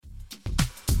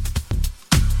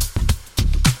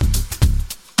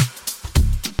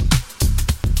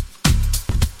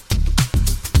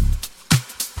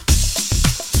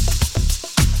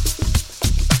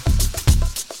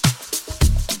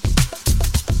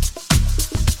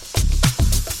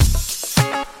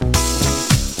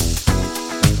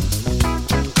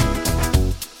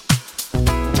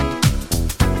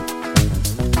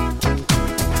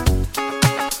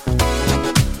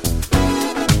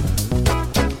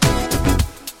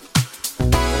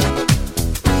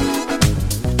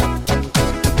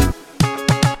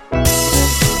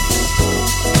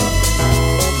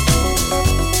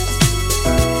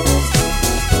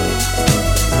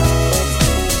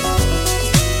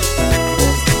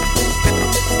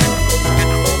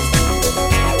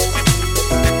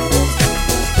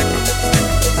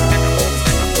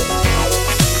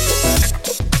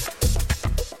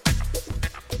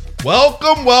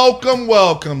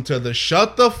Welcome to the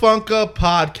Shut the Funk Up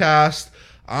podcast.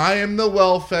 I am the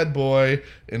well-fed boy,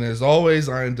 and as always,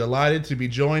 I am delighted to be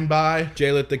joined by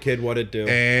Jaylit the Kid, what it do?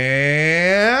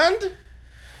 And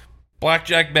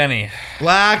Blackjack Benny.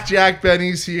 Blackjack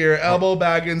Benny's here. Elbow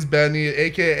Baggins Benny,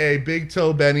 a.k.a. Big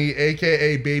Toe Benny,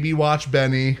 a.k.a. Baby Watch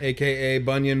Benny. A.K.A.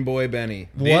 Bunyan Boy Benny.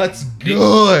 What's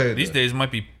good? These days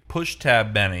might be Push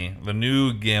Tab Benny, the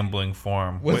new gambling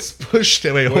form. What's Push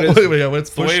Tab? What's It's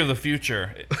the Push? way of the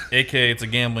future. A.k.a. it's a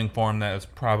gambling form that is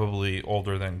probably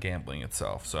older than gambling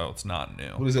itself, so it's not new.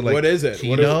 What is it like? What is it?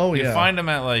 Keno? You find them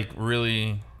at like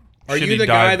really... Are you the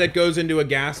guy that goes into a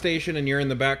gas station and you're in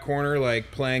the back corner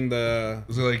like playing the...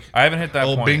 Is it like I haven't hit that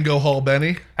old point. Bingo Hall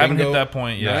Benny? Haven't Bingo? hit that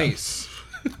point yet. Nice.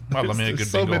 Well, let me a good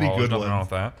so bingo many hall. good There's nothing wrong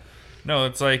ones. with that. No,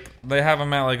 it's like they have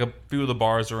them at like a few of the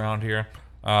bars around here.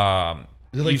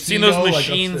 Is it like You've seen those Keno, like,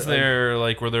 machines upstairs? there,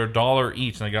 like where they're $1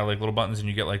 each, and they got like little buttons, and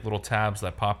you get like little tabs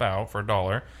that pop out for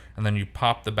 $1, and then you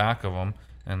pop the back of them,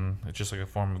 and it's just like a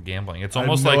form of gambling. It's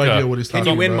almost I have no like idea a what he's Can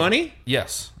talking you win about. money?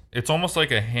 yes, it's almost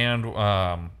like a hand.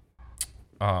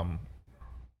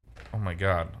 Oh my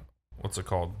god, what's it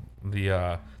called?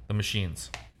 The machines.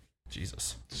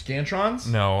 Jesus. Scantrons?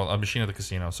 No, a machine at the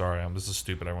casino. Sorry, this is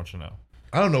stupid. I want you to know.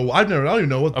 I don't know. I don't even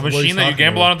know what A machine that you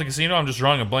gamble on at the casino. I'm just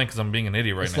drawing a blank because I'm being an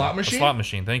idiot right now. slot machine? A slot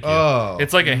machine. Thank you. Oh.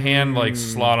 It's like a hand like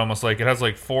slot, almost like it has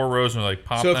like 4 rows and like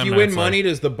pop So them. if you and win it's money,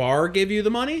 like, does the bar give you the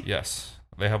money? yes,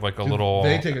 they have like a little.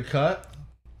 They take a cut?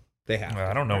 They have.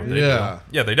 I don't know what they Yeah.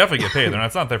 do. Yeah, they definitely get paid.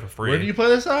 It's not there for free. Where do you play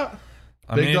this at?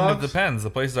 I Big mean, Dogs? it depends. The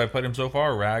places I've played them so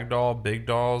far: Ragdoll, Big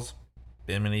Dolls,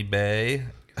 Bimini Bay,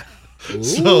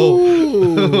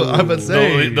 So, I'm about to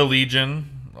say. the Legion,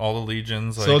 all the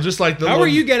Legions. Like, So just like the How are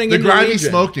you getting the into grimy Legion?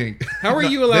 smoking? How are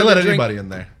you allowed They let to drink? anybody in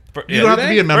there. for- You yeah, don't have to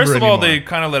they? be a member First of all, anymore. they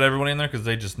kind of let everyone in there because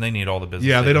they need all the business.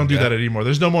 Yeah, they don't do can that get. anymore.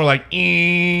 There's no more like,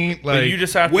 But like you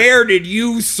just have to. Where did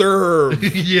you serve?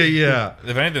 yeah.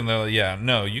 If anything, though, yeah,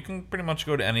 no, you can pretty much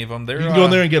go to any of them. They're, You can go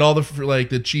in there and get all the like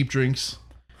the cheap drinks,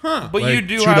 Huh. but like you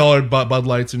do $2 Bud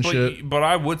Lights and But, shit. but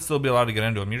I would still be allowed to get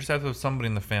into them. You just have to have somebody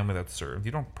in the family that served.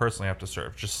 You don't personally have to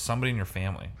serve. Just somebody in your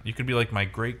family. You could be like my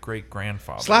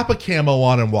great-great-grandfather. Slap a camo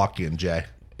on and walk in, Jay.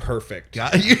 Perfect.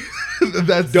 Got you.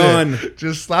 That's Done. it.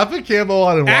 Just slap a camo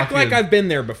on and Act walk like in. I've been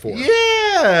there before. Yeah.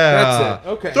 That's it.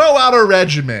 Okay. Throw out a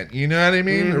regiment. You know what I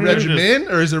mean? A Mhm. regimen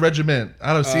or is it regiment?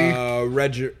 I don't see.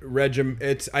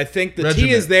 It's. I think the Regiment.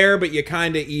 T is there, but you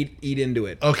kind of eat into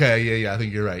it. Okay, yeah, I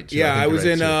think you're right. Too. Yeah, I think was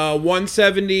you're in right, too.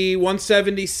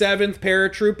 177th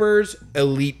Paratroopers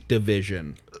Elite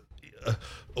Division.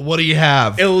 What do you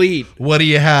have? Elite. What do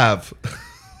you have?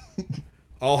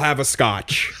 I'll have a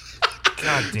scotch.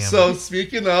 God damn So it.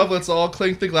 speaking of, let's all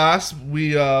clink the glass.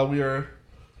 We're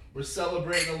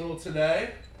celebrating a little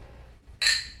today.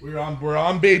 We're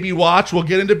on Baby Watch. We'll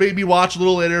get into Baby Watch a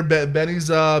little later. Benny's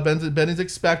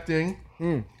expecting.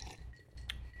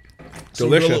 So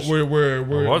Delicious. We're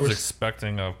I was we're-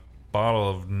 expecting a bottle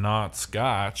of not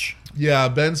scotch. yeah.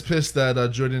 Ben's pissed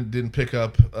that Jordan didn't pick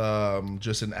up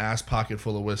just an ass pocket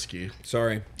full of whiskey.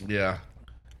 Sorry. Yeah,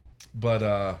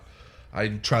 but I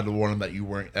tried to warn him that you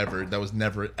weren't ever. That was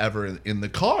never ever in the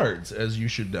cards, as you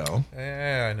should know.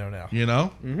 Yeah, I know now. You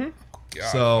know. God,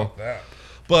 So- fuck that.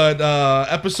 But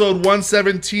episode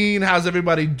 117, how's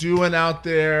everybody doing out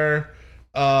there?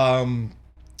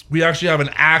 We actually have an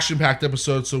action-packed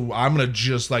episode, so I'm gonna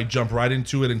just like jump right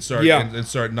into it and start and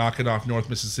start knocking off North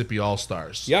Mississippi All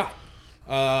Stars. Yeah.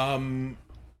 Not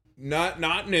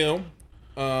new.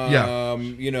 Yeah.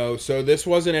 You know, so this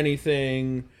wasn't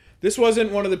anything. This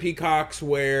wasn't one of the Peacocks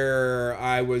where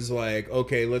I was like,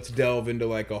 okay, let's delve into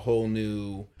like a whole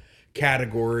new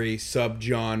category,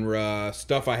 subgenre,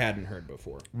 stuff I hadn't heard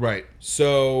before. Right.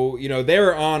 So, you know,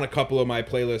 they're on a couple of my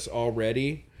playlists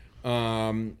already.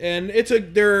 And it's a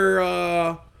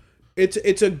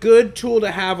good tool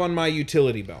to have on my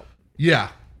utility belt. Yeah.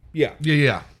 Yeah.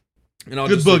 Yeah. And I'll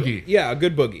Good just say boogie. that. Yeah, a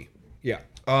good boogie. Yeah.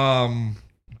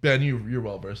 Ben, you're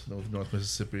well versed in North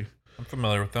Mississippi. I'm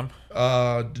familiar with them. Do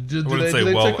I they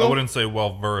I tickle? wouldn't say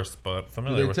well versed, but Do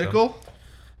familiar they with tickle?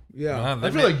 Yeah. them.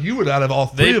 I feel like you would, out of all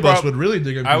three They of us, prob- would really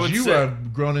dig it I because would you say-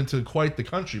 have grown into quite the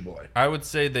country boy. I would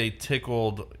say they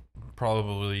tickled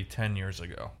probably 10 years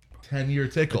ago. 10-year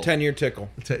tickle. 10-year tickle.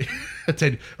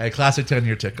 A classic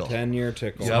 10-year tickle. 10-year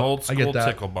tickle. It's Yep, an old I get school that.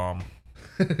 tickle bomb.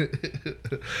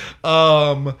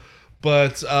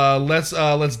 But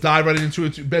let's dive right into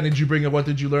it. Ben, did you bring up what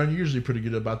did you learn? You're usually pretty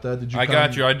good about that. Did you? I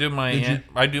got you. I do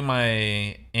Did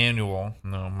my annual.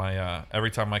 No, my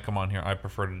every time I come on here, I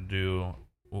prefer to do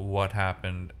what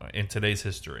happened in today's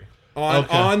history.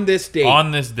 On this date.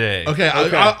 On this day. Okay,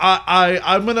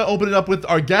 I'm gonna open it up with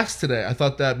our guest today. I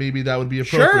thought that maybe that would be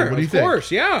appropriate. Sure, What do you think? Of course,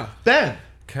 yeah. Ben,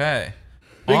 Okay.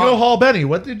 Bingo Hall Benny,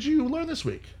 what did you learn this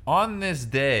week? On this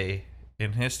day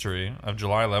in history of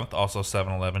July 11th, also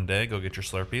 7-Eleven Day, go get your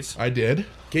Slurpees. I did.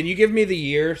 Can you give me the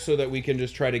year so that we can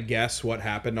just try to guess what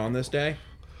happened on this day?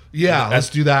 Yeah, let's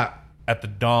do that. At the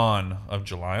dawn of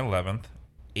July 11th,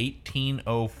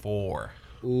 1804.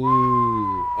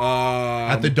 Ooh.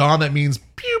 At the dawn, that means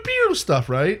pew pew stuff,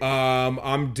 right?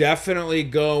 I'm definitely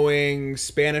going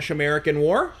Spanish-American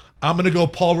War. I'm gonna go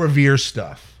Paul Revere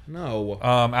stuff. No.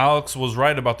 Alex was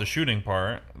right about the shooting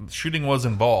part. Shooting was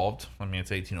involved. I mean, it's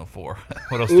 1804.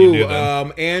 What else do you do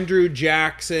then? Andrew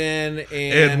Jackson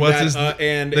And what's his? They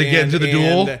get into the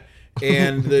duel.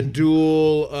 And the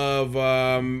duel of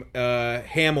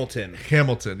Hamilton.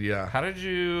 Hamilton, yeah. How did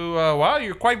you... wow,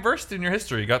 you're quite versed in your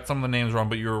history. You got some of the names wrong,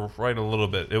 but you're right a little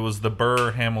bit. It was the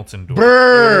Burr-Hamilton duel.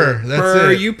 Burr! That's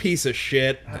Burr, it. You piece of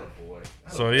shit.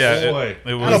 So, yeah, Boy.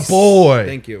 it was... boy.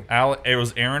 Thank you. It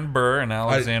was Aaron Burr and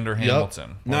Alexander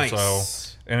Hamilton. Nice.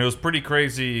 So, and it was pretty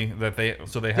crazy that they...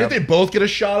 So they Did have... they both get a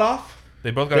shot off?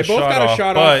 They both got a shot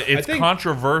off, but it's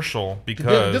controversial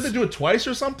because... Did they do it twice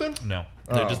or something? No.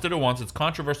 They just did it once. It's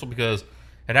controversial because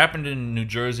it happened in New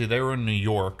Jersey. They were in New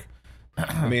York.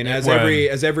 I mean, as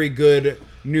every good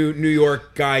New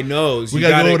York guy knows, we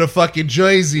gotta go over to fucking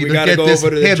Jersey to get this,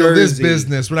 handle this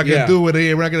business. We're not gonna do it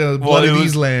here. We're not gonna bloody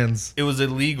these lands. It was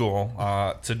illegal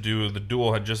to do. The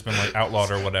duel had just been like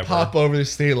outlawed or whatever. Hop over the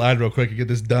state line real quick and get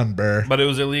this done, Burr. But it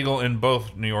was illegal in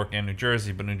both New York and New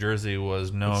Jersey. But New Jersey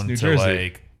was known to Jersey.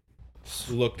 like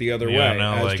look the other way,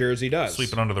 as like Jersey does.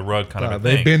 Sweeping under the rug kind of a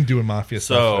thing. They've been doing mafia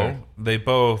stuff. So they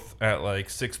both at like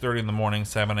 6:30 in the morning,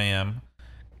 7 a.m.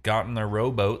 got in their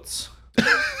rowboats.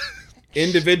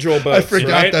 Individual boats. I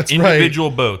forgot right? that's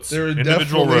Individual right. boats. They were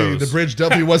Individual definitely, rows. the bridge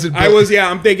definitely wasn't built.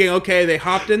 I'm thinking, okay, they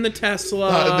hopped in the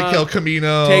Tesla. The El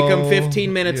Camino. Take them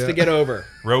 15 minutes to get over.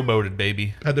 Rowboated,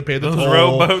 baby. Had to pay the Those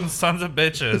toll. rowboating sons of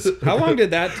bitches. How long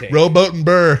did that take? Rowboat and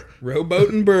Burr.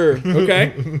 Rowboat and Burr.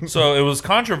 Okay. So it was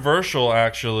controversial,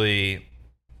 actually.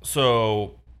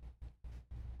 So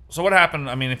what happened?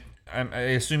 I mean, I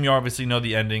assume you obviously know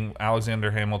the ending.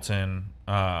 Alexander Hamilton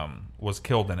was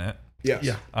killed in it. Yes.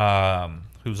 Yeah.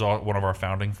 Who's one of our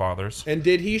founding fathers. And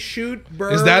did he shoot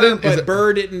Burr? Is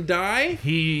Burr didn't die?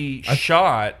 He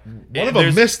shot. One of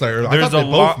them missed there. I thought they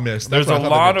both missed. There's a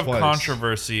lot of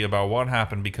controversy about what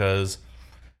happened because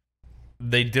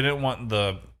they didn't want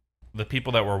the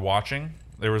people that were watching.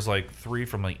 There was like 3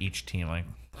 from like each team. Like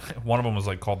one of them was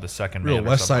like called the second man. Real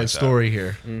West Side Story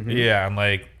here. Mm-hmm. Yeah, and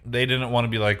like they didn't want to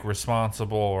be like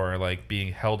responsible or like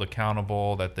being held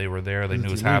accountable that they were there. They knew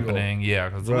it was happening. Yeah,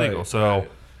 because it's illegal. So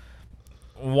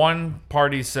one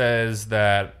party says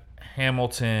that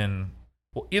Hamilton.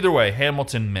 Well, either way,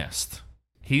 Hamilton missed.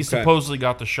 He supposedly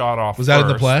got the shot off. Was that in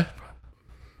the play?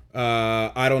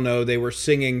 I don't know. They were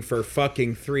singing for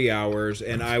fucking 3 hours,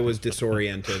 and I was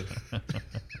disoriented.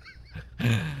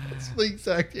 That's the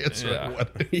exact answer.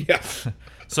 Yeah.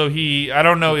 So I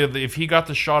don't know if he got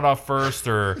the shot off first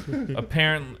or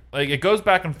apparently, like it goes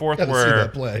back and forth Gotta where see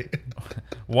that play.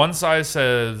 one side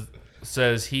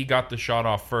says he got the shot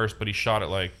off first, but he shot it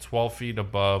like 12 feet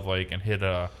above, like and hit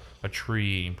a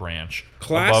tree branch.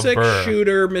 Classic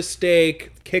shooter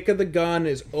mistake. Kick of the gun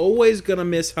is always gonna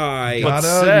miss high. You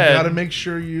gotta make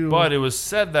sure you. But it was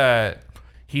said that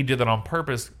he did that on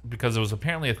purpose because it was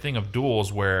apparently a thing of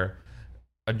duels where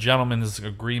a gentleman's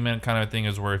agreement kind of thing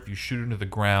is where if you shoot into the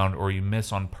ground or you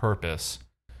miss on purpose,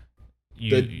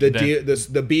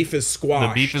 the beef is squashed.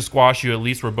 The beef is squashed. You at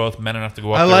least were both men enough to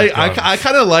go up. I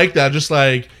kind of like that. Just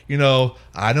like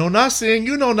I know nothing,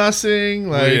 you know nothing.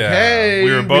 Like hey,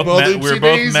 we were both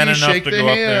men enough to go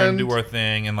up there and hand. do our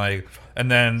thing, and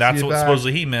then that's what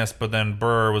supposedly he missed. But then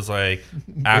Burr was like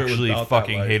actually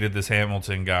fucking hated this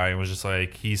Hamilton guy and was just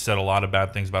like he said a lot of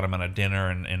bad things about him at a dinner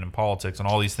and in politics and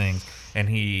all these things, and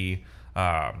he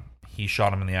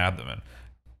shot him in the abdomen.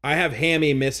 I have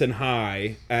Hammy missing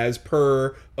high as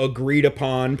per agreed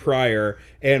upon prior,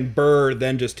 and Burr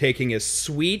then just taking his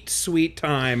sweet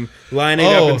time lining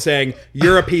up and saying,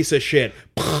 "You're a piece of shit."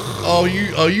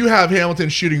 You have Hamilton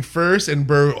shooting first and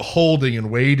Burr holding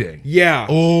and waiting. Yeah.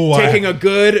 Taking a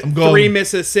good 3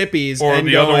 Mississippis or and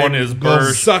the other one is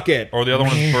Burr suck it. Or the other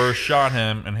one is Burr shot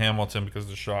him and Hamilton because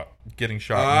getting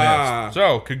shot missed.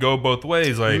 So could go both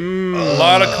ways. Like a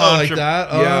lot of like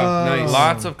that. Nice.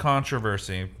 Lots of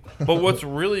controversy. But what's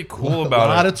really cool about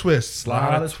it, lot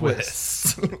of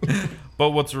twists. But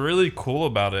what's really cool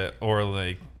about it, or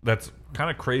like that's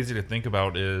kind of crazy to think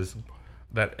about, is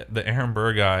that the Aaron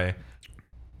Burr guy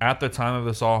at the time of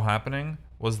this all happening,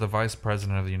 was the vice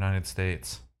president of the United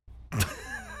States.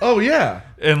 Oh, yeah.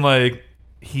 And, like,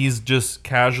 he's just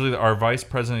casually, our vice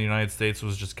president of the United States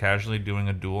was just casually doing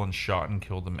a duel and shot and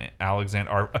killed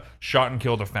shot and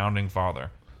killed a founding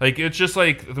father. Like, it's just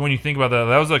like, when you think about that,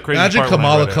 that was a crazy Imagine part when I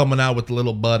Kamala read it. coming out with the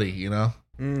little buddy, you know?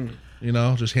 You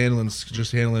know, just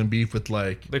handling beef with,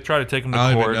 like, They try to take him to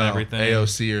I don't court even and know, everything.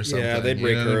 AOC or something. Yeah, they'd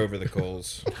break you know? her over the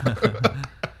coals.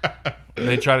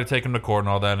 They try to take him to court and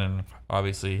all that, and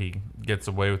obviously he gets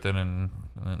away with it and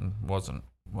wasn't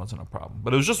a problem.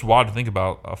 But it was just wild to think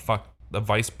about a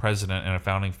vice president and a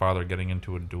founding father getting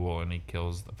into a duel, and he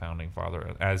kills the founding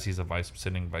father as he's a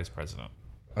sitting vice president.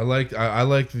 I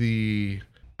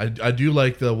do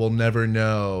like the we'll never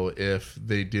know if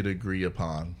they did agree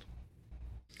upon.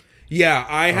 Yeah,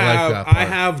 I that part.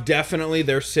 have definitely.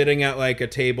 They're sitting at like a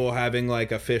table having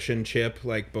like a fish and chip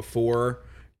like before,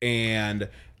 and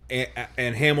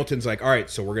Hamilton's like, all right,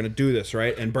 so we're gonna do this,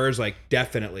 right? And Burr's like,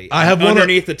 definitely. I have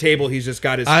underneath the table. He's just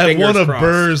got his. I have fingers one of crossed.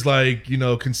 Burr's like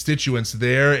constituents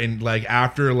there, and like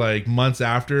after like months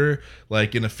after,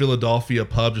 like in a Philadelphia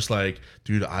pub, just like,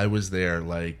 dude, I was there.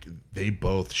 Like they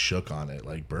both shook on it.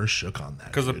 Like Burr shook on that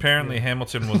Because dude. apparently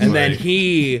Hamilton was And like,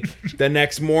 then the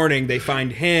next morning, they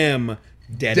find him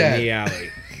dead in the alley.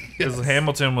 because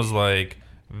Hamilton was like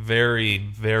very,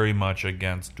 very much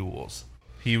against duels.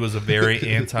 He was a very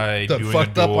anti doing a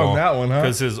fucked up duel on that one, huh?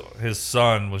 Because his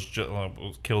son was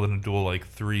killed in a duel like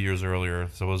 3 years earlier,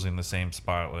 so it was in the same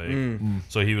spot. Like,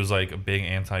 so he was like a big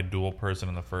anti-duel person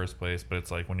in the first place. But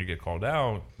it's like when you get called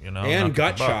out, you know, And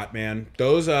gut shot, man.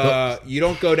 Those you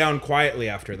don't go down quietly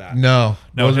after that. No,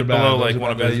 it those are hit bad. below Those like are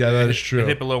one of bad. his. Yeah, that is It true.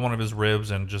 hit below one of his ribs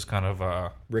and just kind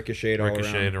of Ricocheted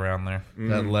all around there.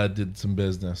 That lead did some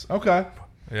business. Okay.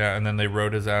 Yeah, and then they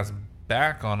rode his ass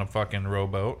back on a fucking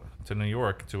rowboat to New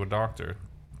York to a doctor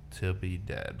to be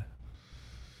dead.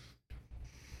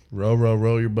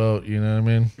 Row your boat. You know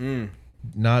what I mean?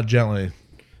 Not gently.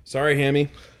 Sorry, Hammy.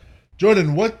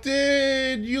 Jordan, what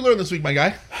did you learn this week, my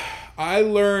guy? I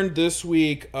learned this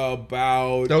week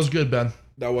about... That was good, Ben.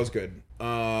 That was good.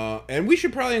 And we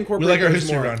should probably incorporate We like our those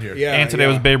history more. around here. Yeah, And today yeah.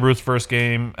 was Babe Ruth's first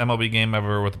MLB game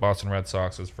ever with the Boston Red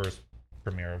Sox. His first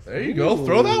premiere. There you go.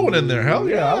 Throw that one in there. Hell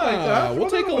yeah, I like that. We'll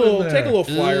Throw take that a one in little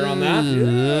there. flyer on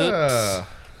that.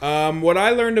 Yeah. What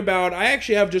I learned about, I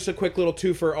actually have just a quick little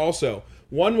twofer also.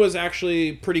 One was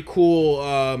actually pretty cool.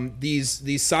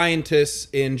 These scientists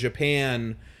in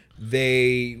Japan,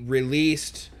 they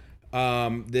released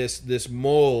this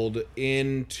mold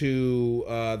into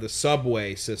the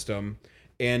subway system,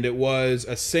 and it was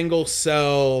a single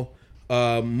cell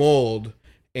mold,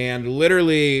 and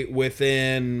literally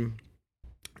within,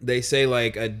 they say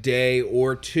like a day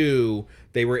or two,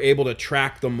 they were able to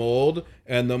track the mold,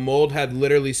 and the mold had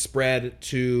literally spread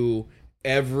to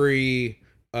every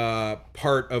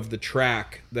part of the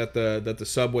track that the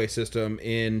subway system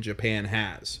in Japan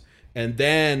has. And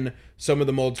then some of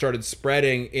the mold started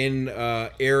spreading in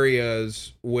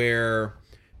areas where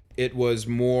it was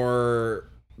more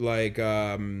like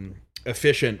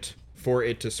efficient for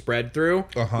it to spread through,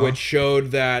 which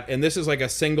showed that, and this is like a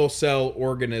single cell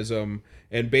organism,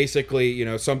 and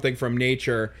basically, something from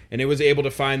nature, and it was able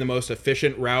to find the most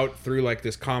efficient route through like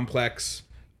this complex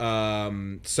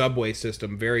subway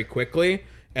system very quickly,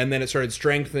 and then it started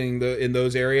strengthening in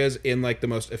those areas in like the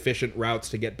most efficient routes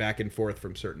to get back and forth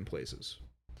from certain places.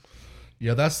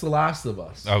 Yeah, that's The Last of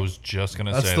Us. I was just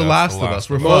gonna That's say The Last of Us.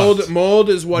 We're fucked. Mold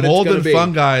is what Mold it's going and to be.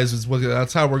 fungi is what.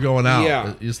 That's how we're going out.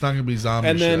 Yeah. It's not going to be zombie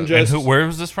And then shit. just- And where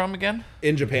was this from again?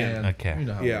 in Japan. Okay. You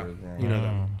know how Yeah. it is, bro. You know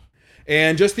that.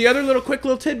 And just the other quick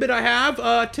little tidbit I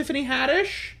have, Tiffany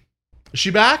Haddish, Is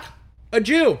she back? a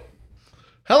Jew,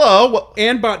 Hello.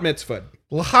 and bat mitzvahed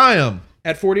L'chaim.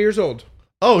 at 40 years old.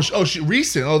 She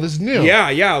recent. Oh, this is new.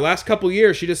 Yeah, last couple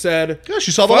years she just said, Yeah,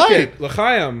 she saw the fuck light. it,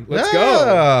 l'chaim, let's go.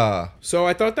 Yeah. So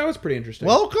I thought that was pretty interesting.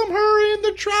 Welcome her in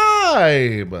the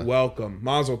tribe. Welcome,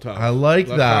 mazel tov. I like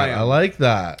that. L'chaim. I like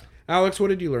that. Alex, what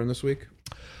did you learn this week?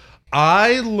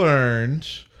 I learned.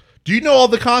 Do you know all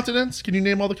the continents? Can you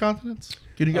name all the continents?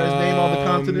 Can you guys name all the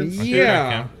continents?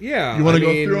 Yeah. You want to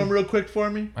go through them real quick for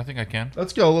me? I think I can.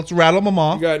 Let's go. Let's rattle them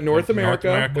off. We got North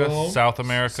America, Boom. South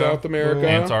America, South America,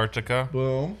 Antarctica,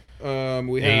 Boom.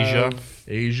 we Asia. have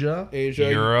Asia.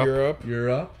 Europe.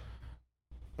 Europe.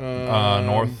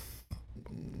 North.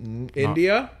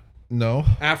 India, No.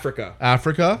 Africa,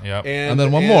 Africa. Yep. And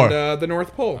then one more. the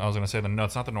North Pole. I was gonna say no.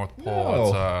 It's not the North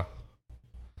Pole. No.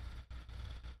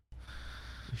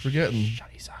 It's Forgetting.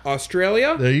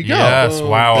 Australia. There you go. Yes.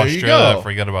 Wow. There you Australia. go. I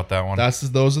forget about that one.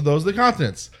 Those are the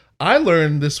continents. I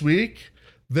learned this week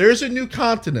there's a new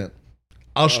continent.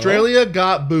 Australia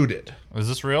got booted. Is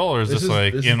this real, or is this is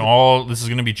like this in is- all? This is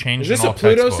going to be changed. Is this in a all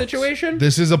Pluto textbooks? situation?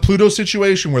 This is a Pluto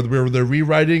situation where they're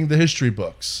rewriting the history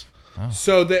books.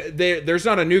 So there's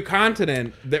not a new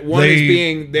continent that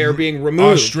they're being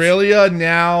removed. Australia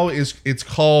now it's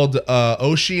called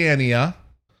Oceania.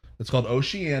 It's called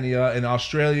Oceania. In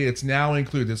Australia, it's now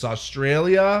included. It's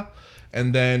Australia,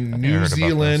 and then New heard about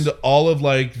Zealand, this. all of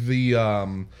like the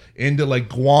into like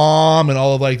Guam and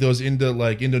all of like those into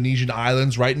like Indonesian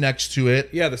islands right next to it.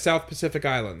 Yeah, the South Pacific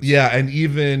Islands. Yeah, and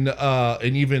even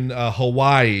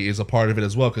Hawaii is a part of it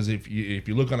as well. Because if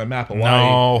you look on a map, Hawaii.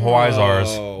 No, Hawaii's ours.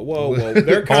 Whoa.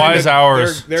 They're Hawaii's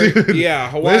ours.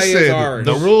 Yeah, Hawaii is Listen, ours.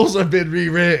 the rules have been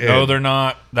rewritten. No, they're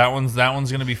not. That one's going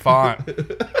to be fought.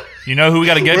 You know who we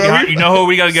got to get behind? You know who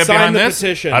we got to get Sign behind the this?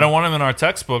 petition. I don't want him in our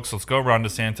textbooks. Let's go, Ron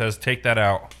DeSantis. Take that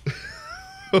out.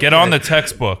 Get on the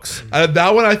textbooks.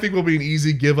 That one I think will be an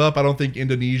easy give up. I don't think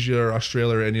Indonesia or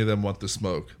Australia or any of them want the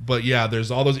smoke. But yeah,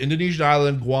 there's all those Indonesian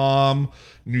islands, Guam,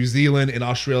 New Zealand, and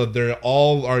Australia. They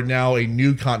all are now a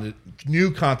new continent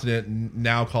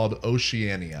now called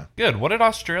Oceania. Good. What did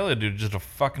Australia do just to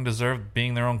fucking deserve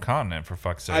being their own continent, for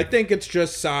fuck's sake? I think it's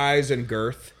just size and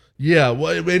girth. Yeah,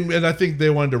 well, and I think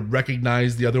they wanted to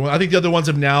recognize the other one. I think the other ones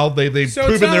have now they've So it's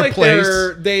proven not their like place.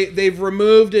 they've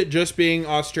removed it just being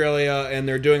Australia, and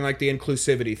they're doing like the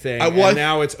inclusivity thing. well, and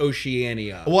now it's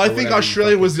Oceania. Well, I or think whatever you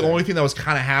Australia was the fucking only thing that was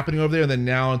kind of happening over there, and then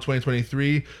now in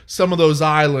 2023, some of those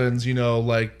islands,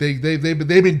 like they've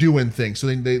been doing things. So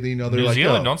they you know they're New like,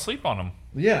 Zealand, oh. don't sleep on them.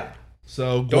 Yeah.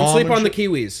 So Don't Guam sleep and on the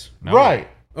shit- Kiwis. No. Right.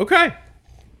 Okay.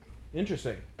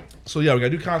 Interesting. So yeah, we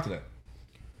gotta do continent.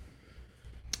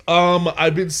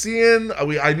 I've been seeing.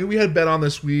 I knew we had Ben on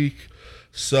this week.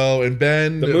 So and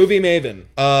Ben, The movie Maven.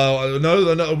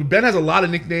 no, Ben has a lot of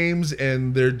nicknames,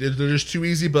 and they're just too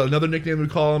easy. But another nickname we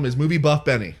call him is Movie Buff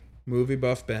Benny. Movie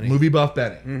buff Benny. Movie Buff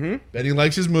Benny. Mm-hmm. Benny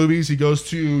likes his movies. He goes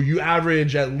to you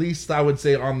average at least I would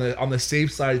say on the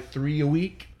safe side 3 a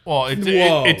week. Well,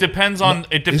 it depends on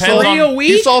He saw, week?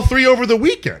 He saw 3 over the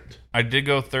weekend. I did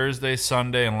go Thursday,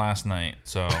 Sunday, and last night.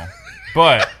 So,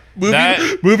 but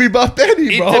Movie Buff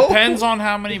Benny, it bro. depends on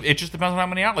how many. It just depends on how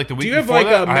many out. Like the week Do you have before like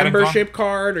that, a I hadn't gone- membership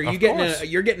card, or Of you getting course.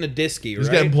 you're getting a disky, right? He's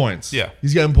getting points. Yeah.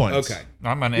 He's getting points. Okay.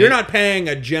 You're You're not paying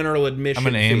a general admission.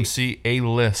 I'm an fee. AMC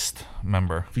A-list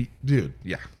member. Dude,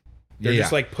 yeah. They're yeah.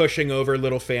 just like pushing over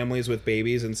little families with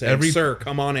babies and saying, "Sir,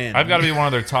 come on in." I've got to be one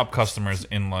of their top customers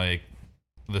in like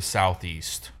the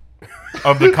southeast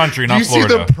of the country, Do not you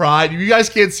Florida. see the pride? You guys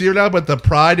can't see it now, but the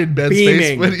pride in Ben's face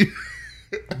Beaming. when he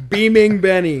Beaming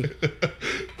Benny.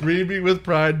 beaming with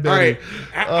pride. All Benny.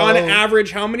 right. On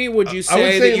average, how many would you I would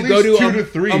say say that at you go least to 2 to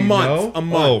 3. a month? No? A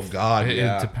month. Oh God, It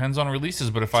yeah. depends on releases,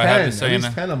 but if 10, I had to say, at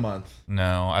least 10 a month.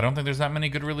 no, I don't think there's that many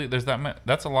good releases.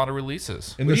 That's a lot of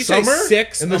releases. In Would the you say summer,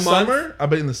 6 in the a month? summer, I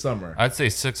bet in the summer. I'd say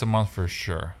 6 a month for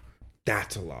sure.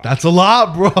 That's a lot. That's a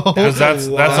lot, bro. Because that's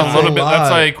a That's little a bit. That's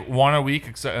lot. like 1 a week,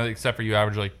 except for you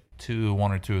average like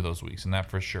 1 or 2 of those weeks, and that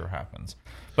for sure happens.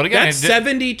 But again, That's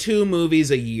 72 movies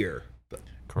a year.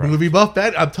 correct. Movie Buff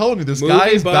Benny. I'm telling you, this Movie guy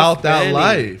is buff about that Benny.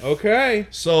 life. Okay.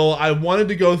 So I wanted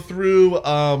to go through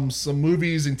some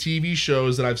movies and TV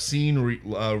shows that I've seen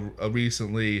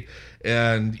recently,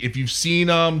 and if you've seen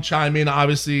them, chime in,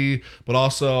 obviously. But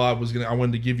also, I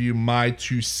wanted to give you my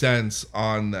 2 cents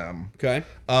on them. Okay.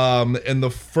 And the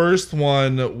first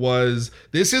one was,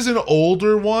 this is an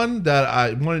older one that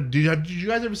I wanted. Did you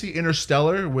guys ever see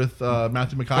Interstellar with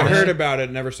Matthew McConaughey? I heard about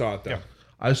it, never saw it though. Yeah.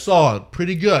 I saw it.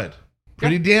 Pretty good.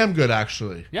 Pretty damn good,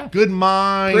 actually. Yeah. Good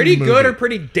mind. Pretty movie. good or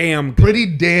pretty damn good? Pretty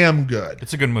damn good.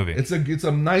 It's a good movie. It's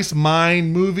a nice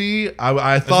mind movie.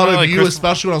 I thought it of like you,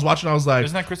 especially when I was watching. I was like,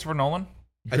 Isn't that Christopher Nolan?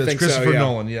 I it's think so, Christopher yeah.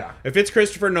 Nolan. Yeah, If it's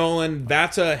Christopher Nolan,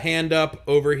 that's a hand up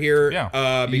over here.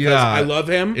 Yeah. Because Yeah. I love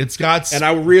him. it's got. and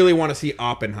I really want to see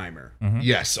Oppenheimer.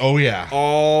 yes. Oh yeah.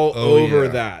 All Oh, over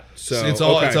yeah. that. So It's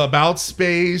all. okay. It's about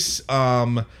space.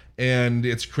 And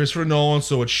it's Christopher Nolan,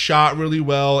 so it's shot really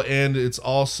well, and it's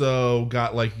also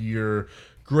got like your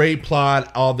great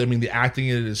plot. The acting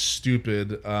in it is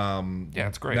stupid. Yeah,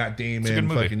 it's great. Matt It's a Damon, good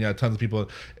movie. fucking tons of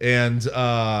people, and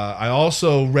I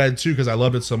also read too because I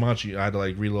loved it so much. I had to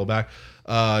like read a little back.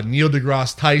 Neil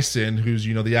deGrasse Tyson, who's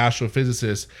the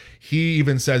astrophysicist, he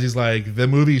even says he's like, the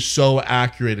movie's so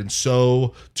accurate and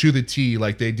so to the T.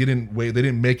 Like they didn't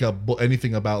make up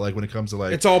anything about like when it comes to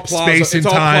like It's all space and it's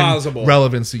all time plausible.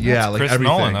 relevancy. Yeah, like Chris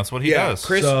everything. Nolan. That's what he does.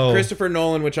 Christopher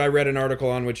Nolan, which I read an article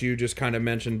on, which you just kind of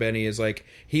mentioned, Benny, is like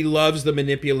he loves the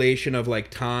manipulation of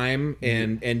like time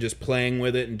and just playing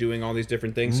with it and doing all these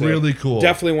different things. So Really cool.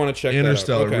 Definitely want to check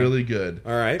Interstellar, that out. Okay. really good.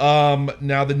 All right.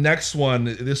 Now the next one,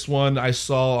 this one I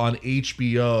saw on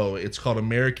HBO. It's called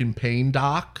American Pain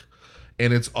Doc,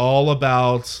 and it's all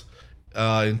about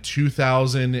in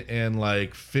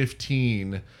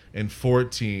 2015 and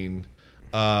 14.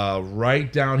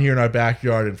 Right down here in our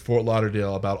backyard in Fort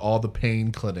Lauderdale about all the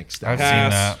pain clinics.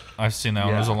 I've seen that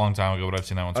one. It was a long time ago, but I've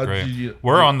seen that one. It's great.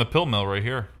 We're on the pill mill right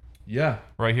here. Yeah.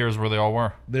 Right here is where they all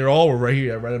were. They all were right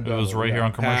here. Right. It was right here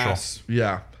on commercial. Pass.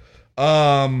 Yeah.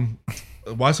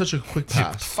 Why such a quick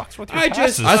pass? I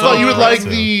thought you would like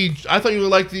the. I thought you would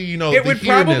like the. It would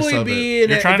probably be.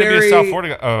 You're trying to be a South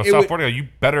Florida. You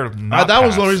better not. That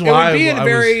was the reason why. It would be in a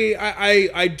very.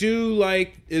 I do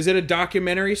like. Is it a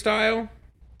documentary style?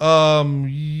 Yeah.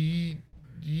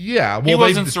 Well, he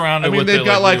wasn't surrounded. I mean, they've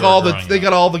got like all the. They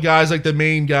got all the guys, like the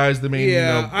main guys, the main.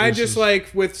 Yeah, I just like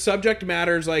with subject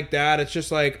matters like that. It's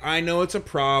just like I know it's a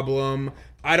problem.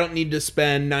 I don't need to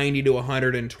spend 90 to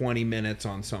 120 minutes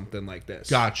on something like this.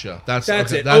 Gotcha. That's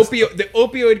it. The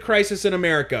opioid crisis in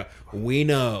America. We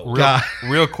know.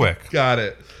 Real quick. Got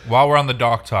it. While we're on the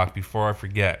doc talk, before I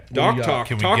forget, doc talk.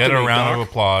 Can we get a round of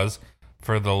applause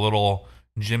for the little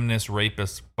gymnast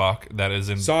rapist buck that is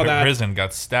in prison?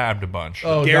 Got stabbed a bunch.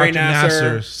 Oh, Gary Dr.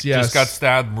 Nasser. Yes. Just got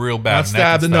stabbed real bad. Not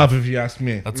stabbed enough, if you ask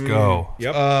me. Let's go.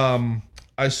 Yep.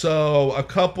 I saw a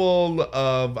couple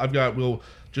of.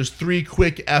 Just 3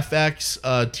 quick FX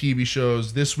TV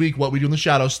shows this week. What We Do in the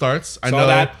Shadows starts. Saw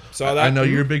that. I know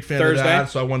you're a big fan Thursday. of that,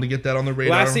 so I wanted to get that on the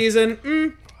radar. Last season,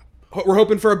 we're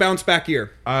hoping for a bounce back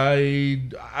year. I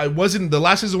wasn't. The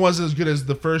last season wasn't as good as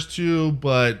the first 2,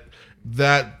 but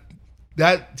that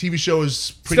TV show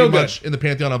is pretty much in the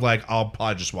pantheon of like I'll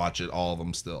probably just watch it, all of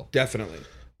them still. Definitely,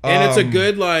 and it's a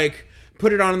good like.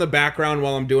 Put it on in the background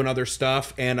while I'm doing other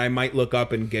stuff, and I might look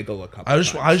up and giggle a couple. I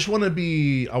just want to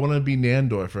be. I want to be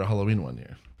Nandor for Halloween one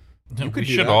year. We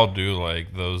should all do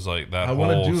like those like that. I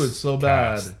want to do it so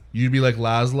bad. You'd be like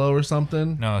Laszlo or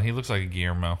something. No, he looks like a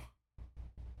Guillermo.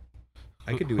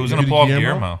 I could do. Who's gonna pull off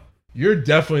Guillermo? You're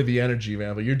definitely the energy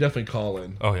man, but you're definitely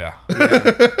Colin. Oh yeah.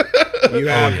 You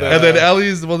have, and then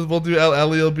Ellie's. We'll do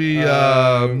Ellie. Will be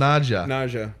Naja.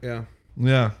 Naja. Yeah.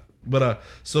 Yeah. But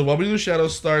so What We Do in the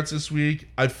Shadows starts this week.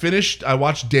 I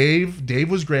watched Dave. Dave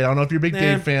was great. I don't know if you're a big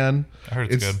Dave fan. I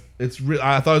heard it's good.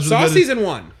 I thought it was really good. Saw season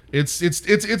 1. It's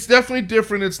definitely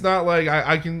different. It's not like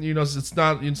I can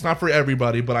it's not for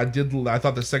everybody. But I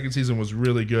thought the second season was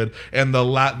really good, and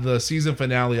the season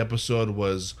finale episode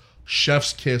was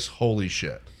chef's kiss. Holy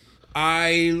shit.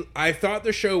 I thought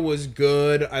the show was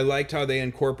good. I liked how they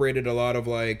incorporated a lot of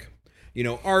like.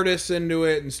 Artists into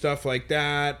it and stuff like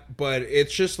that, but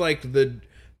it's just like the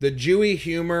Jewy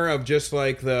humor of just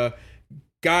like the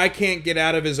guy can't get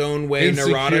out of his own way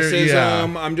neuroticism.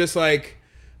 Yeah. I'm just like,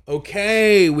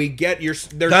 okay, we get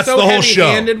they're so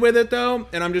heavy-handed with it though,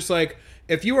 and I'm just like,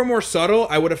 if you were more subtle,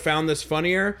 I would have found this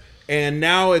funnier. And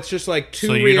now it's just like too.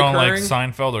 So you don't like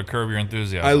Seinfeld or Curb Your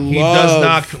Enthusiasm? I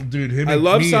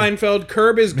love Seinfeld.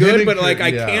 Curb is good, but like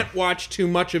I can't watch too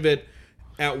much of it.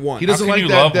 At once. He doesn't like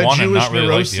that Jewish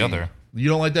neurosis. You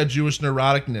don't like that Jewish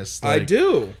neuroticness. I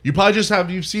do. You probably just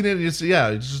you've seen it. It's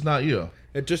just not you.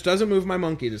 It just doesn't move my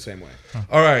monkey the same way.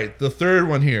 All right, the third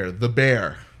one here, The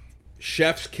Bear.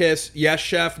 Chef's kiss. Yes,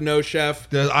 chef. No chef.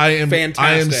 Fantastic.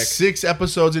 I am 6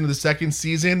 episodes into the second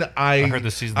season. I heard the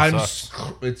season sucks.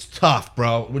 It's tough,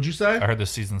 bro. What'd you say? I heard the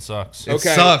season sucks. It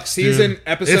sucks, dude.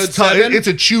 Episode 7. It's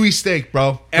a chewy steak,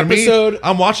 bro. For me,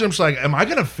 I'm watching. I'm just like, am I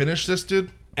gonna finish this, dude?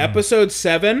 Episode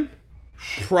 7,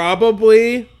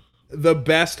 probably the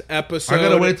best episode. I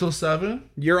gotta wait till 7.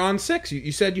 You're on 6.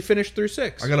 You said you finished through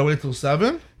 6. I gotta wait till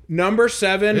 7. Number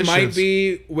 7 might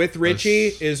be with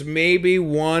Richie is maybe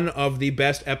one of the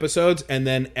best episodes, and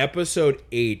then episode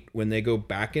 8 when they go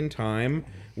back in time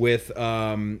with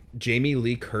Jamie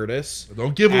Lee Curtis.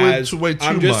 Don't give away too much.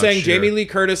 I'm just saying Jamie Lee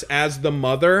Curtis as the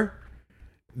mother.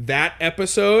 That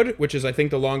episode, which is I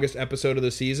think the longest episode of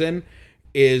the season,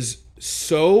 is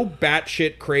so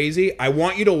batshit crazy. I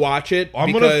want you to watch it.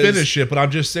 I'm gonna finish it, but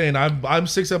I'm just saying I'm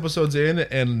 6 episodes in,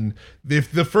 and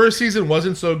if the first season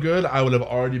wasn't so good, I would have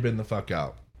already been the fuck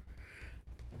out.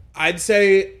 I'd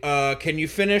say, can you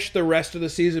finish the rest of the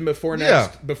season before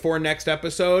next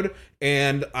episode?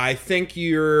 And I think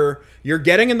you're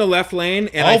getting in the left lane,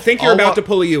 and I think you're about to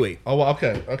pull a Yui. Oh,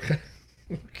 okay.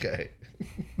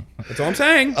 That's all I'm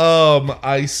saying.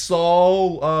 I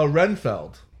saw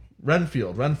Renfield.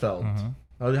 Mm-hmm.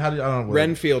 How do I don't know.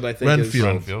 Renfield, I think.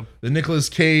 Renfield. The Nicolas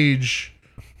Cage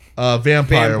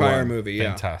vampire movie.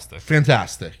 Yeah.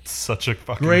 Fantastic. Such a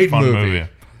fucking great fun movie.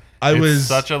 It's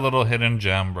such a little hidden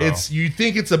gem, bro. You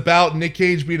think it's about Nick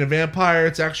Cage being a vampire.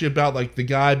 It's actually about like the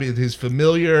guy being his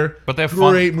familiar. But they're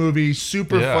great movie,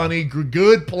 super funny,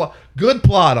 good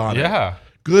plot on it. Yeah.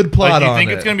 Good plot on it. You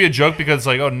think it's going to be a joke because,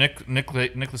 like,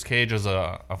 Nicolas Cage is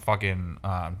a fucking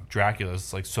Dracula.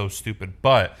 It's, like, so stupid.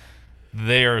 But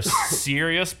they are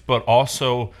serious, but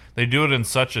also they do it in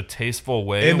such a tasteful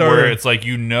way And where it's like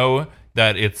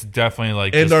that it's definitely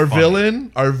like. And just our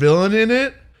funny. villain in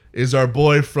it is our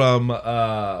boy from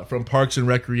Parks and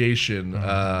Recreation,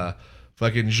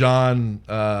 fucking John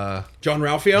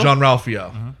Ralphio. John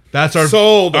Ralphio. That's our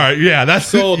sold. All right, yeah, that's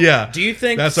Sold. Yeah, Do you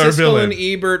think that's Siskel our villain? and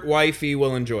Ebert wifey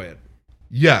will enjoy it?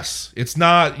 Yes, it's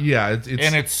not. Yeah, it's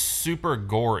And it's super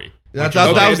gory. that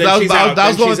Okay, was then she's out. that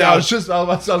was Then one she's thing I out. was just I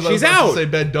was about She's to out. say,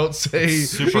 Ben, don't say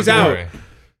Super She's gory. out.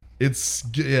 it's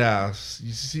yeah.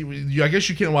 You see, I guess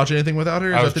you can't watch anything without her.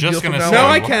 Is I that was the just deal from gonna now say- No,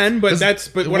 on? I can, but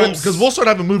because we'll start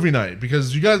having movie night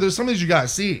because there's some things you gotta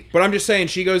see. But I'm just saying,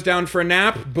 she goes down for a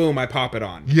nap. Boom, I pop it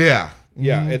on. Yeah,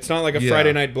 Yeah, it's not like a Yeah.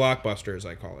 Friday night blockbuster, as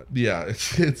I call it. yeah.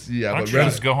 It's yeah. Why But don't you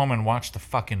just go home and watch the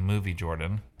fucking movie,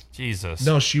 Jordan? Jesus.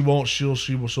 no, she won't. She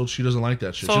doesn't like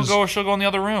that shit. She'll go in the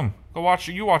other room. Go watch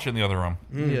it. You watch it in the other room.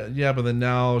 Yeah. But then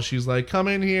now she's like, come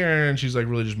in here, and she's like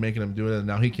really just making him do it, and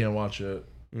now he can't watch it.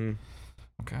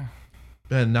 Okay.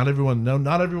 Ben, not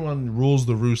everyone rules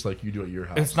the roost like you do at your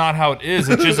house. It's not how it is.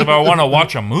 It's just if I want to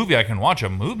watch a movie, I can watch a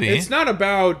movie. It's not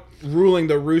about ruling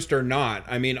the roost or not.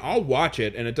 I mean, I'll watch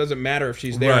it, and it doesn't matter if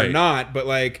she's there or Right. not. But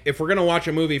like, if we're gonna watch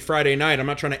a movie Friday night, I'm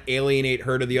not trying to alienate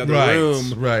her to the other Right,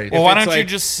 room. right. Well, If why it's don't you like-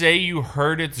 just say you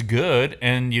heard it's good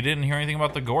and you didn't hear anything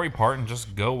about the gory part and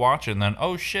just go watch it and then,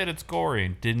 oh shit, it's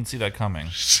gory. Didn't see that coming.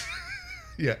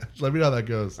 Yeah, let me know how that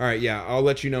goes. All right, yeah, I'll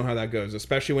let you know how that goes.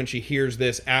 Especially when she hears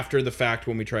this after the fact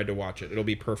when we tried to watch it, it'll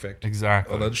be perfect.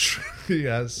 Exactly. Oh, that's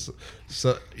yes.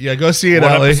 So yeah, go see it,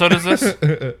 What Ellie. episode is this?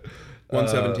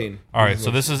 117. All right, so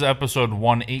this is episode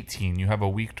 118. You have a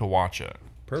week to watch it.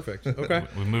 Perfect. Okay.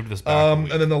 We moved this back. a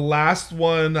week. And then the last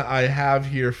one I have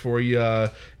here for you, and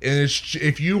it's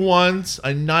if you want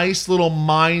a nice little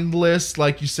mindless,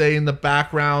 like you say in the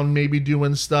background, maybe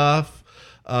doing stuff,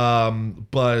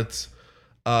 but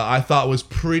I thought was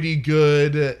pretty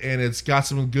good, and it's got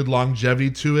some good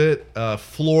longevity to it.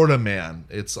 Florida Man.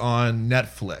 It's on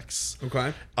Netflix.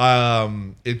 Okay.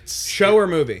 It's Show or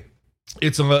movie?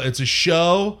 It's a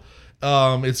show.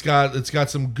 It's got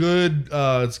some good.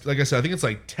 It's like I said, I think it's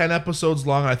like 10 episodes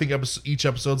long. I think each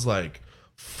episode's like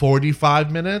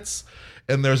 45 minutes,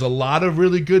 and there's a lot of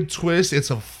really good twists. It's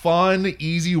a fun,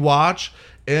 easy watch,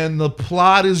 and the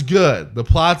plot is good. The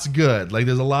plot's good. Like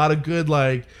there's a lot of good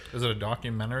like. Is it a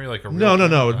documentary? Like a real No.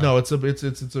 thing?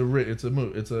 It's a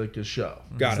movie. It's like a show.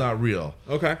 Got it's it. not real.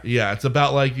 Okay. Yeah, it's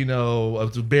about like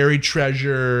it's a buried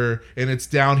treasure, and it's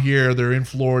down here. They're in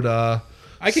Florida.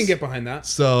 I can get behind that.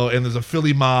 So, and there's a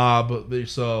Philly mob.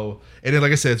 So, and then,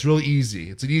 like I said, it's really easy.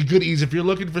 It's a good easy. If you're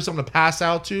looking for something to pass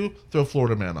out to, throw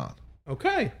Florida Man on.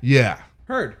 Okay. Yeah.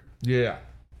 Heard. Yeah.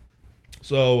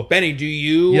 So, Benny, do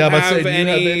you Yeah, but have say, do you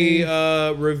any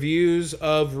have reviews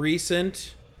of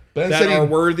recent Ben that said are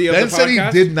worthy of Ben the said he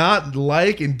podcast? did not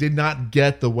like and did not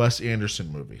get the Wes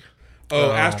Anderson movie.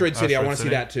 Oh, Asteroid City. I Asteroid want to see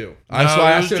City. that too. So No, I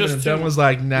it asked was him, just and too- Ben was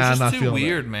like, It's "Nah, just not too feeling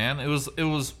weird, it." man. It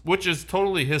was, which is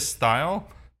totally his style,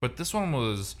 but this one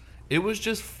was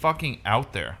just fucking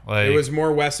out there. Like It was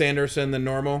more Wes Anderson than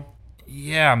normal.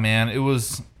 yeah, man. It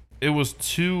was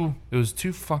too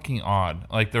fucking odd.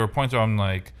 Like there were points where I'm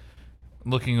like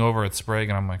looking over at Sprague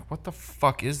and I'm like, what the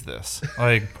fuck is this?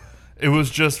 Like it was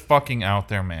just fucking out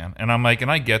there, man. And I'm like,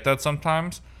 and I get that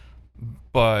sometimes,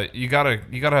 but you gotta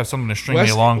have something to string me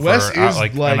along for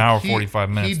like an hour 45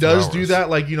 minutes. He 2 does hours. do that.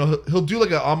 Like he'll do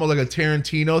like almost like a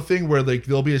Tarantino thing where like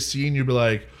there'll be a scene you'll be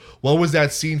like, what was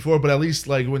that scene for? But at least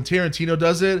like when Tarantino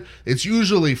does it, it's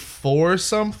usually for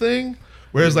something.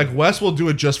 Whereas like Wes will do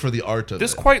it just for the art of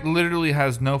This it. quite literally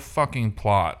has no fucking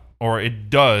plot, or it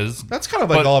does. That's kind of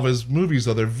like but- all of his movies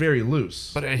though. They're very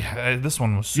loose. But this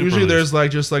one was super Usually loose. there's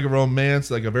like just like a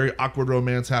romance, like a very awkward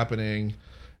romance happening,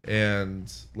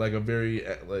 and like a very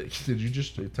like. Did you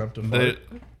just attempt to fart?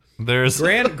 There's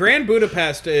Grand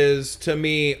Budapest is to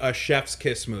me a chef's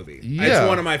kiss movie. Yeah. It's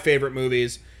one of my favorite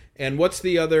movies. And what's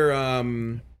the other?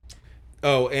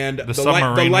 Oh, and the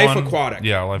submarine Life one. Aquatic.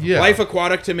 Yeah, Life Yeah. Life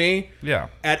Aquatic to me. Yeah.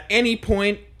 At any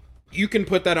point, you can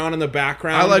put that on in the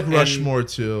background. I like and- Rushmore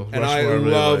too. and Rushmore I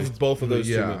really love liked. both of those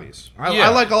two Yeah. movies. Yeah. I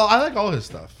like all his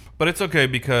stuff. But it's okay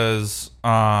because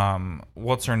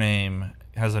what's her name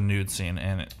has a nude scene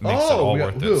and it makes it all yeah,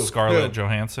 worth who? it. Scarlett Who?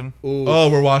 Johansson. Ooh. Oh,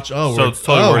 we're watching. Oh, So we're, it's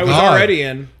totally oh, worth I it. was God. already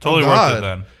in. Totally Oh, worth God. it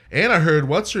then. And I heard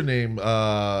what's her name?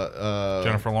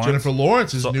 Jennifer Lawrence? Jennifer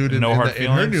Lawrence is So, nude in, No Hard in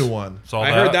her Feelings? new one. Saw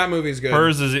I heard that movie's good.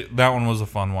 Hers that one was a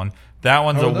fun one. That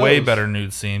one's How a are way those? better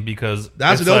nude scene because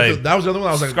That's it's another. like, That was the other one.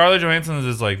 I was like, Scarlett Johansson's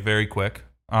is like very quick.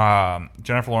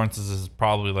 Jennifer Lawrence's is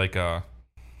probably like a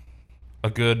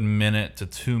good minute to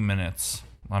 2 minutes.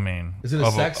 I mean, is it a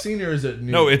of sex scene or is it nude?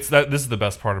 No, it's that. This is the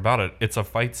best part about it. It's a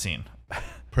fight scene.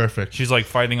 Perfect. She's like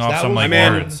fighting off That some was like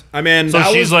one- birds. I'm in. So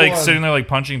That she's was like one. sitting there like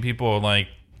punching people and like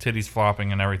titties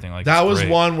flopping and everything. Like That it's was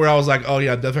great. one where I was like, oh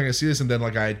yeah, I'm definitely gonna see this, and then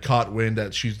like I had caught wind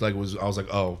that she's like I was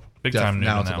like, oh, Big time nude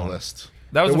now on it's that on the one. list.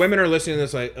 That was the a women are listening to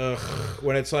this like, ugh.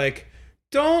 When it's like,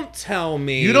 don't tell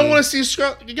me. You don't want to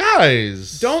see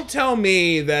guys. Don't tell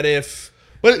me that if.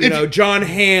 But You if know, John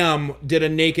Hamm did a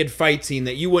naked fight scene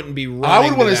that you wouldn't be running. I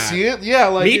would want to see it. Yeah,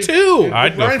 like Me too.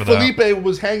 I'd If go Ryan for that. Felipe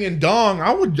was hanging dong,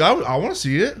 I want to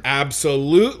see it.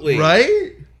 Absolutely.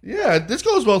 Right? Yeah, this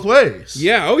goes both ways.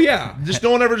 Yeah. Oh yeah. Just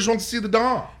no one ever just wants to see the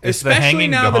dong. It's the Especially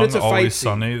hanging now that dong it's a fight Always scene.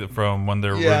 Sunny from when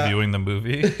they're Yeah. reviewing the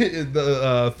movie.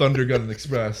 The Thunder Gun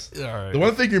Express. All right. The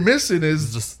one thing you're missing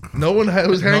is Just no one was no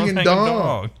one's hanging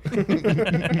dong.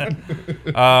 dong.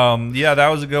 Yeah, that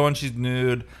was a good one. She's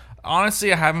nude.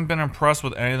 Honestly, I haven't been impressed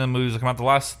with any of the movies that come out. The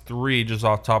last three, just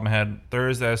off the top of my head.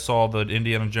 Thursday, I saw the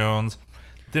Indiana Jones.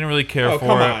 Didn't really care Oh for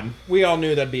come it. on. We all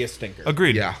knew that'd be a stinker.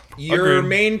 Agreed. Yeah. Your Agreed.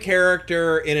 main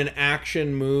character in an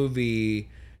action movie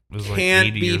Was like can't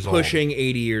 80 be years old. pushing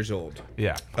 80 years old.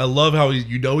 Yeah. I love how he's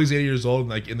 80 years old, and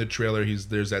like in the trailer,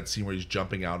 there's that scene where he's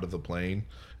jumping out of the plane,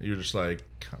 and you're just like,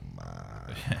 come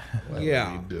on, what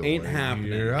Yeah, are you doing ain't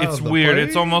happening. here? Out It's of the weird. plane?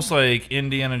 It's almost like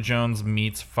Indiana Jones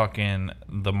meets fucking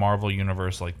the Marvel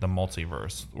universe, like the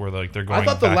multiverse, where like they're going. I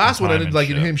thought the back last in one time ended and like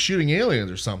in shit. him shooting aliens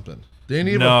or something. Didn't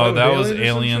he? have a fight No, with that was or some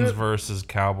aliens shit? versus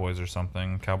cowboys or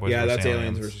something. Cowboys. Yeah, versus that's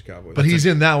aliens versus cowboys. But he's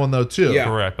in that one though too. Yeah.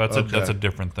 correct. That's Okay. that's a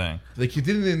different thing. Like he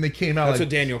didn't. And they came out That's like with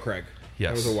Daniel Craig.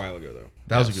 Yes. That was a while ago though.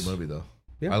 that was a good movie though.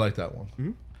 Yeah. I like that one.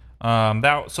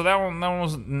 That one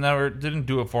was never didn't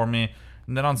do it for me.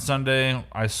 And then on Sunday,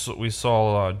 we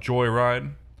saw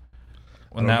Joyride.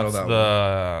 And I don't that's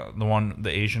know the one, the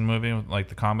Asian movie, like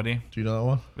the comedy. Do you know that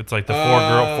one? It's like the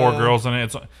four girls in it.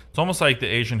 It's almost like the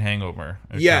Asian Hangover.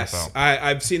 it turns Yes, out.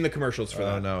 I've seen the commercials for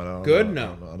that. No. Good? I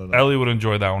No. don't know. Ellie would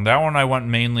enjoy that one. That one I went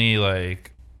mainly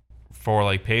like for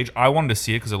like Paige. I wanted to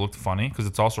see it because it looked funny because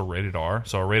it's also rated R.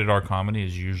 So a rated R comedy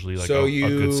is usually like So a good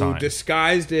you sign.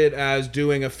 disguised it as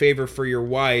doing a favor for your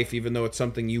wife, even though it's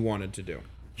something you wanted to do.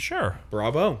 Sure.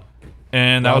 Bravo.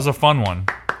 And that was a fun one.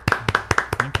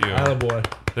 Thank you. Attaboy.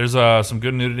 There's some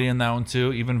good nudity in that one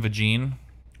too. Even vagine.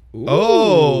 Ooh.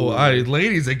 Oh, all right,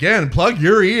 ladies, again, plug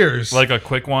your ears. Like a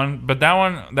quick one, but that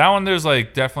one there's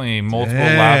like definitely multiple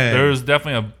Dang. laugh. There's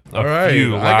definitely a all right,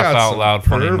 few I laugh got out some loud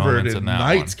funny moments perverted in that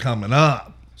nights coming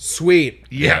up. Sweet.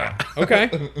 Yeah. Okay.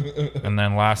 one. And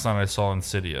then last night I saw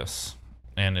Insidious,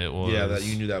 and it was Yeah, that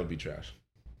you knew that would be trash.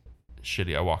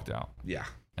 shitty. I walked out, Yeah.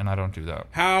 and I don't do that.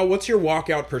 What's your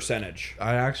walkout percentage?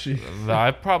 I actually.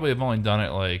 I probably have only done it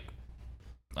like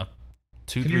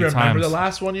two, Can you 3 remember times. the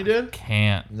last one you did?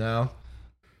 Can't. No.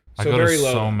 I So go very to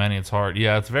low so then. many. It's hard.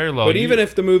 Yeah, it's very low. But even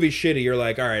if the movie's shitty, you're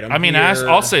like, all right, I mean, here.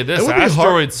 I'll say this: It would be Asteroid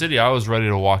hard- City, I was ready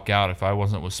to walk out if I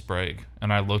wasn't with Sprague,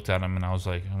 and I looked at him and I was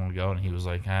like, "I'm gonna go," and he was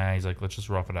like, he's like, "Let's just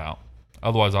rough it out."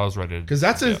 Otherwise, I was ready to. Because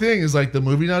that's the thing is like the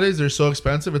movie nowadays, they're so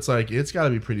expensive. It's like, it's got to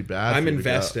be pretty bad. I'm for you to go.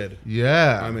 invested.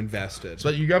 Yeah. I'm invested. So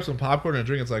you grab some popcorn and a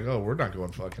drink. It's like, oh, we're not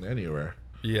going fucking anywhere.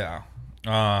 Yeah.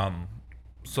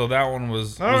 So that one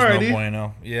was no Alrighty.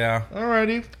 bueno. Yeah.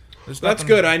 Alrighty. There's That's nothing-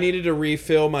 good. I needed to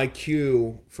refill my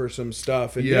queue for some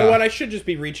stuff. And you Yeah. know what? I should just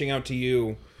be reaching out to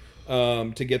you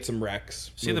to get some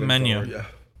recs. See the moving menu. forward. Yeah.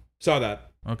 Saw that.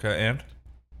 Okay, and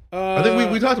I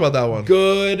think we talked about that one.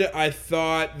 Good. I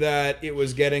thought that it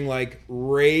was getting like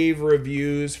rave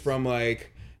reviews from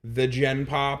like the Gen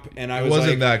Pop, and I was wasn't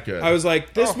like, that good. I was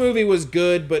like, this movie was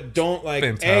good, but don't like.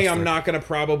 Fantastic. I'm not gonna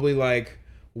probably like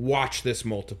watch this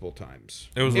multiple times.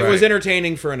 It was It right. was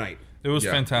entertaining for a night. it was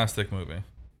Yeah. fantastic movie.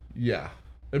 Yeah.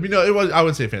 I mean, no, it was. I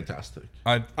would say fantastic.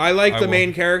 I like the will-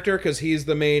 main character because he's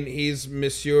the main. He's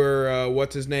Monsieur.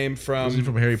 What's his name from? Was he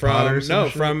from Harry Potter or some No,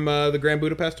 shit? from the Grand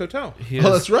Budapest Hotel. He Oh,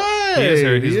 that's right. He is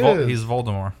Harry. He He's, is. he's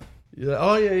Voldemort. Yeah.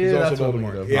 Oh yeah, yeah. He's That's also what I'm Voldemort.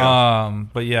 thinking of. Yeah.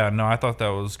 But yeah, no, I thought that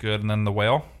was good. And then the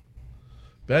whale.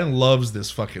 Ben loves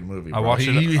this fucking movie. Bro. watched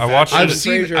it- I watched I've it-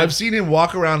 seen. Fraser. I've seen him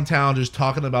walk around town just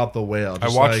talking about the whale. I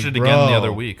just watched like, it again the bro,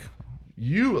 other week.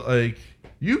 You like.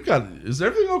 You got. Is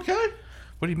everything okay?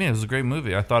 What do you mean? It was a great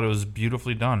movie. I thought it was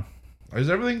beautifully done. Is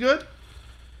everything good?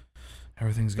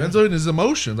 Everything's good. Ben's in his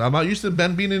emotions. I'm not used to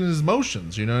Ben being in his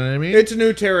emotions. You know what I mean? It's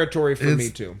new territory for me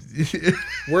It's- too.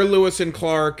 We're Lewis and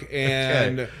Clark,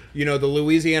 and Okay. the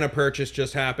Louisiana Purchase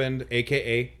just happened,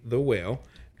 aka the whale,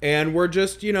 and we're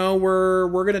just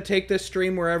we're gonna take this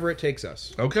stream wherever it takes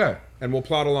us, Okay. and we'll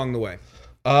plot along the way.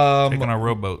 Taking our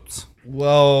rowboats.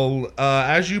 Well,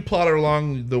 as you plot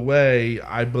along the way,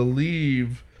 I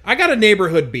believe. I got a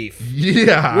neighborhood beef.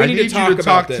 Yeah, We I need to need talk you to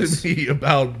about talk this. to me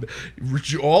about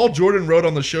all Jordan wrote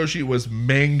on the show sheet was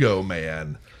Mango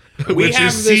Man. which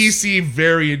is CC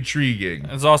very intriguing.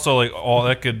 It's also like all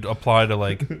that could apply to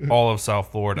like all of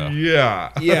South Florida.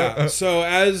 Yeah. Yeah. So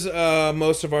as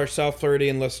most of our South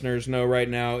Floridian listeners know right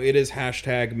now, it is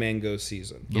hashtag mango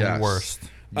season. The worst.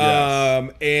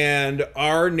 Yes. And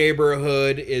our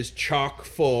neighborhood is chock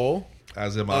full.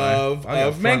 As am I.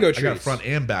 Of mango trees. I got front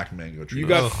and back mango trees. You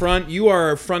got front. You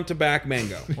are front to back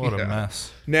mango. What a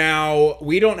mess. Now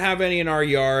we don't have any in our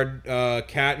yard.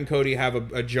 Kat and Cody have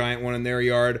a giant one in their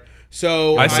yard.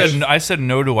 So I said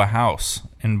no to a house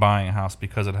in buying a house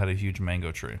because it had a huge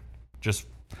mango tree. Just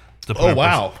to put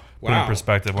in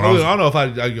perspective. I don't know if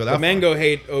I'd go that the mango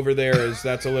hate over there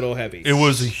that's a little heavy. It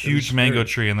was a huge mango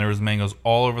tree, and there was mangoes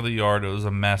all over the yard. It was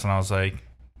a mess, and I was like,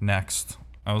 next.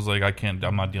 I was like, I'm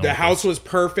not dealing with the house this. was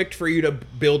perfect for you to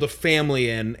build a family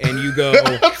in, and you go.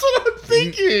 That's what I'm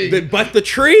thinking. But the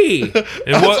tree.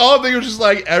 That's all I think. It was just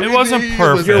like everything. It wasn't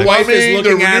perfect. Your wife is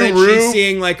looking at it. Roof. She's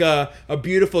seeing like a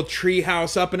beautiful tree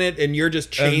house up in it, and you're just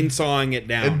chainsawing it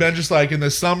down. And Ben just like, in the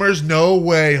summers, no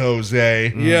way,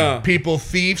 Jose. Yeah. People,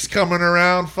 thieves coming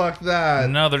around. Fuck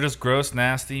that. No, they're just gross,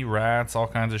 nasty rats, all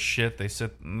kinds of shit. They're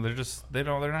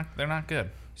not good.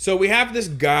 So we have this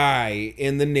guy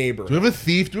in the neighborhood. Do we have a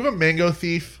thief? Do we have a mango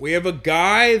thief? We have a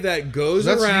guy that goes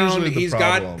That's around. usually the He's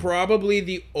problem. got probably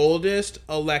the oldest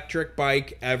electric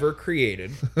bike ever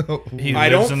created. He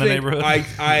lives in the neighborhood.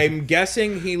 I'm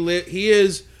guessing he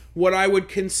is what I would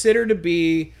consider to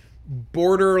be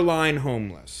borderline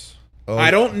homeless. Oh.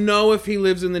 I don't know if he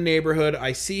lives in the neighborhood.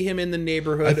 I see him in the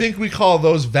neighborhood. I think we call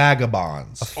those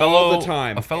vagabonds. all the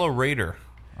time. A fellow raider,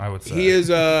 I would say. He is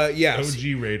yes.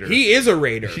 OG raider. He is a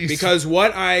raider because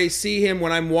what I see him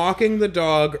when I'm walking the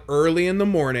dog early in the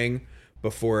morning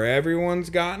before everyone's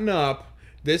gotten up,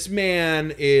 this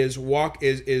man is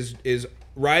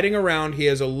riding around. He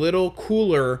has a little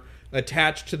cooler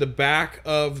attached to the back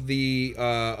of the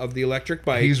electric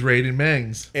bike. He's raiding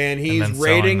mangs. And he's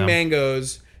raiding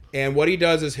mangoes. And what he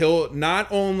does is he'll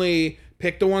not only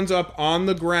pick the ones up on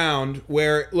the ground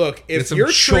where, look, if your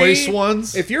choice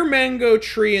ones, if your mango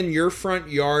tree in your front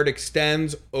yard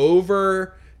extends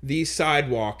over the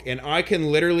sidewalk and I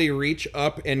can literally reach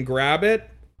up and grab it,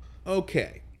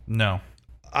 okay. No.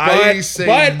 I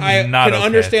can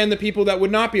understand the people that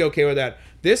would not be okay with that.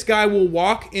 This guy will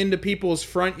walk into people's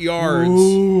front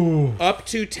yards up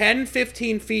to 10,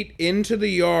 15 feet into the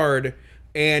yard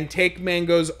and take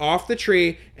mangoes off the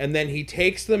tree, and then he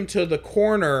takes them to the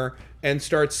corner and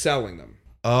starts selling them.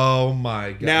 Oh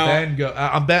my god! Now, Ben, go.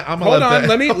 I'm hold on.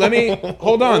 Let me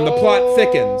hold on. The plot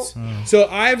thickens. So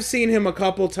I've seen him a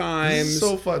couple times. This is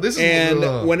so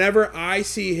fun. Whenever I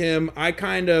see him, I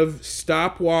kind of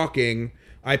stop walking.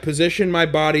 I position my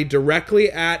body directly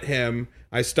at him.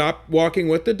 I stop walking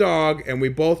with the dog, and we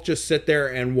both just sit there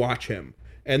and watch him.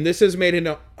 And this has made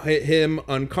him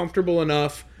uncomfortable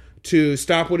enough to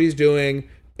stop what he's doing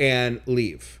and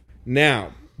leave.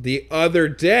 Now, the other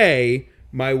day,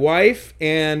 my wife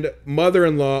and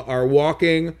mother-in-law are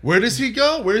walking. Where does he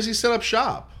go? Where does he set up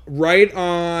shop? Right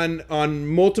on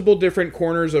multiple different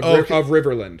corners of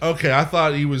Riverland. Okay, I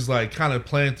thought he was like kind of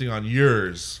planting on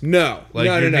yours. No, like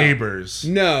no, your no. neighbors.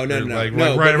 No. Like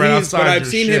right outside. But I've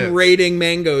seen him raiding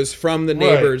mangoes from the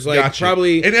neighbors. Right, like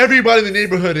probably, and everybody in the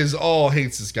neighborhood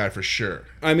hates this guy for sure.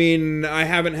 I mean, I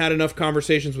haven't had enough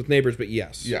conversations with neighbors, but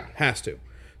yes, has to.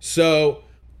 So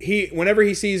whenever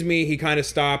he sees me, he kind of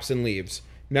stops and leaves.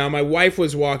 Now my wife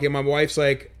was walking. My wife's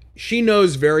like, she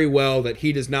knows very well that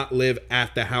he does not live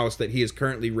at the house that he is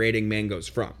currently raiding mangoes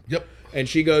from. Yep. And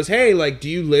she goes, hey, like, do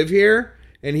you live here?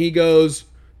 And he goes,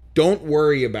 don't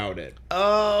worry about it.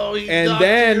 Oh,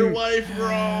 your wife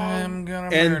wrong. I'm gonna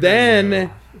murder and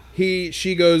then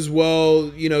she goes,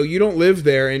 well, you don't live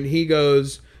there. And he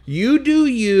goes, you do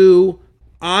you,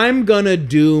 I'm gonna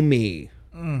do me.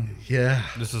 Yeah.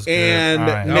 This is good. And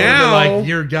right. now, like,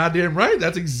 you're goddamn right.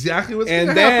 That's exactly what's going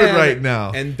to happen right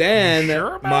now. And then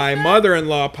my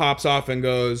mother-in-law pops off and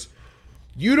goes,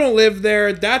 you don't live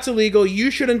there. That's illegal.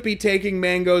 You shouldn't be taking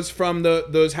mangoes from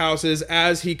those houses,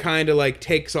 as he kind of like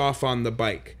takes off on the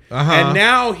bike. And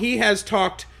now he has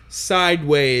talked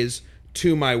sideways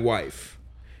to my wife.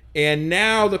 And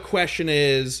now the question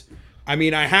is, I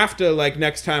mean, I have to, like,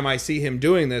 next time I see him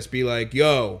doing this, be like,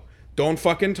 yo, don't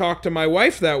fucking talk to my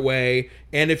wife that way.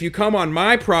 And if you come on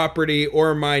my property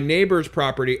or my neighbor's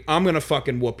property, I'm gonna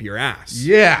fucking whoop your ass.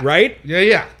 Yeah. Right?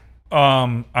 Yeah.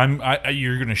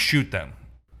 you're gonna shoot them.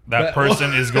 that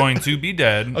person is going to be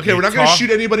dead. Okay, we're not going to shoot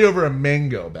anybody over a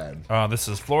mango, Ben. This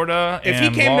is Florida. If he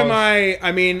came to my,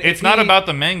 it's not about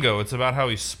the mango. It's about how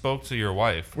he spoke to your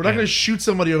wife. We're not going to shoot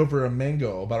somebody over a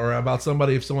mango, or about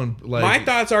somebody if someone like. My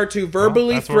thoughts are to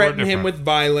verbally threaten him with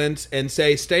violence and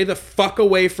say, "Stay the fuck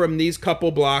away from these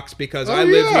couple blocks because I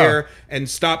live here, and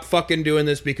stop fucking doing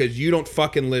this because you don't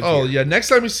fucking live here." Oh yeah, next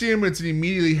time you see him, it's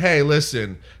immediately, "Hey,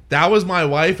 listen, that was my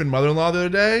wife and mother-in-law the other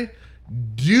day.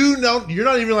 You're not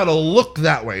even allowed to look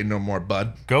that way no more,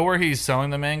 bud." Go where he's selling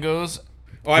the mangoes.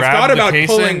 Oh, I've thought about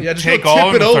pulling. Yeah, just take go all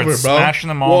of tip them it and over, start bro. smashing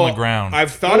them all on the ground.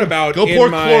 I've thought about go pour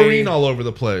chlorine all over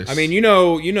the place. I mean, you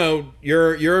know,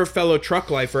 you're a fellow truck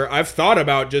lifer. I've thought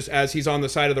about just as he's on the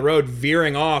side of the road,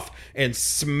 veering off and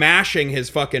smashing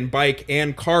his fucking bike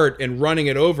and cart and running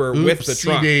it over with the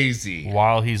truck. Daisy.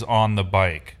 While he's on the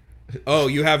bike. Oh,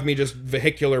 you have me just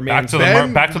vehicular man. Back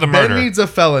to the murder. Ben needs a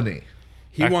felony.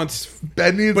 He wants.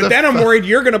 Ben needs. But then I'm worried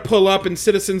you're gonna pull up and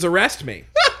citizens arrest me.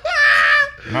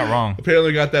 You're not wrong.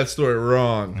 Apparently, got that story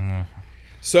wrong. Mm-hmm.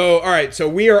 So, all right. So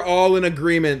we are all in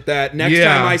agreement that next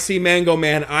time I see Mango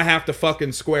Man, I have to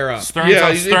fucking square up. Stern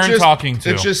talking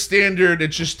to. It's just standard.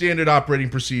 It's just standard operating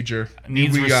procedure.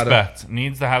 Needs respect.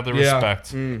 Needs to have the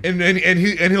respect.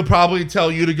 And he'll probably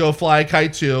tell you to go fly a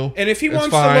kite too. And if he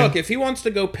wants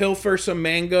to go pilfer some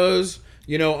mangoes,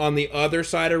 on the other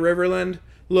side of Riverland,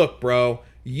 look, bro,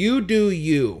 you do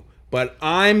you, but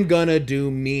I'm gonna do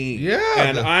me. Yeah.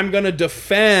 And I'm gonna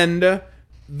defend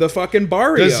the fucking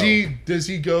barrio. Does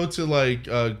he go to like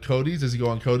Cody's? Does he go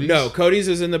on Cody's? No, Cody's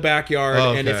is in the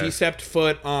backyard, and if he stepped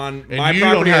foot on my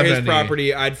property or his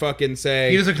property, I'd fucking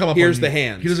say, he doesn't come up. Here's the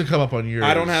hands. He doesn't come up on yours.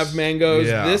 I don't have mangoes.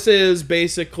 Yeah. This is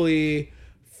basically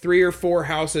 3 or 4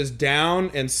 houses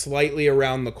down and slightly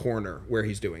around the corner where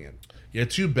he's doing it. Yeah,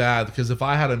 too bad, because if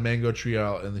I had a mango tree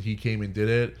out and he came and did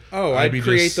it, I'd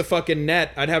create the fucking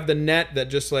net. I'd have the net that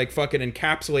just like fucking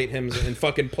encapsulate him and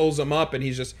fucking pulls him up, and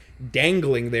he's just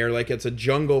dangling there like it's a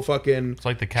jungle fucking. It's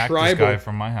like the cactus guy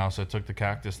from my house. I took the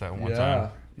cactus that one time.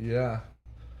 Yeah.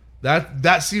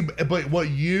 But what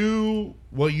you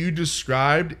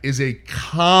described is a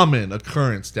common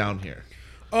occurrence down here.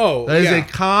 Oh, that is a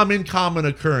common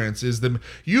occurrence.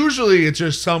 Usually it's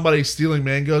just somebody stealing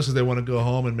mangoes because they want to go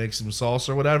home and make some salsa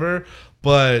or whatever.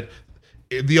 But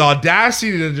the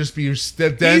audacity to just be he's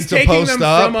taking them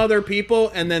from other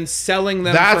people and then selling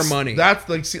them for money. That's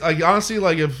like honestly,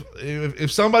 like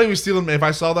if somebody was stealing, if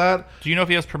I saw that, do you know if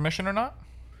he has permission or not?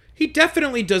 He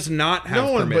definitely does not have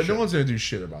permission. But no one's gonna do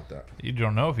shit about that. You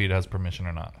don't know if he has permission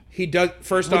or not. He does.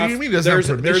 First off, do you mean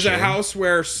there's a house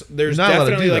where there's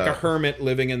definitely like a hermit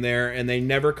living in there, and they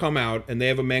never come out, and they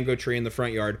have a mango tree in the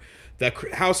front yard. The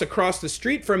house across the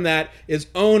street from that is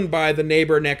owned by the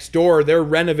neighbor next door. They're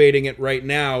renovating it right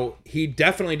now. He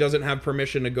definitely doesn't have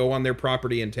permission to go on their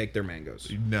property and take their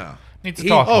mangoes. No. Need to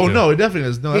talk. Oh no, it definitely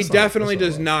does. No, he definitely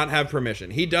does not have permission.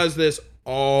 He does this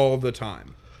all the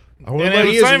time.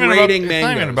 It's not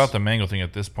even about the mango thing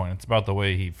at this point. It's about the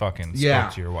way he fucking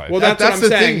spoke to your wife. Well, that's what I'm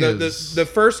saying. The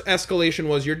first escalation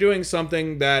was you're doing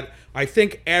something that I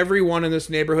think everyone in this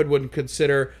neighborhood would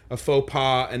consider a faux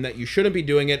pas and that you shouldn't be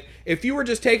doing it. If you were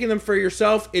just taking them for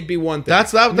yourself, it'd be one thing.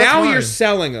 That's now mine. You're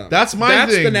selling them. That's my thing.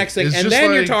 That's the next thing. And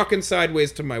then you're talking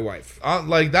sideways to my wife.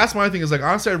 That's my thing. Is like,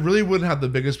 honestly, I really wouldn't have the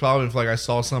biggest problem if like I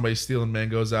saw somebody stealing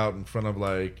mangoes out in front of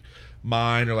like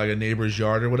mine or like a neighbor's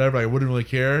yard or whatever. I wouldn't really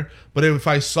care. But if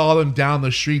I saw them down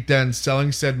the street then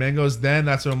selling said mangoes, then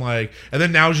that's what I'm like. And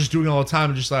then now just doing it all the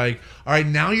time and just like, all right,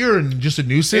 now you're just a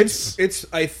nuisance.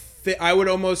 I would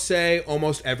almost say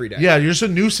almost every day. Yeah, you're just a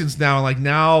nuisance now. Like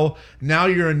now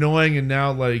you're annoying, and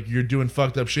now like you're doing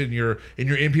fucked up shit, and you're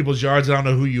in people's yards. I don't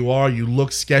know who you are. You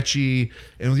look sketchy,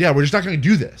 and yeah, we're just not going to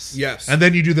do this. Yes. And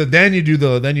then you do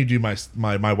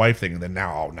my wife thing, and then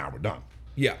now we're done.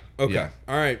 Yeah. Okay. Yeah.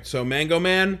 All right. So Mango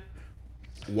Man,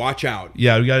 watch out.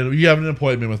 Yeah, you have an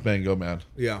appointment with Mango Man.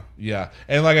 Yeah. Yeah.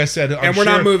 And like I said, we're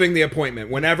not moving the appointment.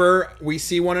 Whenever we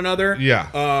see one another,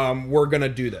 we're gonna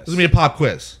do this. This is gonna be a pop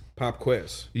quiz. Pop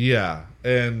quiz. Yeah.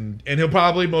 And he'll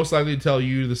probably most likely tell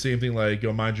you the same thing, like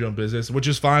go mind your own business, which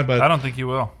is fine, but I don't think he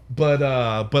will. But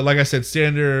like I said,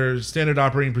 standard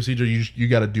operating procedure, you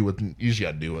gotta do what you just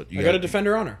gotta do it. I gotta defend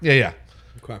her honor. Yeah.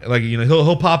 Okay. Like,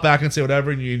 he'll pop back and say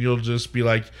whatever, and you'll just be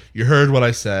like, you heard what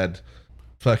I said.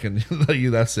 Fucking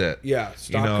that's it. Yeah,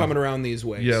 stop coming around these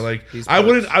ways. Yeah, like I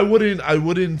wouldn't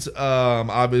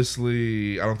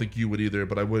obviously I don't think you would either,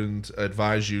 but I wouldn't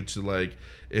advise you to like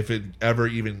if it ever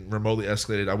even remotely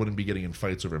escalated, I wouldn't be getting in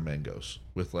fights over mangoes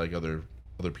with like other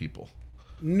people.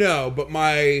 No, but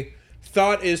my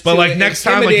thought is But, to like, next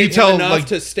time, like, you intimidate tell, him enough like-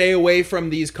 to stay away from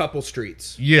these couple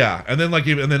streets. Yeah, and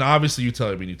then obviously you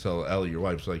tell Ellie, your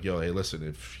wife, like, yo, hey, listen,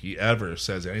 if he ever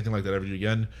says anything like that ever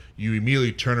again, you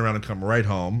immediately turn around and come right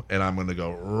home, and I'm gonna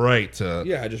go right to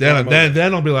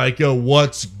then I'll be like, yo,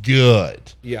 what's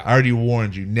good? Yeah, I already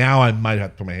warned you. Now I might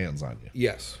have to put my hands on you.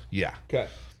 Yes. Yeah. Okay.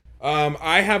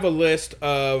 I have a list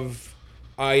of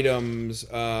items.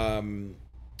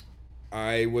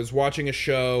 I was watching a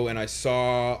show and I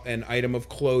saw an item of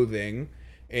clothing,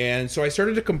 and so I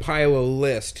started to compile a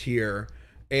list here,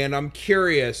 and I'm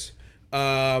curious,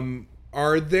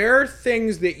 are there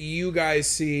things that you guys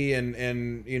see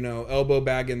and you know, Elbow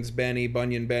Baggins Benny,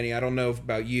 Bunyan Benny, I don't know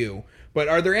about you, but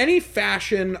are there any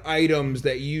fashion items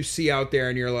that you see out there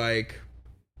and you're like,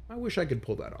 I wish I could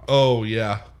pull that off? Oh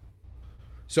yeah.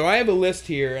 So I have a list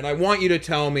here, and I want you to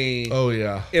tell me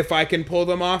if I can pull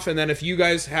them off, and then if you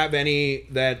guys have any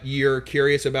that you're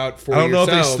curious about for yourselves. I don't know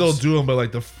if they still do them, but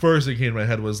like the first thing that came to my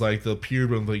head was like the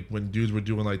period when dudes were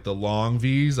doing like the long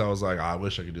V's. I was like, I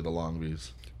wish I could do the long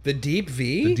V's. The deep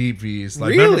V? The deep V's. Like,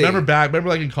 really? Remember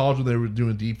like in college when they were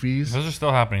doing deep V's? Those are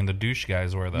still happening. The douche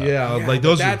guys wear that. Yeah, like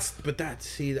those. That's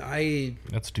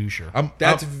doucher. I'm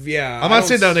not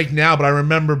saying that like now, but I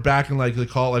remember back in like the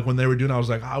call, like when they were doing, I was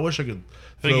like, I wish I could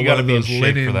throw one of those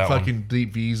linen fucking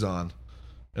deep V's on,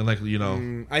 and like, you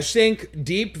know. I think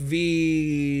deep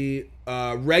V,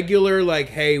 regular, like,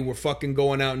 hey, we're fucking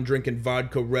going out and drinking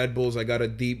vodka Red Bulls. I got a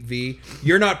deep V.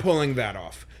 You're not pulling that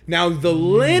off. Now, the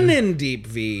linen deep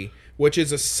V, which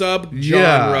is a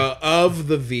subgenre of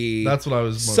the V. That's what I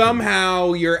was.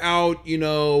 Somehow you're out, you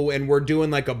know, and we're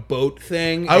doing like a boat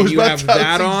thing. I was and you have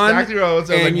that on, exactly what I was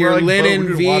saying. and like, you're like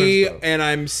linen V, and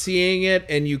I'm seeing it,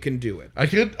 and you can do it. I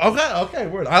could. Okay,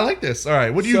 word. I like this. All right,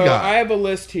 what do you got? I have a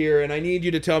list here, and I need you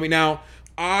to tell me now.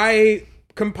 I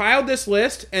compiled this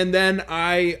list, and then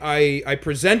I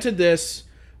presented this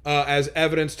as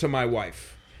evidence to my wife.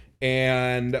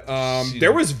 And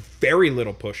there was very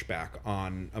little pushback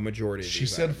on a majority of these. She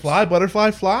said, items. "Fly,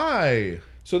 butterfly, fly."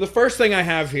 So the first thing I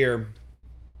have here,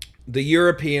 the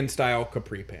European style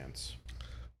capri pants.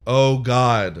 Oh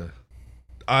God,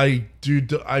 I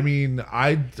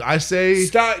say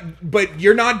stop, but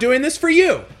you're not doing this for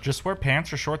you. Just wear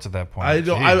pants or shorts at that point. I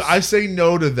don't. I say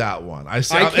no to that one. I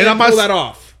say I can't pull that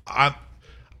off. I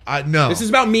no. This is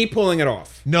about me pulling it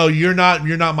off. No, you're not.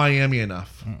 You're not Miami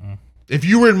enough. If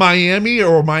you were in Miami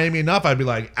or Miami enough, I'd be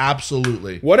like,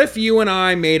 absolutely. What if you and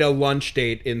I made a lunch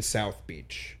date in South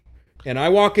Beach, and I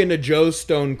walk into Joe's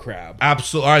Stone Crab?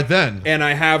 Absolutely. All right, then. And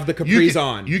I have the capris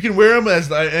on. You can wear them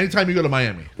anytime you go to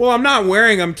Miami. Well, I'm not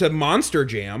wearing them to Monster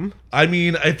Jam. I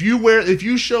mean, if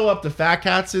you show up to Fat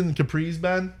Cats in capris,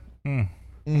 Ben.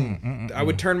 I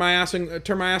would turn my ass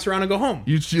around and go home.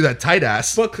 You'd see that tight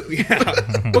ass. But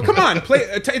but come on,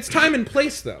 it's time and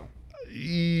place though.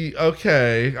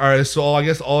 Okay, all right. So I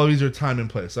guess all of these are time and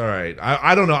place. All right.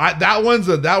 I don't know. That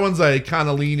one's like kind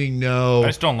of leaning no. I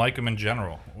just don't like them in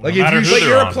general. Like no if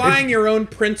you're applying your own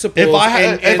principles. If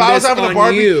I was having a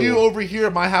barbecue you. over here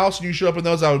at my house and you show up in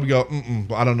those, I would go,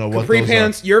 I don't know what capri those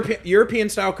pants. European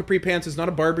style capri pants is not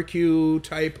a barbecue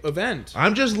type event.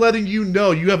 I'm just letting you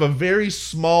know you have a very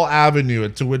small avenue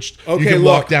into which you can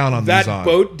walk down on that these on.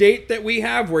 boat date that we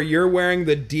have where you're wearing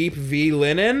the deep V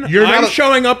linen. I'm not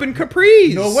showing up in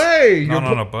capris. No way. Not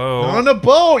on a boat. On a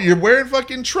boat. You're wearing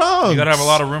fucking trunks. You gotta have a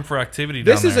lot of room for activity.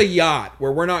 This down is there. a yacht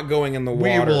where we're not going in the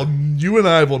water. You and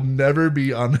I will never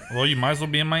be on. Well, you might as well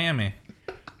be in Miami.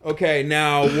 Okay,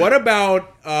 now what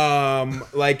about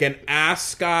like an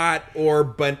ascot or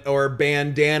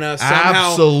bandana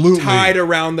somehow tied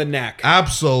around the neck?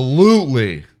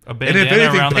 Absolutely. A bandana and if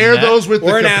anything, around pair the those with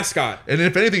or an ascot. And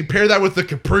if anything, pair that with the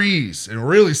capris and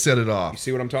really set it off. You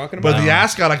see what I'm talking about? But the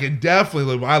ascot, I can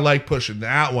definitely. I like pushing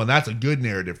that one. That's a good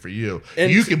narrative for you.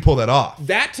 And you can pull that off.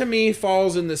 That to me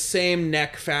falls in the same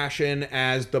neck fashion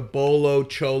as the bolo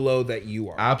cholo that you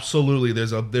are. Absolutely.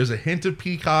 There's a hint of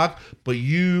peacock, but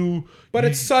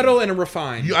it's subtle and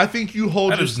refined. I think you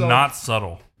hold yourself. That is not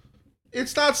subtle.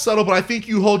 It's not subtle, but I think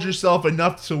you hold yourself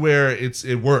enough to where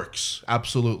it works.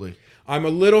 Absolutely. I'm a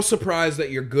little surprised that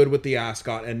you're good with the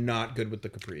ascot and not good with the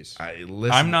capris.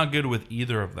 I'm not good with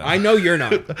either of them. I know you're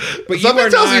not. But something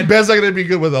tells me Ben's not going to be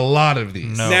good with a lot of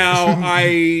these. No. Now,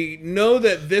 I know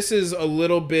that this is a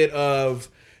little bit of...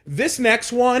 This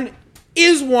next one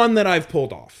is one that I've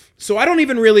pulled off. So I don't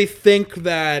even really think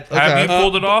that... Have you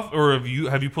pulled it off? Or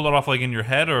have you pulled it off like in your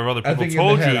head? Or have other people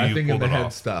told you I think in pulled the it head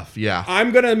off? stuff, yeah.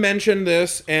 I'm going to mention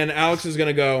this, and Alex is going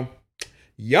to go,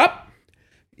 yup.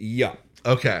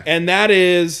 Okay. And that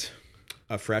is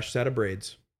a fresh set of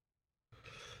braids.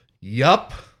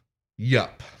 Yup.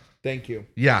 Thank you.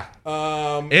 Yeah.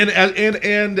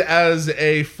 And as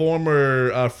a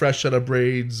former fresh set of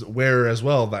braids wearer as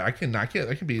well, I can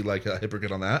be like a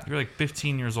hypocrite on that. You're like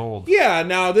 15 years old. Yeah.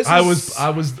 Now this I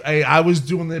was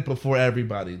doing it before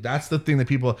everybody. That's the thing that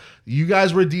people. You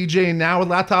guys were DJing now with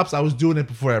laptops. I was doing it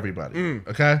before everybody.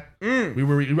 Okay. I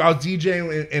was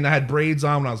DJing and I had braids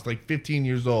on when I was like 15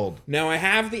 years old. Now I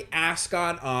have the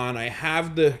ascot on. I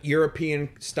have the European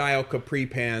style capri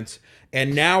pants.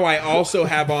 And now I also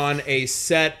have on a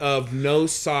set of no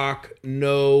sock,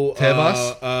 no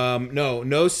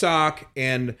sock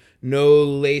and no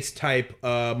lace type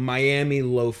Miami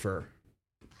loafer.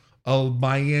 A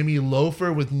Miami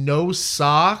loafer with no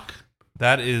sock?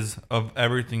 That is, of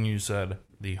everything you said,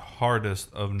 the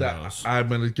hardest of no's. I'm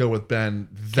gonna go with Ben.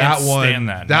 That Stand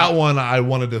one I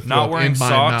wanted to throw not wearing in my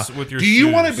socks mouth. with your Do you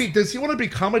shoes. want to be? Does he want to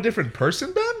become a different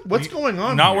person, Ben? What's going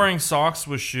on? Not here? wearing socks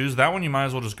with shoes. That one you might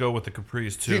as well just go with the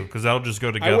capris too, because that'll just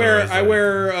go together. I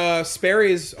wear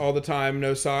Sperry's all the time,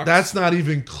 no socks. That's not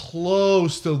even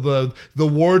close to the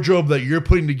wardrobe that you're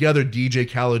putting together, DJ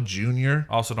Khaled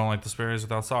Jr. Also, don't like the Sperry's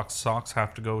without socks. Socks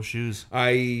have to go with shoes.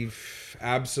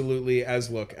 Absolutely as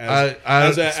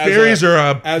Sperry's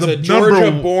are a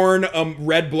Georgia-born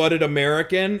red-blooded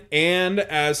American, and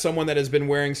as someone that has been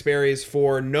wearing Sperry's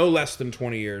for no less than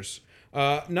 20 years.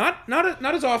 Not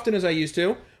as often as I used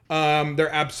to. They're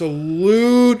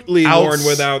absolutely worn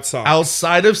without socks.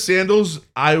 Outside of sandals,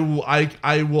 I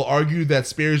will argue that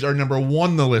Sperry's are number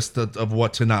one on the list of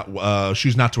what to not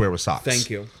shoes not to wear with socks. Thank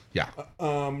you. Yeah.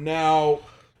 Now.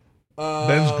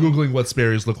 Ben's Googling what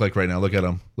Sperry's look like right now. Look at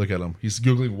him. He's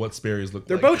Googling what Sperry's look like.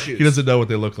 They're boat shoes. He doesn't know what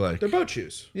they look like. They're boat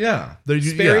shoes. Yeah.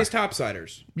 Sperry's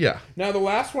topsiders. Yeah. Now, the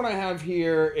last one I have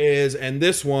here is, and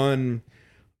this one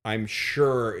I'm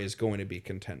sure is going to be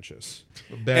contentious.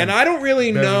 Ben, and I don't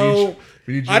really know.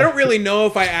 I don't really know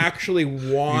if I actually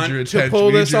want to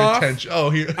pull this off. Oh,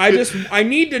 here. I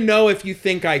need to know if you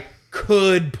think I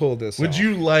could pull this off. Would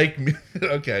you like me?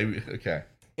 Okay.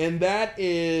 And that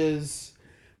is...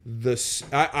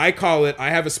 I call it, I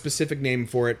have a specific name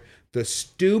for it, the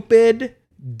stupid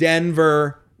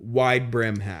Denver wide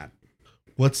brim hat.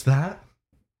 What's that?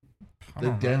 The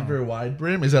Denver wide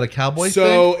brim? Is that a cowboy thing?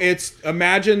 So it's,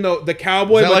 imagine the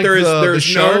cowboy, but like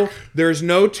there's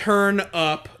no turn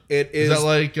up. It is. Is that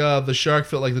like the shark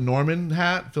fit like the Norman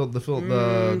hat? The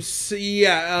Norman,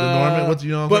 what do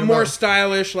you know? But more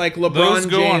stylish, like LeBron Those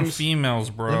go James. on females,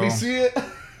 bro. Let me see it.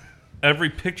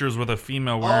 Every picture is with a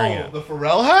female wearing it. The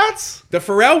Pharrell hats? The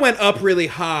Pharrell went up really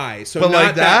high, so but not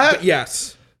like that? But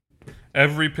yes.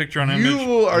 Every picture on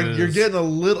image. You're getting a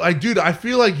little. Dude, I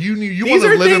feel like you want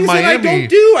to live in Miami. That I don't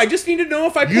do. I just need to know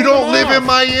if I. You don't live in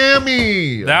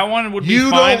Miami. That one would be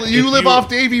fine. You live off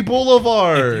Davie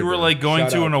Boulevard. If you were like going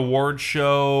to an award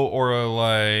show or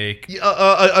a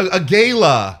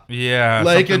gala, yeah,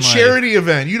 like a charity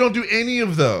event. You don't do any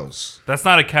of those. That's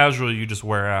not a casual you just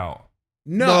wear out.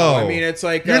 No, I mean it's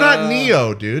like you're not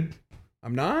Neo, dude.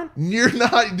 I'm not. You're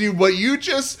not, dude. What you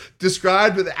just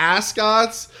described with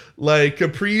ascots, like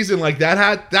capris and like that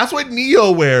hat, that's what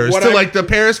Neo wears like the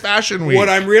Paris Fashion Week. What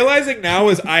I'm realizing now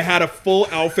is I had a full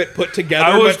outfit put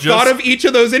together, but thought of each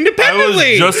of those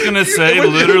independently. I was just gonna say,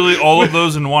 literally all of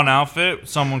those in one outfit,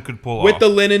 someone could pull off with the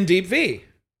linen deep V.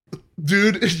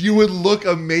 Dude, you would look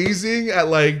amazing at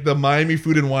like the Miami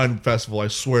Food and Wine Festival. I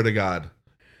swear to God.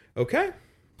 Okay.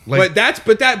 Like,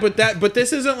 but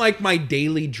this isn't like my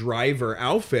daily driver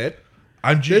outfit.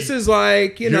 This is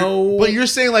like, But you're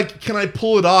saying like, can I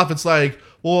pull it off? It's like,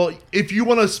 well, if you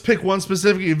want to pick one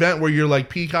specific event where you're like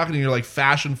peacocking and you're like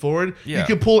fashion forward, you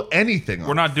can pull anything off.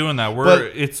 We're not doing that.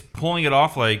 It's pulling it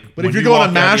off like. But if you're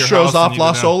going to Mastro's off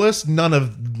Las Olas, not the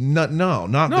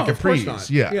capris. Of course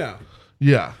not.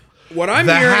 Yeah. What I'm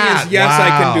hearing is yes, I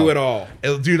can do it all.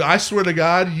 Dude, I swear to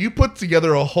God, you put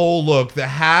together a whole look. The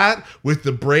hat with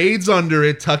the braids under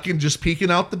it, just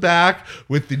peeking out the back,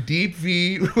 with the deep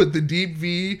V,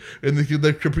 and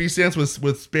the capri stance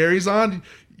with Sperry's on.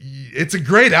 It's a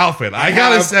great outfit. I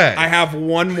gotta say. I have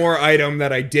one more item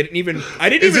that I didn't even throw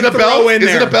in there. Is it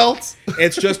a belt?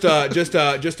 It's just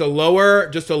a lower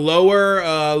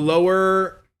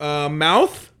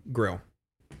mouth grill.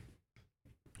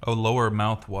 Oh, lower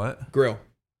mouth what? Grill.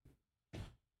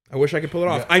 I wish I could pull it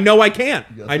off. I know I can't.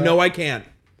 I can't.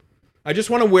 I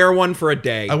just want to wear one for a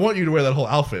day. I want you to wear that whole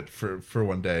outfit for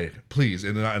one day, please.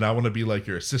 And I want to be like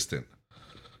your assistant.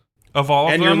 Of all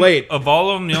of them, you're late. Of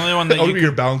all of them, the only one that I'll be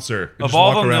your bouncer. Of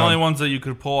all of them, the only ones that you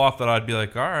could pull off that I'd be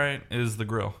like, all right, is the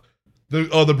grill.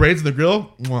 The braids in the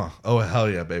grill? Mwah. Oh, hell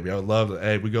yeah, baby. I would love it.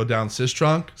 Hey, we go down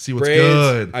Sistrunk, see what's braids,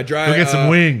 good. I drive. Go get some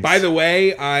wings. By the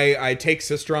way, I take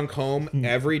Sistrunk home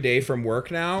every day from work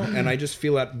now, and I just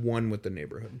feel at one with the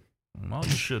neighborhood. Well,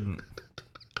 you shouldn't.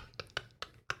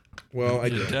 Well, I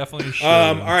You do. definitely should.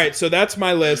 All right, so that's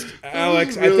my list.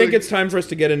 Alex, I think it's time for us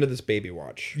to get into this baby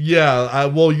watch. Yeah,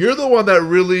 well, you're the one that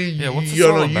really, what's this you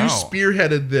all know, you about?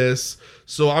 spearheaded this,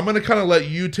 so I'm gonna kind of let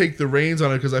you take the reins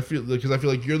on it because I feel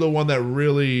like you're the one that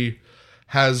really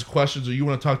has questions, or you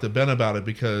want to talk to Ben about it,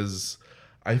 because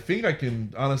I think I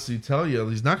can honestly tell you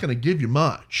he's not gonna give you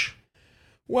much.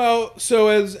 Well, so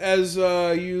as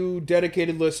you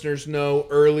dedicated listeners know,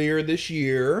 earlier this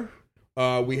year,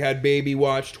 we had Baby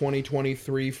Watch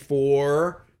 2023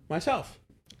 for myself.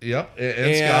 Yep,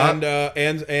 and Scott,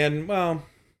 and well,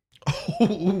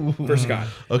 for Scott.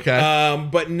 Okay.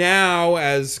 But now,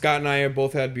 as Scott and I have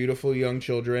both had beautiful young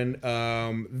children,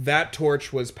 that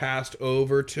torch was passed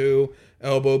over to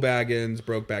Elbow Baggins,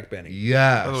 Brokeback Benny.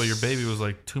 Yes. By the way, your baby was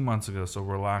like 2 months ago, so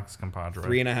relax, compadre.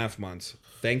 3.5 months.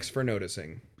 Thanks for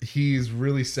noticing. He's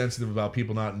really sensitive about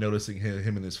people not noticing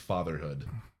him in his fatherhood.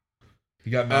 He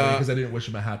got mad because I didn't wish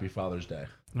him a happy Father's Day.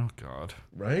 Oh, God.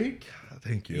 Right? God,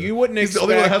 thank you. You wouldn't He's expect,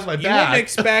 the only one that has my you back. wouldn't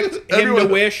expect him to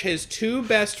Everyone- wish his two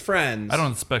best friends. I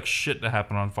don't expect shit to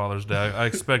happen on Father's Day. I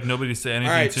expect nobody to say anything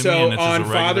All right, to me, so and it's just on a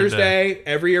regular Father's Day,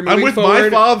 every year moving I'm with forward,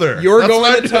 my father. You're That's going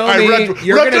what to tell I me. read-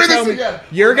 You're We're going not to doing tell this me. again.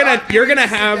 You're We're not gonna doing this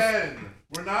have. again.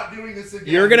 We're not doing this again.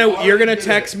 You're We gonna already did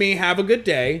text it. me, have a good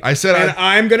day. I said and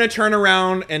I'm gonna turn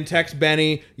around and text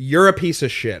Benny, you're a piece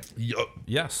of shit.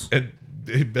 Yes. And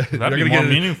That'd be you're more gonna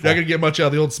meaningful. Not gonna get much out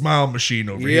of the old smile machine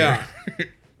over Yeah. here.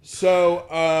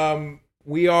 So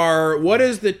we are. What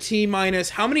is the T minus?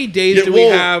 How many days do we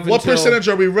have? What until- percentage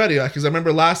are we ready? Because I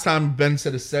remember last time Ben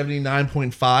said a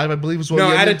 79.5, I believe is what No,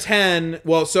 he out ended. of 10.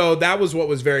 Well, so that was what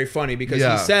was very funny because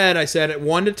Yeah. I said at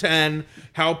 1 to 10,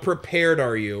 how prepared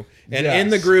are you? And Yes. in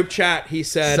the group chat, he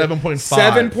said 7.5.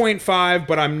 7.5,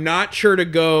 but I'm not sure to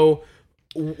go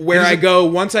where I go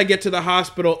once I get to the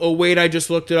hospital. Oh, wait, I just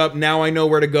looked it up. Now I know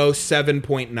where to go.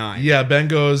 7.9. Yeah, Ben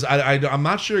goes, I'm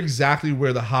not sure exactly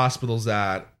where the hospital's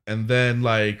at. And then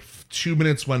like 2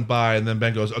 minutes went by, and then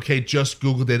Ben goes, okay, just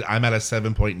Googled it. I'm at a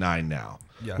 7.9 now,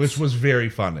 Yes. which was very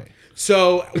funny.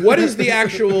 So what is the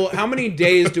actual, how many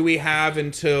days do we have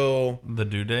until The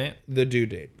due date? the due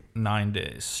date? 9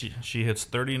 days. She hits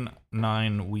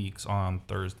 39 weeks on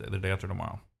Thursday, the day after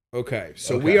tomorrow. Okay,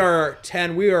 so we are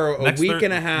a week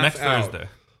and a half next out. Thursday.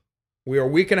 We are a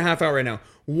week and a half out right now.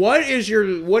 What is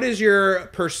your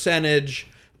percentage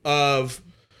of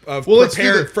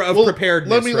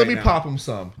preparedness? Let me right now? pop him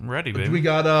some. I'm ready, baby. We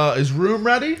got is room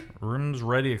ready? Room's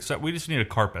ready, except we just need a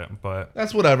carpet, but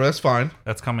That's whatever. That's fine.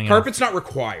 that's coming Carpet's not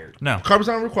required. in. No. Carpet's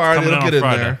not required. Coming It'll in get in on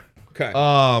Friday. there. Okay.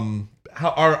 How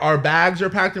our bags are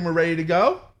packed and we're ready to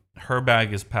go. Her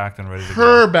bag is packed and ready to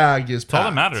Her go. bag is That's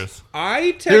all that packed. matters.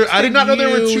 I texted I did not know there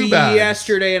were you two bags.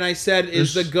 yesterday, and I said,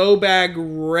 "Is the There's- go bag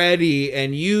ready?"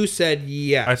 And you said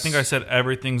yes. I think I said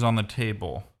everything's on the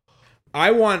table. I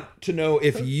want to know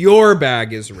if your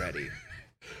bag is ready.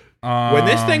 When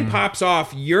this thing Um, pops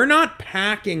off, you're not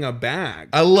packing a bag.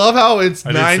 I love how it's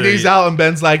I did 9 say- days out and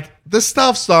Ben's like, the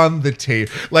stuff's on the tape.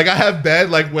 Like I have Ben,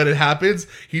 like when it happens,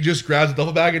 he just grabs a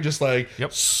duffel bag and just like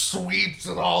sweeps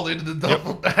it all into the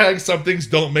duffel bag. Some things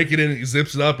don't make it in, he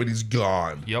zips it up and he's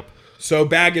gone. Yep. So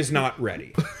bag is not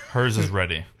ready. Hers is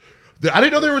ready. I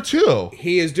didn't know there were two.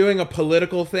 He is doing a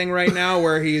political thing right now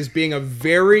where he is being a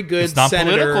very good It's not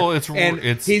senator. political. and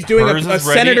It's he's doing hers a is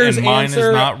ready senator's and mine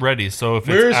answer. is not ready. So if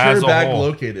Where's it's as her a bag whole,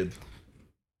 located?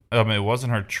 it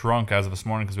wasn't her trunk as of this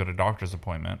morning because we had a doctor's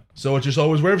appointment. So it's just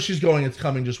always wherever she's going, it's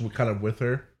coming just kind of with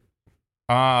her.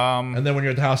 And then when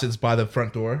you're at the house, it's by the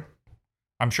front door.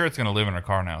 I'm sure it's gonna live in her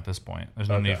car now. At this point, there's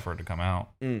no Okay. need for it to come out.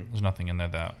 There's nothing in there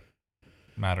that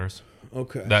matters.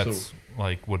 Okay. That's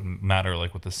like wouldn't matter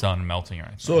like with the sun melting or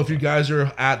anything. So if you guys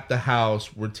are at the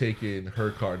house, we're taking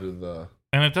her car to the.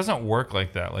 And it doesn't work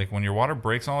like that. Like when your water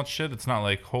breaks and all that shit, it's not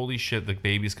like holy shit, the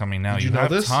baby's coming now. Did you You know have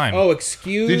this? time. Oh,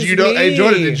 excuse me. Did you know? Hey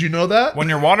Jordan, did you know that? When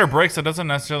your water breaks, that doesn't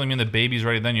necessarily mean the baby's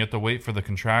ready. Then you have to wait for the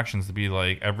contractions to be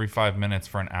like every 5 minutes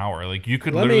for an hour. Like you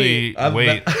could Let me- literally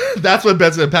wait. That's when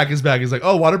Ben's gonna pack his bag. He's like,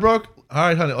 "Oh, water broke. All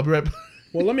right, honey, I'll be right back."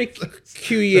 Well, let me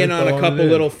cue you in on a throwing couple it in.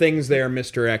 little things there,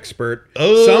 Mr. Expert.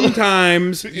 Oh.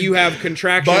 Sometimes you have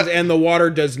contractions But- and the water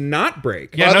does not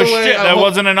break. Yeah, By no the way, shit. I That hope-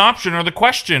 wasn't an option or the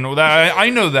question. I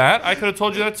know that. I could have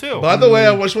told you that too. By the way,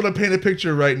 I just want to paint a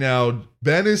picture right now.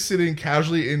 Ben is sitting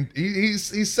casually in.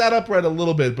 He's sat upright a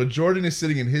little bit, but Jordan is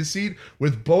sitting in his seat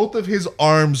with both of his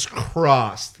arms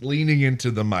crossed, leaning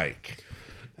into the mic.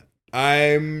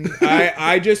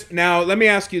 I just now let me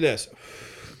ask you this.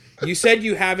 You said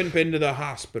you haven't been to the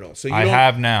hospital, so I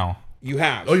have now. You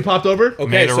have. Oh, you popped over? Okay,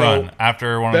 Made a so run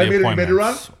after one of Ben the made a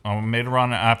appointments. run? I made a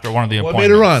run after one of the Boy appointments.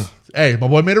 made a run. Hey, my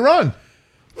boy made a run.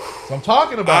 So I'm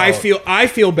talking about. I feel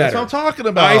better. That's what I'm talking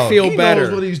about. I feel better. He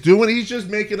knows what he's doing. He's just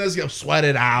making us sweat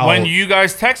it out. When you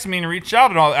guys texted me and reached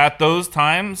out and all at those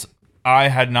times, I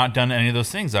had not done any of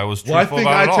those things. I was truthful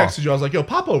about it all. I texted you. I was like, yo,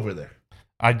 pop over there.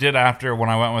 I did after when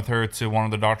I went with her to one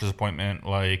of the doctor's appointment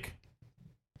like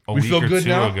a week or two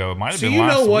ago. It might have been last week. So you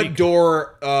know what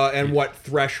door and what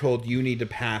threshold you need to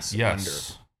pass under.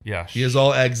 Yes. He has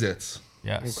all exits.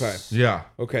 Yes. Okay. Yeah.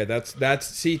 Okay. That's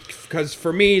see, because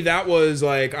for me that was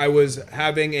like I was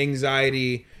having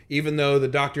anxiety, even though the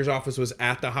doctor's office was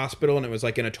at the hospital and it was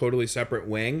like in a totally separate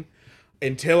wing.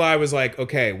 Until I was like,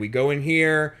 okay, we go in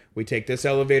here, we take this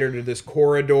elevator to this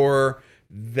corridor.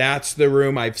 That's the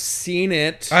room. I've seen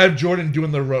it. I have Jordan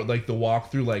doing the the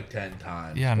walkthrough like 10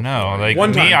 times. Yeah, no, like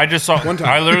one time. Me, I just saw. One time.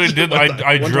 I literally did.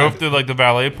 I drove time. through like the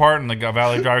valet part, and the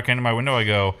valet driver came to my window. I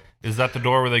go, "Is that the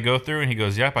door where they go through?" And he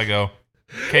goes, "Yep." I go,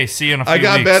 "Okay, see you in a few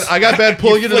weeks." I got Ben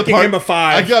pulling into the park. Him a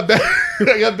 5. I got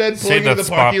Ben pulling into the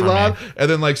parking lot, me. and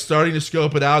then like starting to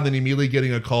scope it out, and then immediately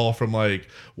getting a call from like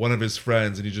one of his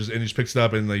friends, and he just picks it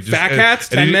up and like just Fat Cats,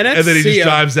 10 minutes, and then he just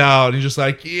drives out, and he's just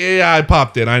like, "Yeah, I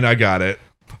popped in. I got it."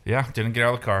 Yeah, didn't get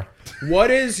out of the car. What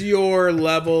is your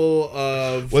level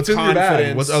of What's in your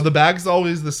bag? Are the bags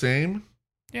always the same?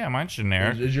 Yeah, mine's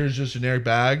generic. Is yours just generic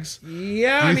bags?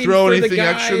 Yeah, Do you throw anything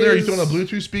extra in there? Are you throwing a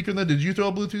Bluetooth speaker in there? Did you throw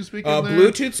a Bluetooth speaker in there?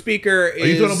 Bluetooth speaker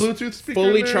is you throwing a Bluetooth speaker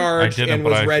fully in there? charged and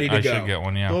was ready to go. I should get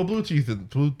one, yeah. Throw a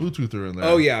Bluetoother in there.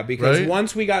 Oh, yeah, because right?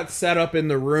 once we got set up in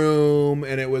the room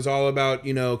and it was all about,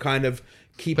 kind of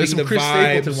keeping Play some the Chris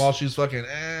vibes. Stapleton while she's fucking,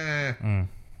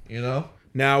 you know?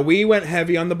 Now, we went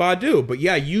heavy on the Badu, but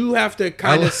yeah, you have to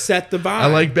kind of set the vibe. I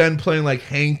like Ben playing like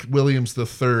Hank Williams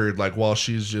III, like while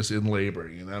she's just in labor,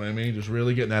 you know what I mean? Just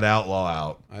really getting that outlaw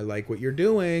out. I like what you're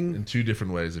doing. In 2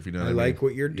 different ways, if you know what I mean. I like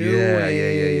what you're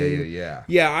doing. Yeah.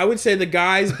 Yeah, I would say the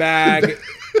guy's bag,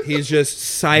 he's just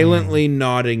silently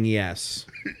nodding yes.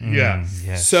 Yeah.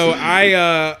 Yes. So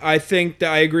I think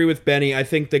that I agree with Benny. I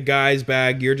think the guy's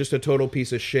bag, you're just a total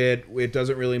piece of shit. It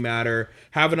doesn't really matter.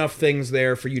 Have enough things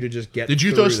there for you to just get. Did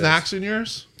you throw snacks in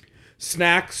yours?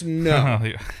 Snacks? No.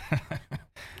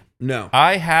 No.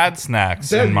 I had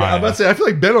snacks in mine. I'm about to say, I feel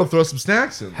like Ben will throw some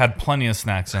snacks in. Had plenty of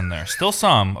snacks in there. Still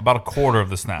some, about a quarter of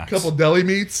the snacks. A couple deli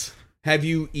meats. Have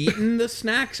you eaten the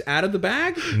snacks out of the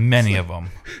bag? Many of them.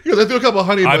 Yeah, they threw a couple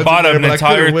honey. I bought an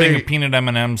entire thing wait. of peanut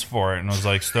M&Ms for it, and was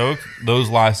like, stoked. Those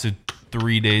lasted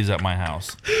 3 days at my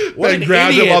house. What I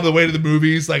grabbed them on the way to the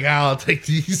movies. Like, I'll take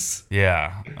these.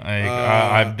 Yeah,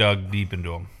 I've dug deep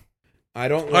into them. I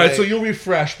don't. All right, so you'll be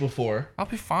fresh before. I'll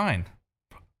be fine.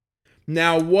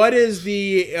 Now, what is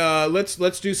the?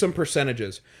 Let's do some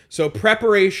percentages. So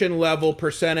preparation level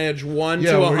percentage 1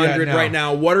 to 100 right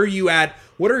now. What are you at?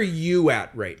 What are you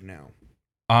at right now?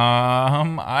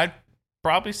 I'd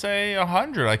probably say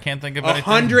 100. I can't think of anything.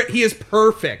 100. He is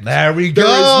perfect. There we go.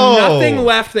 There is nothing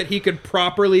left that he could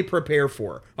properly prepare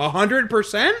for.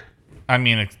 100%. I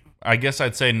mean, I guess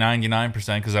I'd say 99%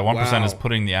 because that 1% is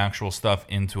putting the actual stuff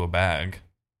into a bag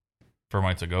for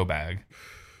my to-go bag.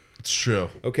 It's true.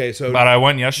 Okay, so but I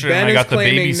went yesterday and I got the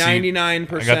baby seat.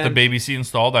 99%. I got the baby seat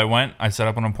installed. I set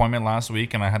up an appointment last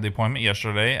week, and I had the appointment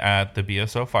yesterday at the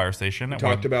BSO fire station. We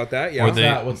talked about that. Yeah.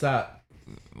 What's that?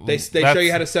 They show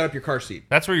you how to set up your car seat.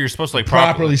 That's where you're supposed to like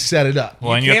properly set it up.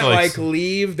 Well, you can't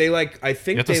leave. I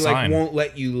think they sign. won't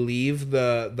let you leave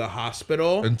the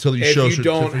hospital until you if you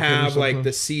don't have like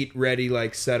the seat ready,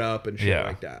 like set up and shit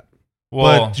like that.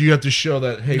 Well, but do you have to show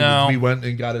that, hey, we went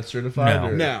and got it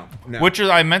certified? No. Which is,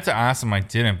 I meant to ask him, I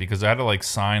didn't, because I had to like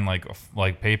sign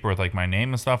like paper with like my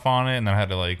name and stuff on it, and then I had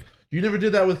to like. You never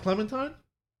did that with Clementine?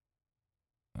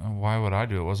 Why would I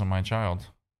do it? It wasn't my child.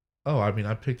 Oh, I mean,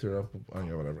 I picked her up.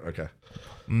 Whatever. Okay.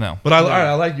 No. But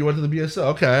I like you went to the BSO.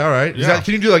 Okay, all right. Yeah.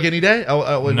 Can you do like any day?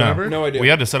 Whenever? No idea. We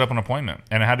had to set up an appointment,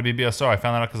 and it had to be BSO. I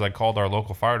found that out because I called our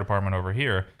local fire department over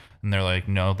here, and they're like,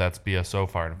 no, that's BSO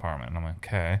fire department. And I'm like,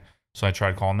 okay. So I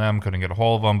tried calling them, couldn't get a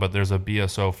hold of them, but there's a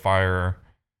BSO fire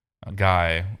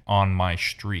guy on my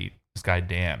street, this guy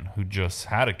Dan, who just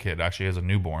had a kid, actually has a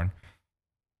newborn,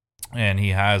 and he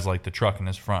has like the truck in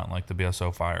his front, like the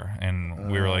BSO fire, and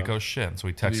we were like, oh shit. So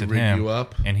we texted him, you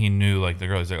up? And he knew like the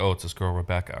girl. He's like, oh, it's this girl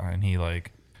Rebecca, and he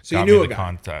like so got you knew me the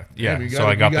contact. Yeah, so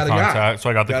I got the contact. So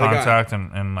I got the contact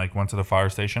and like went to the fire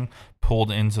station,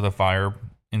 pulled into the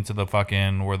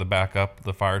fucking where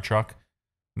the fire truck.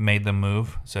 Made them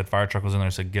move. Said fire truck was in there.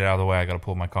 Said get out of the way. I got to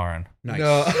pull my car in. Nice.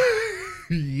 No.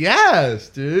 Yes,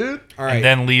 dude. All right. And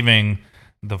then leaving,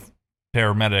 the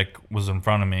paramedic was in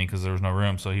front of me because there was no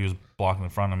room, so he was blocking in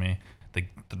front of me. The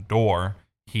door.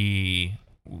 We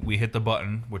hit the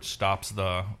button which stops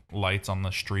the lights on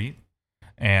the street,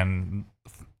 and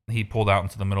he pulled out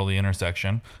into the middle of the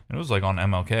intersection. It was like on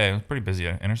MLK. It was a pretty busy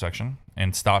intersection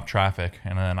and stopped traffic.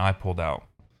 And then I pulled out.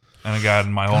 And I got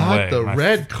in my own way. The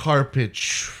red carpet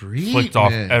treatment. Flicked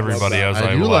off everybody as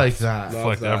I do left. like that.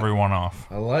 Flicked everyone off.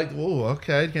 I like. Oh,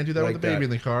 okay. Can't do that with the baby in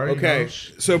the car. Okay.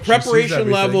 So preparation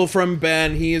level from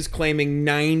Ben, he is claiming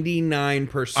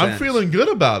 99%. I'm feeling good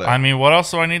about it. I mean, what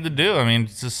else do I need to do? I mean,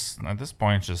 it's just at this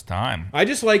point, it's just time. I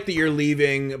just like that you're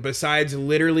leaving. Besides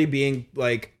literally being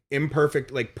like imperfect,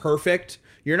 like perfect.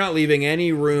 You're not leaving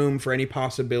any room for any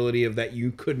possibility of that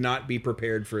you could not be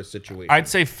prepared for a situation. I'd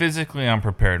say physically I'm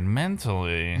prepared.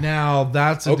 Mentally. Now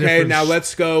that's a okay. difference. Now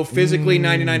let's go physically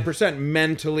 99%.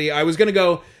 Mentally, I was gonna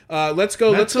go. Let's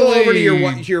go over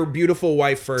to your beautiful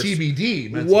wife first.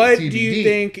 TBD. What TBD. do you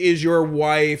think is your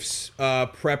wife's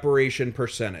preparation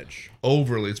percentage?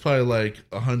 Overly, it's probably like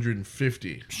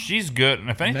 150. She's good.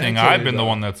 And if anything, Mentally, I've been the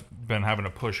one that's been having to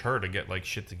push her to get like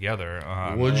shit together.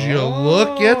 Would you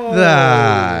look at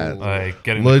that? Like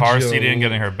getting the car seat in,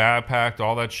 getting her bag packed,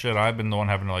 all that shit. I've been the one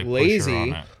having to like push her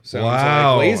on it. Sounds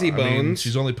like lazy bones. I mean,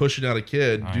 she's only pushing out a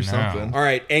kid. Do something. All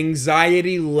right,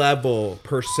 anxiety level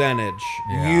percentage.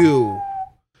 Yeah.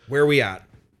 Where are we at?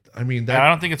 I mean, I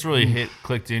don't think it's really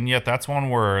clicked in yet. That's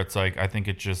one where it's like I think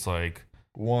it just like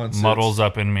once muddles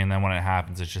up in me, and then when it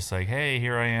happens, it's just like, hey,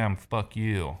 here I am. Fuck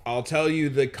you. I'll tell you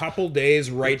the couple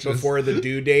days right before the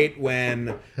due date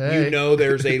when you know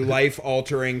there's a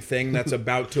life-altering thing that's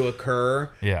about to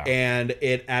occur, and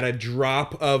it at a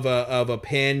drop of a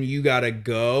pin, you gotta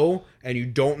go, and you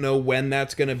don't know when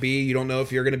that's gonna be. You don't know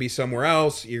if you're gonna be somewhere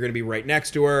else. You're gonna be right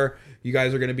next to her. You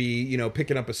guys are going to be,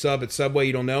 picking up a sub at Subway.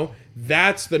 You don't know.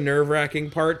 That's the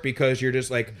nerve-wracking part because you're just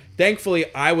like, thankfully,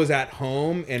 I was at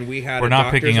home and we had We're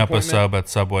not picking up a sub at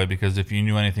Subway because if you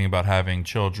knew anything about having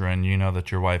children, you know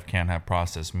that your wife can't have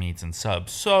processed meats and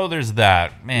subs. So there's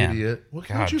that. Man. Idiot. Well,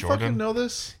 can't you fucking know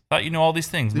this? Thought you know all these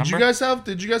things. Did you guys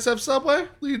have Subway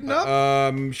leading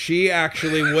up? She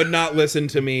actually would not listen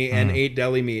to me and ate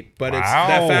deli meat. But it's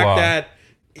the fact that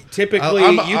typically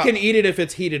you can eat it if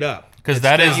it's heated up. Because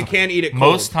that is you can't eat it cold.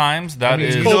 Most times that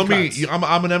is you know me.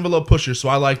 I'm an envelope pusher, so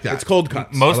I like that. It's cold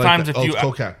cuts. Most times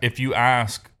if you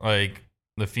ask like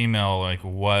the female like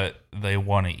what they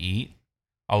want to eat,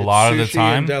 a lot of the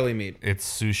time and deli meat. It's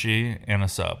sushi and a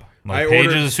sub. Like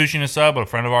Paige is a sushi and a sub, but a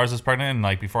friend of ours is pregnant, and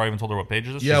like before I even told her what Paige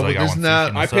is, she's like,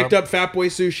 I picked up Fat Boy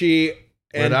Sushi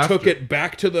and took it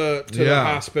back to the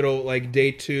hospital like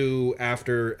day 2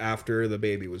 after the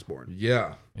baby was born.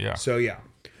 Yeah. So yeah.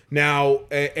 Now,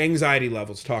 anxiety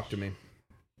levels. Talk to me.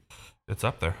 It's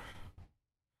up there.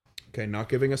 Okay, not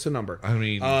giving us a number. I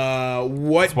mean,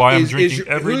 that's why I'm drinking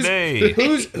every day.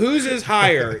 Whose is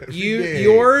higher,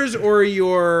 yours or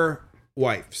your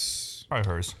wife's? Probably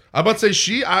hers. I'm about to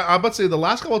say the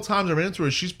last couple of times I ran into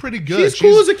her, she's pretty good. She's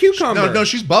cool as a cucumber. No,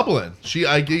 she's bubbling.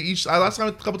 Last time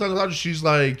a couple times I talked to her, she's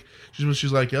like,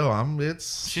 she's like, yo,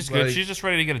 she's good. She's just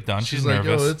ready to get it done. She's like,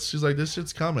 nervous. She's like, this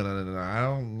shit's coming, and I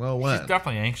don't know when. She's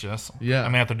definitely anxious. Yeah. I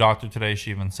mean, at the doctor today,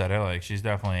 she even said it. Like, she's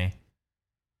definitely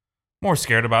more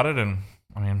scared about it, and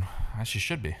I mean, as she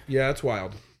should be. Yeah, it's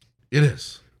wild. It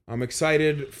is. I'm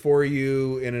excited for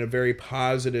you in a very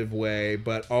positive way,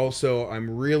 but also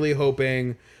I'm really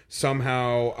hoping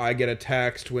somehow I get a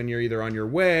text when you're either on your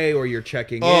way or you're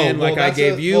checking in, like I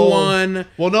gave you one.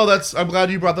 Well, no, I'm glad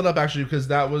you brought that up actually, because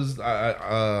that was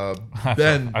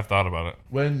Ben. I've thought about it.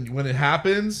 When it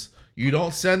happens, you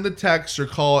don't send the text or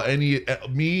call any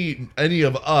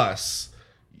of us.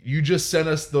 You just send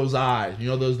us those eyes. You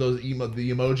know the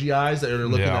emoji eyes that are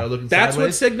looking. That's sideways.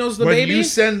 What signals the when baby. When you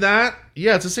send that,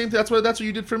 it's the same. That's what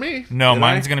you did for me. No,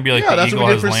 mine's gonna be like the eagle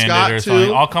has landed Scott or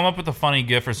something. I'll come up with a funny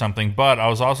gif or something. But I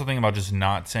was also thinking about just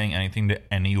not saying anything to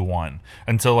anyone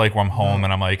until like when I'm home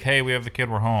and I'm like, hey, we have the kid,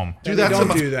 we're home.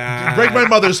 Don't do that. Break my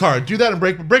mother's heart. Do that and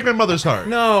break my mother's heart.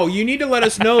 No, you need to let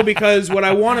us know because what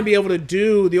I want to be able to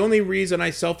do. The only reason I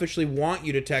selfishly want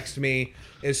you to text me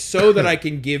is so that I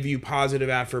can give you positive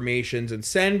affirmations and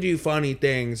send you funny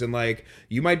things. And like,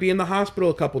 you might be in the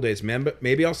hospital a couple days, man, but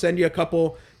maybe I'll send you a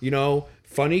couple,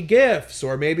 funny gifts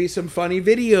or maybe some funny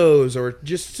videos or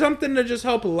just something to just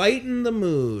help lighten the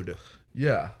mood.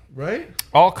 Yeah, right?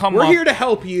 We're here to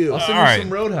help you. I'll send you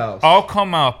some Roadhouse. I'll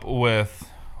come up with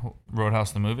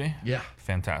Roadhouse the movie. Yeah.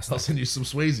 Fantastic. I'll send you some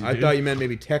Swayze. I thought you meant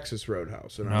maybe Texas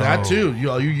Roadhouse. No. That too.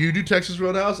 You do Texas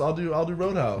Roadhouse. I'll do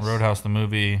Roadhouse. Roadhouse the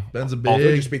movie. Ben's a big. I'll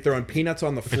just be throwing peanuts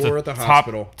on the floor at the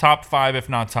hospital. Top 5, if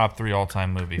not top 3,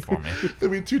 all-time movie for me.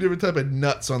 There'll be 2 different type of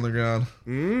nuts on the ground.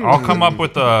 I'll come up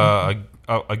with a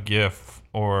GIF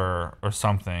or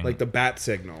something like the bat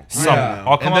signal. Yeah.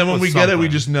 I'll come and then when we something. Get it, we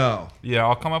just know. Yeah,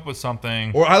 I'll come up with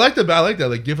something. Or I like that.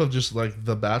 Like GIF of just like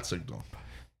the bat signal.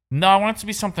 No, I want it to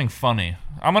be something funny.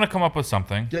 I'm gonna come up with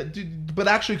something. Yeah, but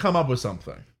actually come up with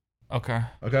something. Okay.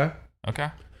 Okay? Okay.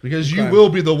 Because you will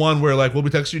be the one where, like, we'll be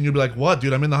texting you and you'll be like, what,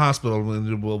 dude? I'm in the hospital.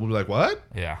 And we'll be like, what?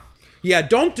 Yeah. Yeah,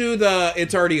 don't do the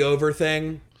it's already over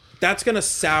thing. That's going to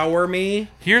sour me.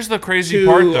 Here's the crazy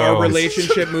part, though. Our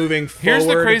relationship moving forward. Here's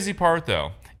the crazy part,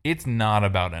 though. It's not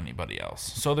about anybody else.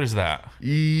 So there's that.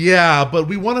 Yeah, but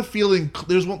we want to feel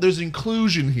there's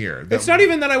inclusion here. It's not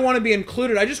even that I want to be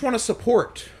included. I just want to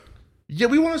support. Yeah,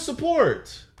 we want to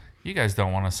support. You guys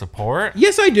don't want to support?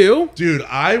 Yes, I do. Dude,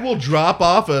 I will drop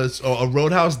off a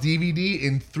Roadhouse DVD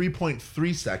in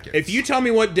 3.3 seconds. If you tell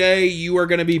me what day you are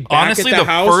going to be back Honestly, at the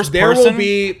house, first there will person-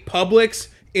 be Publix,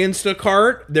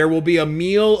 Instacart. There will be a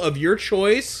meal of your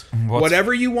choice.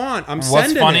 Whatever you want. I'm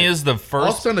sending it. What's funny is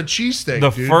I'll send a cheesesteak, the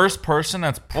first person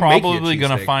that's make you a probably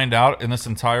going to cheesesteak. find out in this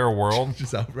entire world,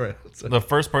 just outright. the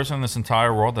first person in this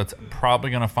entire world that's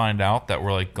probably going to find out that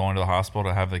we're like going to the hospital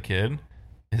to have the kid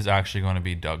is actually going to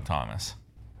be Doug Thomas.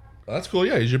 That's cool.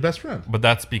 Yeah, he's your best friend. But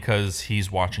that's because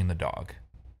he's watching the dog.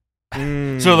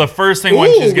 So the first thing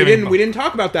when she's giving, we didn't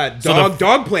talk about that So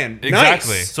dog plan.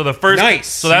 exactly. Nice. So the first, Nice.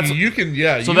 So that's you can,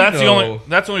 yeah. so you that's know.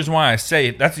 the only reason why I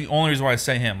say that's the only reason why I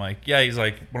say him. Like, yeah, he's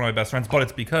like one of my best friends, but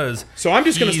it's because So I'm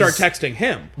just going to start he's- texting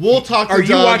him. We'll talk to Are Doug.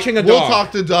 you watching a We'll dog?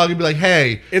 talk to Doug and be like,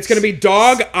 hey. It's going to be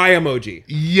dog eye emoji.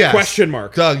 Yes. Question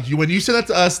mark. Doug, when you send that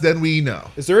to us, then we know.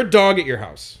 Is there a dog at your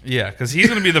house? Yeah, because he's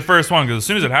gonna be the first one. Because as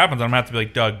soon as it happens, I'm gonna have to be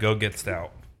like, Doug, go get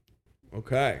Stout.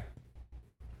 Okay.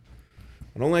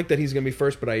 I don't like that he's going to be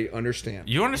first, but I understand.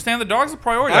 You understand the dog's a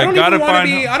priority. I don't gotta even want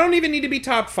to find. be. I don't even need to be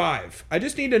top 5. I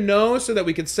just need to know so that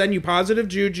we can send you positive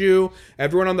juju.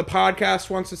 Everyone on the podcast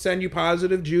wants to send you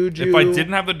positive juju. If I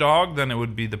didn't have the dog, then it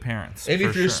would be the parents. And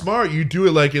if for you're sure. smart, you do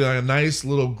it like in a nice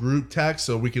little group text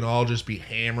so we can all just be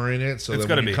hammering it. So It's that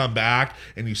gotta when you be. come back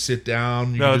and you sit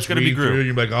down, you No, can it's just gonna be read group. through and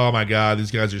you're like, oh my God,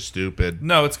 these guys are stupid.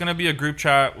 No, it's gonna be a group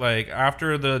chat. Like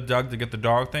after the Doug to get the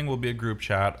dog thing, will be a group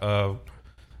chat of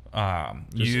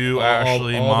you,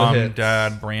 Ashley, all the Mom, hits.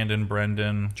 Dad, Brandon,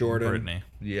 Brendan, Jordan. Brittany.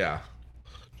 Yeah.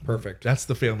 Perfect. That's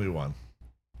the family one.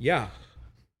 Yeah.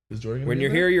 Is Jordan gonna When be you're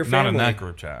in here, your Not family. in that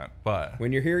group chat, but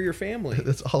When you're here, your family. there?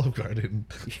 That's Olive Garden.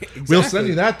 Exactly. We'll send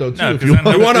you that though too. No, if 'cause you, then-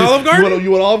 want, You want Olive Garden?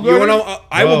 You want Olive You Garden? want?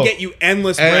 I will No. get you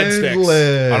endless breadsticks.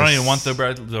 Endless. I don't even want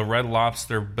the Red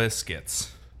Lobster biscuits.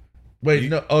 Wait,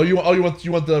 no. Oh, you want the Red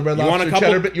You want Lobster a couple-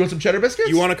 cheddar? You want some cheddar biscuits?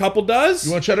 You want a couple does?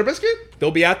 You want cheddar biscuit?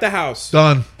 They'll be at the house.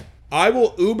 Done. I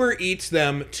will Uber Eats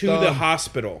them to the Done.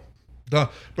 hospital. Done.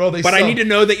 Bro, they But I sell- need to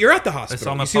know that you're at the saw hospital.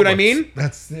 them You at see what I Publix. mean?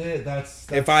 That's it. That's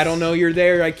If I don't know you're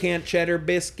there, I can't cheddar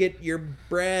biscuit your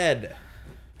bread.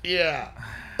 Yeah.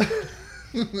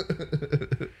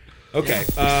 Okay,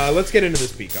 let's get into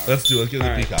this peacock. Let's do it. Let's get the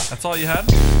All right. peacock. That's all you had?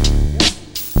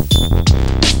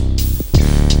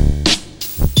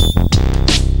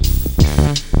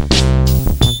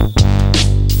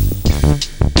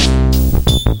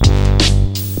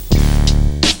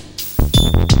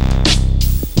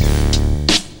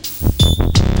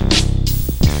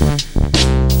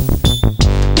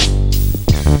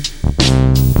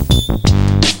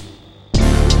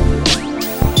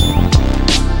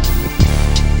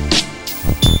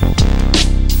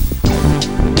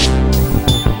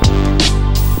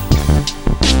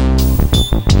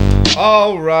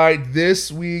 All right,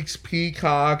 this week's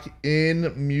peacock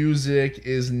in music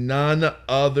is none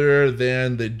other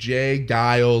than the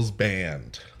Geils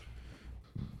band.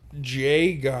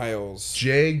 Geils.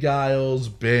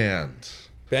 Geils band.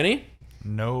 Benny,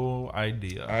 No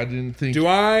idea. I didn't think. do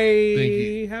I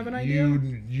think have an idea?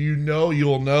 you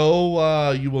will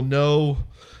know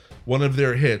one of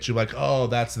their hits. You're like, oh,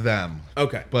 that's them.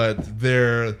 Okay, But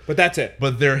their that's it.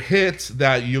 hit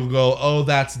that you'll go, oh,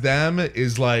 that's them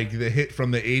is like the hit from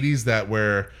the 80s that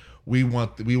where we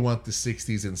want the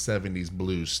 60s and 70s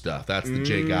blues stuff. That's the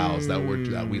Geils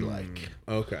that we like.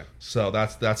 Okay. So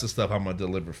that's the stuff I'm gonna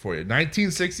deliver for you.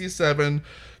 1967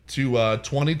 to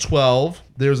 2012.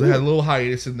 There's had a little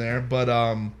hiatus in there, but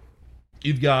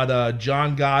you've got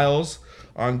John Geils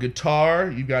on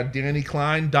guitar. You've got Danny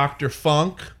Klein, Dr.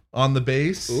 Funk on the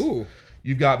bass. Ooh,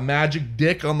 You've got Magic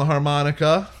Dick on the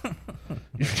harmonica.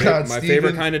 You've got my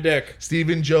favorite kind of dick.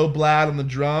 Stephen Joe Blatt on the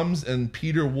drums and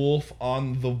Peter Wolf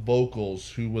on the vocals,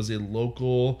 who was a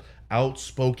local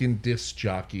outspoken disc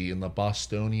jockey in the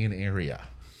Bostonian area.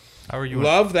 How are you?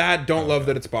 Love that. Don't love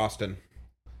that it's Boston.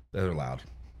 They're loud.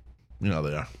 You know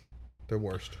they are. They're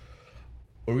worst.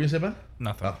 What were you gonna say, man?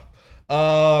 Nothing.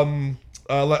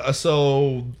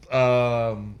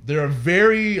 They're a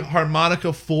very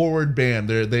harmonica forward band.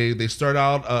 They start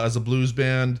out as a blues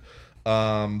band.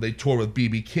 They tour with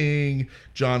B.B. King,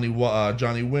 Johnny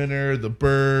Winter, the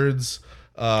Byrds.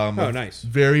 Nice.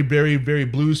 Very, very, very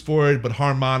blues forward, but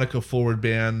harmonica forward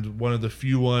band. One of the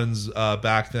few ones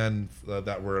back then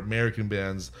that were American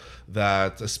bands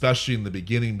that, especially in the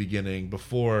beginning,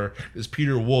 before is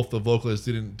Peter Wolf, the vocalist,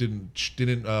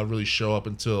 didn't really show up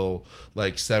until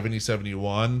like 70,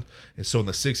 71. And so in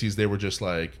the 60s, they were just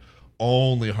like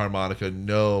only harmonica,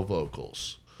 no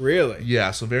vocals. Really?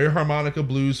 Yeah, so very harmonica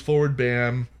blues forward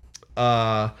band.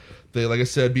 They, like I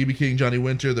said, B.B. King, Johnny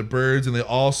Winter, the Byrds, and they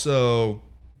also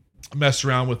messed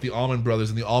around with the Allman Brothers.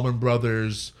 And the Allman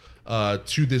Brothers,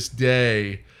 to this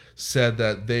day, said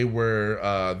that they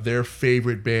were their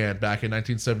favorite band back in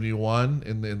 1971,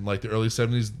 in like the early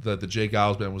 70s. That the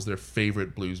Geils band was their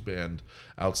favorite blues band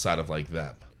outside of like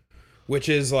them. Which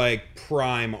is like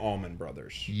prime Allman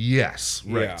Brothers. Yes,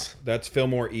 right. Yeah, that's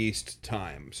Fillmore East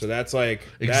time. So that's like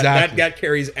exactly that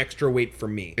carries extra weight for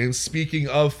me. And speaking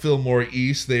of Fillmore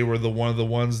East, they were one of the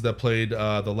ones that played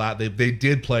they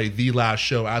did play the last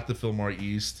show at the Fillmore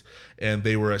East, and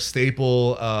they were a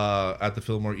staple at the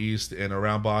Fillmore East and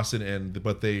around Boston.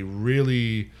 But they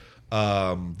really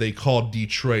they called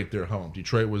Detroit their home.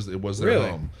 Detroit was their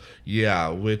home.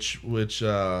 Yeah, which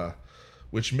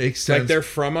makes sense. Like they're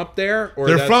from up there, or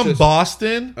they're from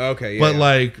Boston. Okay, yeah. But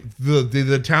like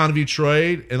the town of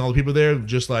Detroit and all the people there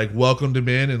just like welcomed him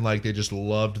in, and like they just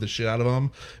loved the shit out of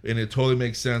him. And it totally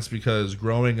makes sense because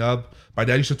growing up, my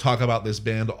dad used to talk about this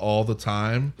band all the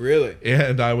time. Really?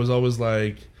 And I was always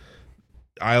like,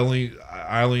 I only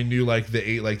knew like the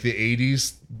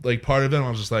 80s like part of them. I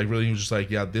was just like, really, he was just like,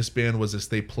 yeah, this band was this.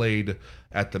 They played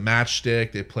at the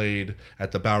Matchstick, they played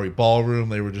at the Bowery Ballroom.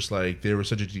 They were just like, they were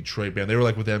such a Detroit band. They were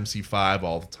like with MC5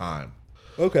 all the time.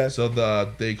 Okay. So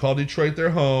they called Detroit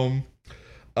their home.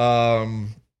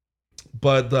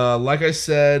 But like I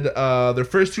said, their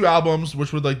first two albums,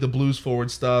 which were like the blues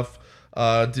forward stuff,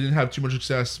 didn't have too much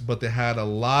success, but they had a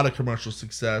lot of commercial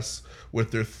success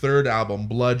with their third album,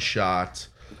 Bloodshot,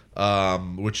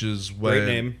 which is when, great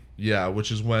name. Yeah,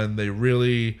 which is when they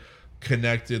really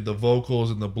connected the vocals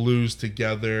and the blues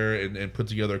together and put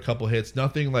together a couple hits.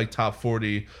 Nothing like top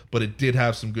 40, but it did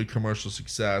have some good commercial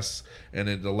success, and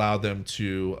it allowed them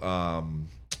to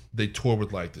they toured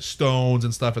with like the Stones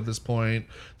and stuff at this point.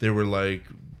 They were like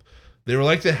the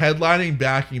headlining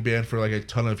backing band for like a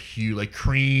ton of huge, like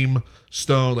Cream,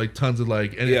 Stone, like tons of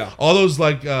like, and all those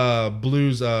like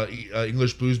blues,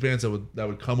 English blues bands that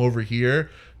would come over here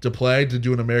to play, to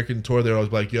do an American tour. They're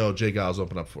always like, yo, Jay Giles,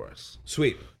 open up for us.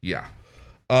 Sweet. Yeah.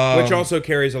 Which also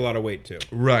carries a lot of weight too.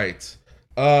 Right.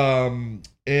 Which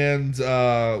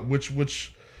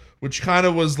kind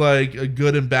of was like a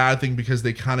good and bad thing, because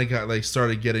they kind of got like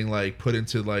started getting like put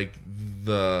into like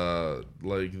the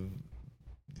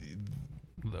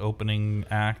opening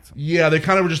act. Yeah, they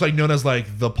kind of were just like known as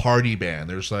like the party band.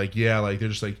 They're just like, yeah, like they're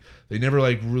just like, they never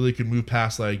like really could move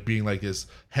past like being like this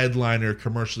headliner,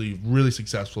 commercially really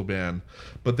successful band.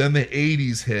 But then the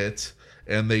 80s hit,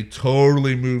 and they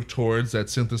totally moved towards that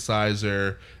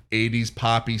synthesizer 80s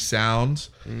poppy sound.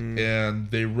 And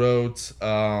they wrote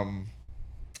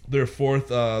their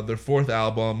fourth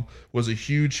album was a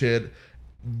huge hit.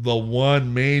 The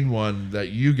main one that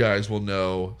you guys will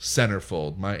know,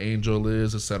 Centerfold. My Angel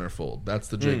is a Centerfold. That's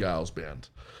the Jay Giles band.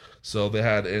 So they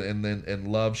had, and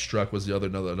Love Struck was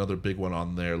another big one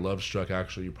on there. Love Struck,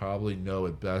 actually, you probably know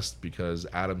it best because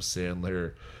Adam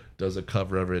Sandler does a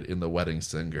cover of it in The Wedding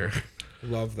Singer.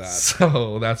 Love that.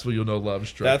 So that's what you'll know Love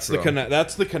Struck from.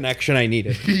 That's the connection I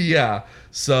needed. Yeah.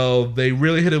 So they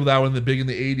really hit it with that one big in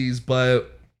the 80s,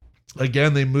 but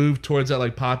again, they moved towards that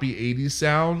like poppy 80s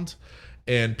sound.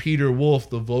 And Peter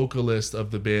Wolf, the vocalist of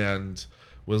the band,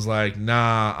 was like,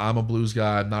 nah, I'm a blues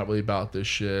guy. I'm not really about this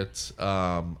shit.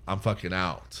 I'm fucking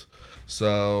out.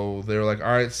 So they were like,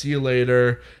 all right, see you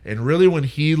later. And really, when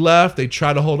he left, they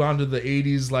tried to hold on to the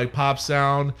 80s like pop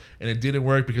sound, and it didn't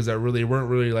work because they weren't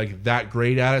really like that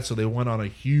great at it. So they went on a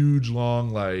huge, long,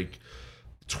 like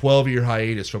 12-year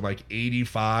hiatus from like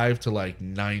 85 to like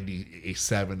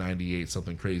 97, 98,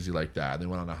 something crazy like that. They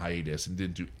went on a hiatus and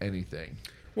didn't do anything.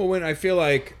 Well, when I feel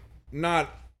like not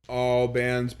all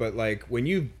bands, but like when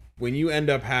you end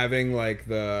up having like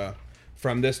the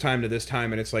from this time to this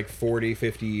time, and it's like 40,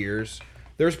 50 years,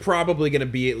 there's probably going to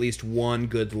be at least one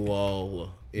good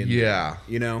lull in there,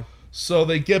 you know? So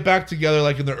they get back together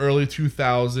like in the early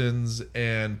 2000s,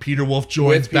 and Peter Wolf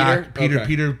joins back.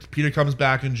 Peter comes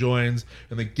back and joins,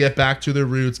 and they get back to their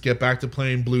roots, get back to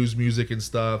playing blues music and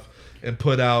stuff, and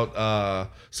put out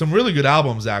some really good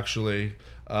albums, actually.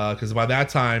 Because by that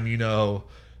time, you know,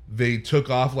 they took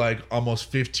off like almost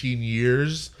 15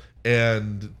 years,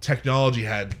 and technology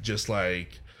had just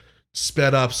like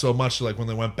sped up so much, like when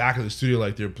they went back to the studio,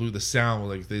 like the sound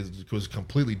it was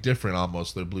completely different,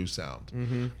 almost their blue sound,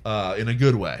 in a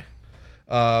good way.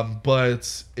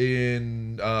 But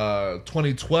in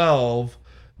 2012,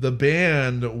 the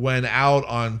band went out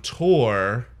on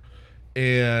tour,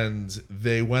 and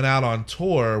they went out on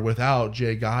tour without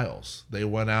Jay Geils. They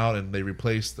went out and they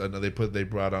replaced, they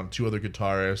brought on 2 other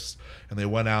guitarists, and they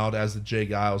went out as the Jay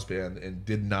Geils band and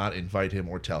did not invite him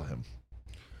or tell him.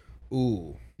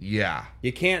 Ooh. Yeah.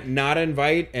 You can't not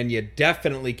invite, and you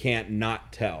definitely can't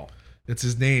not tell. It's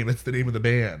his name. It's the name of the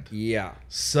band. Yeah.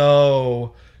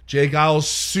 So Jay Geils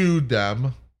sued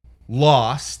them,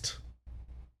 lost,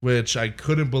 which I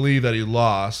couldn't believe that he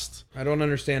lost. I don't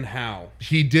understand how.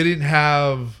 He didn't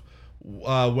have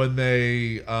when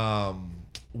they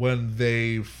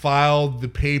filed the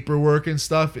paperwork and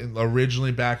stuff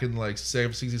originally back in like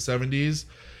 60s, 70s.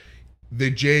 The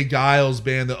Jay Geils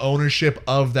band, the ownership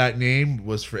of that name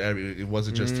was for it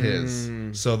wasn't just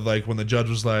his. So like when the judge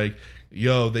was like,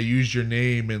 "Yo, they used your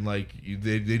name and like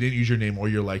they didn't use your name or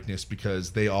your likeness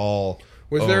because they all."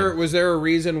 Was there a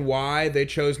reason why they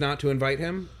chose not to invite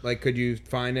him? Like, could you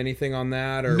find anything on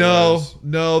that? Or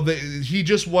he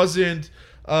just wasn't.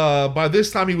 By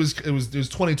this time it was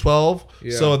 2012.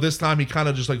 Yeah. So at this time he kind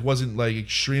of just like wasn't like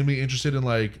extremely interested in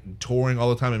like touring all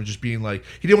the time and just being like,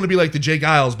 he didn't want to be like the Jay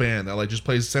Geils band that like just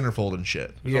plays centerfold and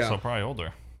shit. He's also probably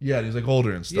older. Yeah, he's like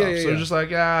older and stuff. So just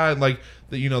like and like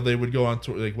they would go on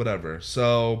tour, like whatever.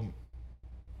 So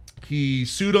he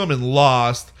sued him and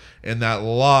lost, and that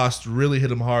loss really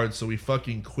hit him hard. So he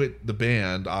fucking quit the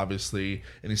band, obviously,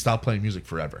 and he stopped playing music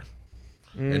forever.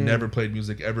 And never played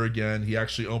music ever again. He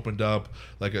actually opened up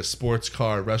like a sports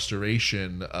car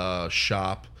restoration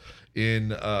shop in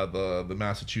the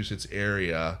Massachusetts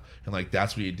area, and like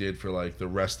that's what he did for like the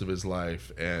rest of his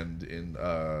life. And in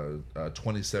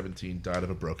 2017, died of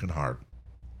a broken heart.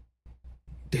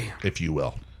 Damn, if you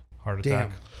will, heart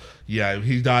attack. Damn. Yeah,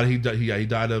 he died. He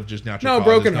died of just natural. No,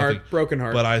 broken heart. Broken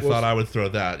heart. But I thought I would throw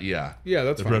that. Yeah,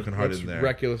 that's the fine. broken heart in there.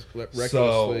 Recklessly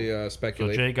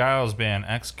speculate. So Jay Geils band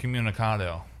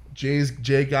excommunicado. Jay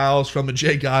Geils from the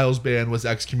Jay Geils band was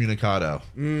excommunicado.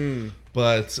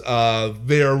 But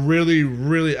they are really,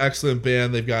 really excellent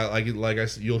band. They've got like I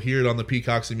said, you'll hear it on the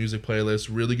Peacocks and Music playlist.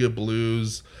 Really good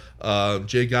blues.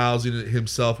 Jay Geils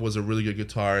himself was a really good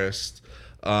guitarist.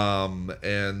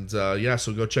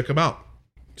 So go check him out.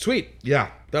 Sweet. Yeah.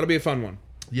 That'll be a fun one.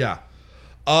 Yeah.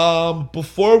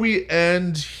 Before we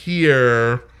end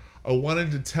here, I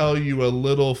wanted to tell you a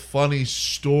little funny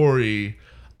story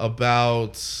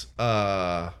about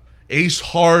Ace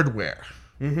Hardware.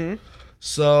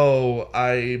 So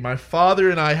my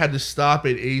father and I had to stop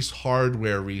at Ace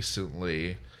Hardware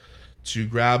recently to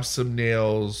grab some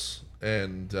nails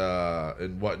and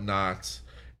whatnot.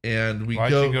 And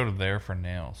Why'd you go to there for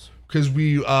nails? Because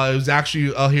it was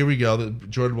actually, here we go,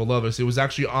 Jordan will love us. It was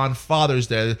actually on Father's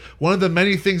Day. One of the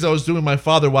many things I was doing with my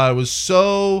father while I was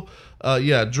so,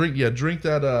 drink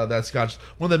that scotch.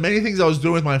 One of the many things I was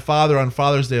doing with my father on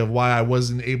Father's Day of why I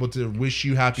wasn't able to wish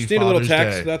you happy Father's Day. Just need a little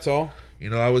text, that's all. You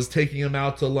know, I was taking him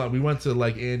out to lunch. We went to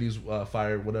like Andy's wood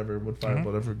fire, whatever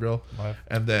grill. Right.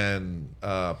 And then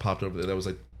popped over there. That was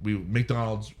like,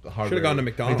 McDonald's hardware. Should have gone to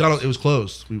McDonald's. It was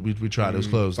closed. We tried. It was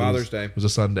closed. Father's Day. It was a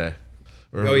Sunday.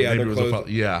 Or they're closed.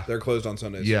 They're closed on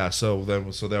Sundays. Yeah, so that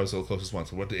was the closest one.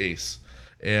 So went to Ace,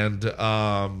 and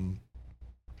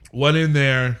went in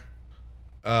there.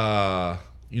 No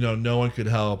one could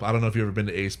help. I don't know if you've ever been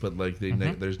to Ace, but like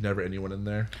there's never anyone in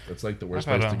there. It's like the worst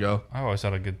place to go. I always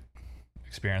had a good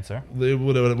experience there.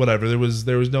 Whatever. There was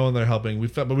no one there helping.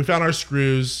 But we found our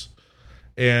screws,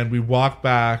 and we walked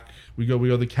back. We go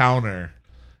to the counter,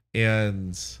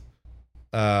 and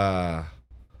the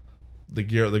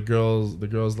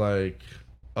girl's like,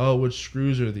 "Oh, which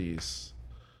screws are these?"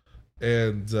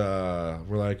 And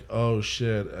we're like, "Oh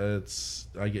shit, she's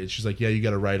like, "Yeah, you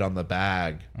got to write on the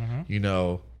bag,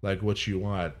 like what you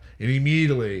want." And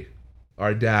immediately,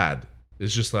 our dad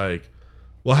is just like,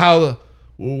 "Well, how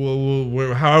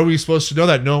are we supposed to know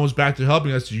that no one was back to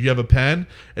helping us? Do you have a pen?"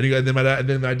 And then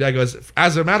my dad goes,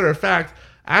 "As a matter of fact,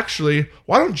 actually,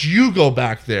 why don't you go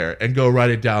back there and go write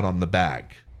it down on the bag?"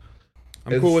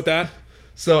 I'm cool with that.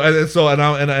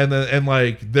 And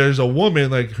like there's a woman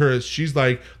like her, she's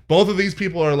like, both of these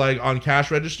people are like on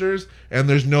cash registers and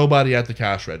there's nobody at the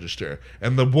cash register,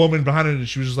 and the woman behind it,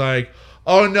 she was just like,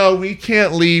 "Oh no, we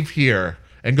can't leave here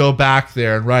and go back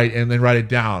there and write it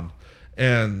down."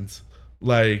 And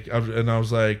like I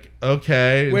was like,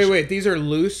 okay. Wait, these are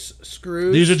loose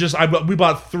screws? These are just we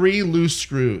bought 3 loose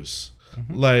screws.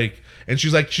 Like, and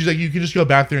she's like, you can just go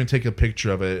back there and take a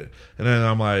picture of it. And then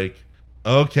I'm like,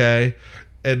 okay.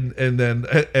 And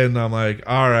I'm like,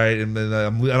 all right. And then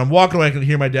I'm walking away. I can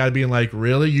hear my dad being like,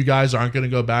 really? You guys aren't going to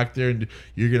go back there and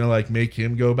you're going to like make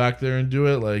him go back there and do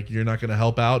it? Like, you're not going to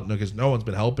help out? No, because no one's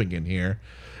been helping in here.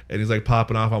 And he's like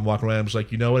popping off. I'm walking away. I'm just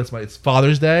like, you know what? It's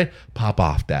Father's Day. Pop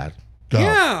off, Dad. Go.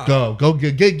 Yeah. Go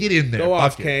get in there. Go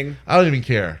off, Fuck it. King. I don't even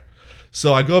care.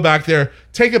 So I go back there,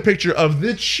 take a picture of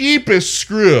the cheapest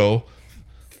screw.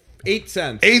 8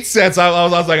 cents. 8 cents. I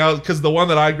was like, because the one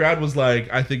that I grabbed was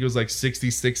like, I think it was like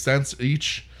 66 cents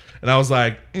each. And I was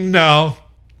like, no.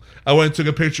 I went and took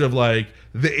a picture of like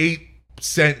the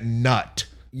 8-cent nut.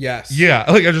 Yes. Yeah.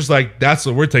 Like, I just like, that's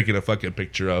what we're taking a fucking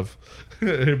picture of.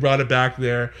 He brought it back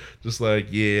there. Just like,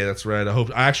 yeah, that's right. I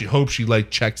actually hope she like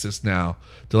checks this now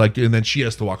to like, and then she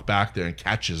has to walk back there and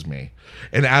catches me.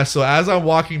 And as I'm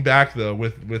walking back though,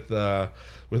 with my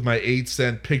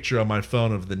 8-cent picture on my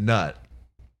phone of the nut,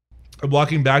 I'm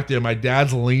walking back there. My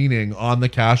dad's leaning on the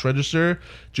cash register,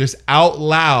 just out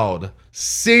loud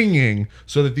singing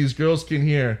so that these girls can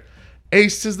hear.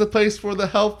 Ace is the place for the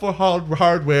helpful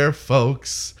hardware,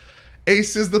 folks.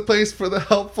 Ace is the place for the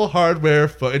helpful hardware,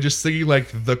 folks. And just singing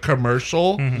like the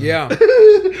commercial. Mm-hmm. Yeah.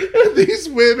 And these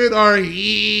women are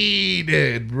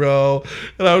heated, bro.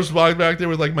 And I was walking back there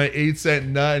with like my 8-cent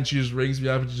nut, and she just rings me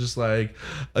up and just like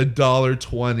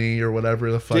 $1.20 or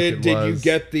whatever the fuck it was. Did you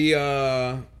get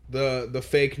the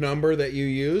fake number that you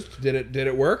used? Did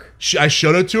it work? I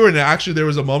showed it to her, and actually there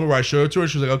was a moment where I showed it to her.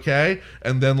 She was like, "Okay,"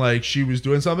 and then like she was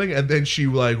doing something, and then she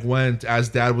like went as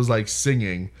Dad was like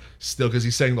singing still because he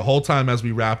sang the whole time as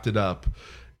we wrapped it up.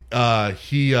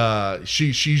 She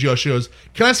goes,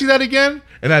 "Can I see that again?"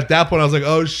 And at that point, I was like,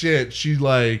 "Oh shit!" She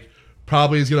like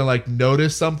probably is gonna like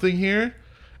notice something here,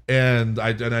 and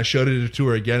I showed it to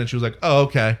her again, and she was like, "Oh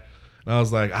okay." And I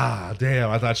was like, damn,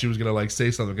 I thought she was going to like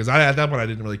say something. Because at that point, I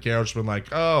didn't really care. I was just been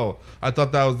like, oh, I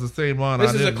thought that was the same one.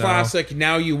 This is a classic,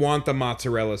 now you want the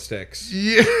mozzarella sticks.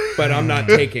 Yeah. But I'm not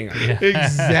taking them. Yeah.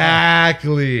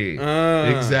 Exactly.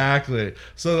 Exactly.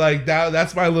 So like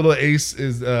that's my little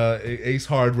Ace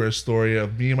Hardware story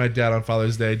of me and my dad on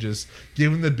Father's Day just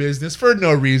giving the business for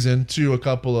no reason to a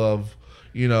couple of,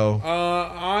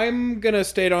 I'm gonna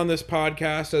state on this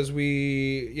podcast as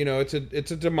we,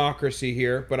 it's a democracy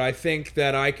here, but I think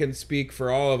that I can speak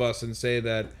for all of us and say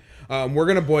that we're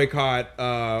gonna boycott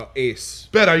Ace.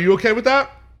 Ben, are you okay with that?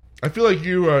 I feel like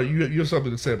you have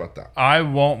something to say about that. I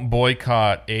won't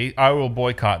boycott Ace. I will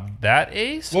boycott that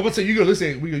Ace. Well, let's say you go. This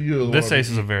Ace. This Ace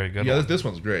is a very good one. Yeah, this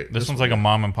one's great. This one's like a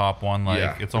mom and pop one. Like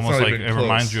yeah, it's almost like it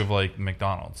reminds you of like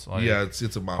McDonald's. Like, yeah,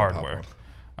 it's a mom hardware. And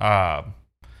pop one.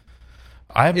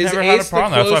 I've never had a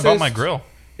problem. That's why I bought my grill.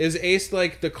 Is Ace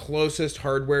like the closest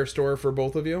hardware store for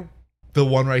both of you? The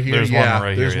one right here. There's one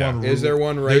right here. One. Is there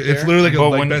one right there? It's literally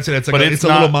like Ben said. It's a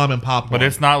little mom and pop one. But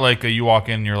it's not like you walk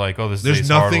in and you're like, oh, this is There's Ace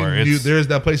nothing hardware. new.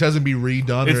 That place hasn't been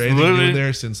redone or anything new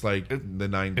there since like the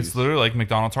 90s. It's literally like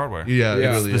McDonald's hardware. Yeah, it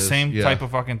it's really the is. same type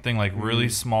of fucking thing, like really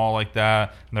small like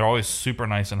that. And they're always super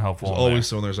nice and helpful. There's always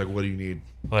someone there's like, what do you need?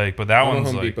 Like, but that I'm one's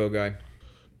a Home like Depot guy.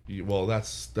 Well,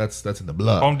 that's in the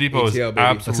blood. Home Depot is ATL, baby.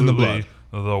 absolutely That's in the blood.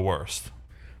 the worst.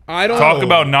 I don't Talk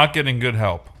about not getting good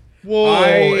help.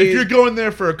 Whoa! If you're going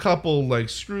there for a couple like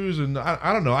screws and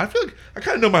I don't know, I feel like I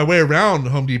kind of know my way around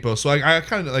Home Depot. So I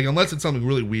kind of like, unless it's something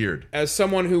really weird. As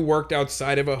someone who worked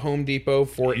outside of a Home Depot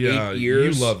for 8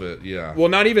 years, you love it. Yeah. Well,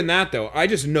 not even that though. I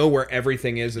just know where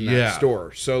everything is in that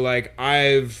store. So like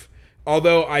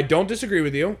although I don't disagree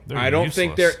with you, I don't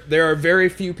think there are very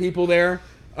few people there.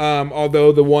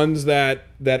 Although the ones that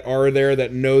are there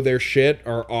that know their shit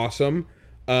are awesome.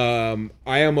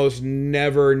 I almost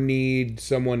never need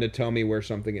someone to tell me where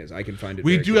something is. I can find it.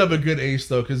 We do have a good Ace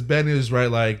though, because Ben is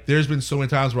right. Like, there's been so many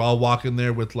times where I'll walk in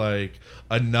there with like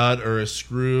a nut or a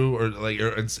screw or like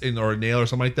or a nail or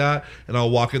something like that, and I'll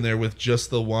walk in there with just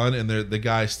the one, and the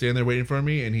guy standing there waiting for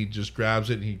me, and he just grabs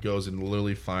it and he goes and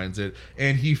literally finds it,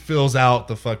 and he fills out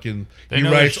the fucking. He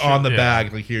writes on the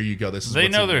bag like, "Here you go. This is." They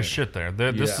know their shit there.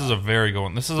 This is a very good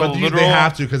one. This is but a literal. They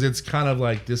have to because it's kind of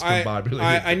like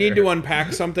discombobulated. I need to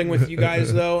unpack something with you guys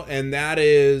though, and that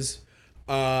is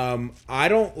I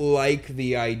don't like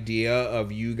the idea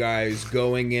of you guys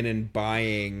going in and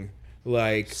buying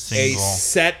like a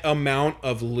set amount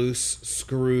of loose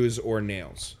screws or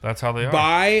nails. That's how they are.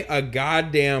 Buy a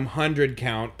goddamn 100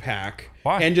 count pack.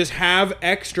 Why? And just have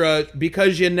extra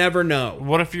because you never know.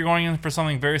 What if you're going in for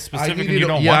something very specific and you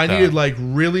don't want that? I needed like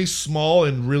really small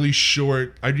and really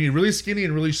short. I needed really skinny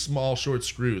and really small short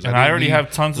screws. And I already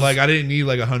have tons of... Like, I didn't need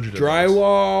like 100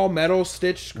 drywall, metal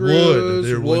stitch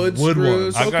screws, wood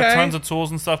screws. I've got tons of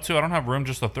tools and stuff too. I don't have room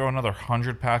just to throw another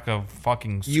 100 pack of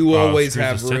fucking You always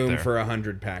have room for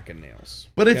 100 pack of nails.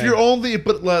 But if you're only...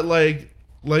 But like...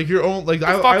 Like your own, like the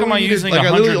fuck am I using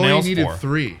 100 nails needed for?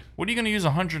 3. What are you going to use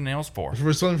 100 nails for?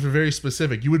 For something for very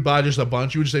specific. You would buy just a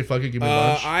bunch. You would just say, "Fuck it, give me a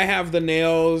bunch." I have the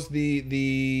nails,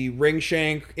 the ring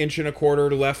shank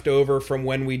 1.25" left over from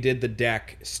when we did the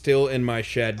deck, still in my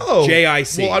shed. Oh,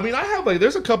 JIC. Well, I mean, I have like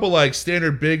there's a couple like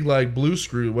standard big like blue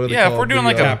screw. What are they Yeah, called? if we're doing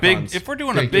like a big, if we're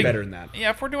doing a big, better than that.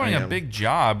 Yeah, if we're doing a big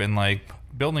job and like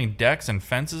building decks and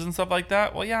fences and stuff like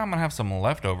that, well, yeah, I'm gonna have some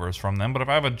leftovers from them. But if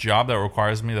I have a job that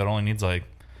requires me that only needs like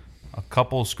a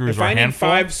couple screws or a handful.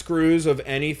 If I need 5 screws of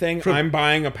anything, I'm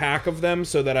buying a pack of them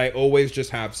so that I always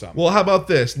just have some. Well, how about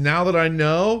this? Now that I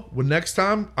know, well, next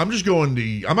time I'm not going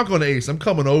to Ace. I'm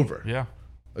coming over. Yeah.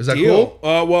 Is that cool?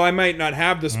 Well, I might not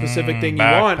have the specific thing you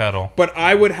want, but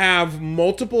I would have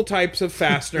multiple types of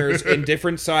fasteners in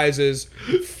different sizes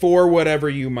for whatever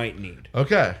you might need.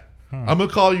 Okay. I'm gonna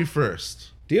call you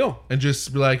first. Deal. And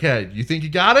just be like, "Hey, you think you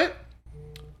got it?"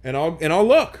 And I'll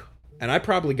look, and I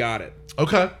probably got it.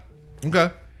 Okay.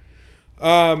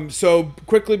 So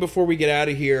quickly before we get out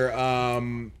of here,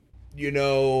 you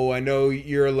know, I know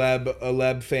you're a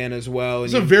Leb fan as well.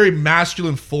 It's a very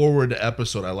masculine forward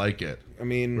episode. I like it. I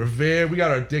mean, we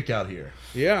got our dick out here.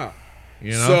 Yeah.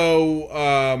 You know? So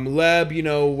Leb, you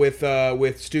know, with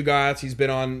Stu Gatz, he's been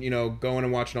on, you know, going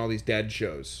and watching all these Dead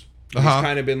shows. He's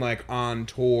kind of been like on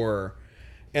tour,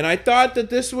 and I thought that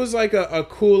this was like a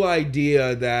cool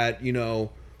idea that, you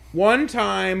know, one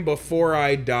time before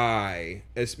I die,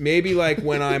 it's maybe like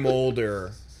when I'm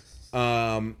older,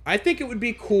 I think it would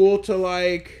be cool to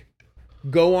like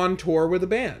go on tour with a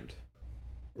band,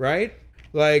 right?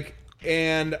 Like,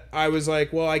 and I was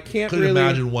like, well, I couldn't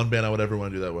imagine one band I would ever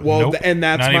want to do that with. Well, nope. And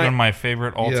that's not even my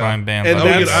favorite all-time band. And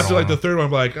after like the third one,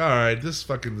 I'm like, all right, this is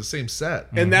fucking the same set.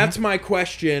 And that's my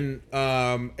question.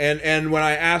 And when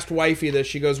I asked Wifey this,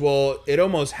 she goes, well, it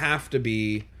almost have to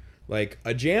be like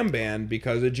a jam band,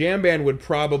 because a jam band would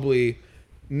probably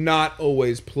not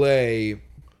always play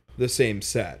the same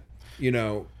set, you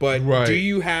know. But do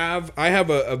you have? I have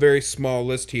a very small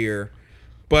list here,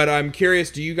 but I'm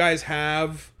curious. Do you guys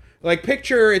have? Like,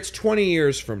 picture it's 20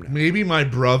 years from now. Maybe my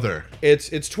brother.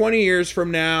 It's 20 years from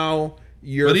now.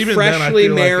 You're but even freshly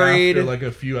then, I feel married. Like after like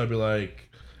a few, I'd be like,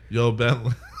 "Yo,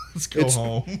 Ben, let's go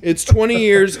home." It's 20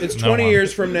 years. It's 20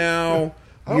 years from now.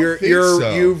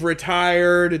 You've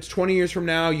retired. It's 20 years from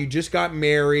now. You just got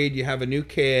married. You have a new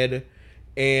kid,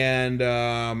 and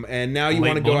now you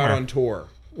want to go out on tour.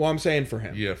 Well, I'm saying for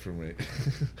him. Yeah, for me.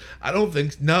 I don't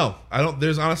think. No, I don't.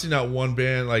 There's honestly not one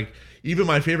band like. Even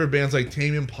my favorite bands like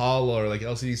Tame Impala or like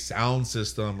LCD Sound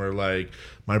System or like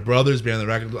my brother's band, the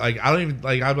record. Like I don't even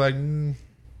like. I'd be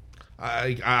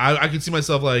like, I could see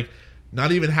myself like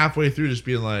not even halfway through just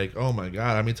being like, oh my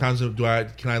god, how many times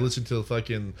can I listen to the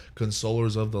fucking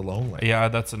Consolers of the Lonely? Yeah,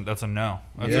 that's a no.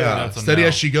 That's steady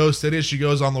as she goes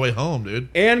on the way home, dude.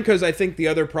 And because I think the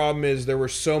other problem is there were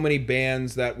so many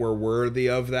bands that were worthy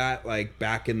of that, like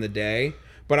back in the day.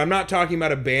 But I'm not talking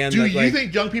about a band. Do you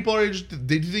think young people are age?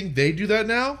 Do you think they do that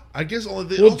now? I guess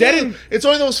only. It's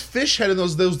only those Fishhead and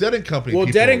those Dead and Company. Well,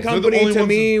 people. Dead and Company to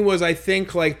me was, I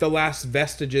think, like the last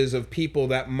vestiges of people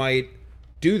that might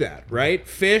do that. Right?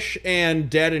 Fish and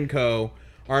Dead and Co.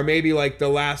 are maybe like the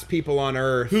last people on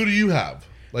Earth. Who do you have?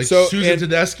 Like Susan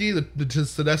Tedeschi, the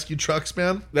Tedeschi Trucks,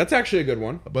 man. That's actually a good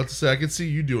one. I'm about to say, I could see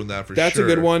you doing that for sure. That's a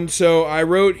good one. So I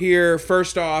wrote here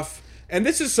first off. And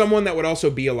this is someone that would also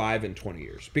be alive in 20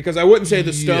 years. Because I wouldn't say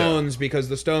the Stones, because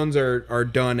the Stones are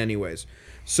done anyways.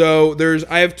 So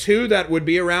I have 2 that would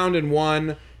be around and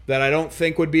 1 that I don't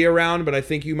think would be around, but I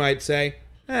think you might say,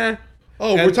 eh.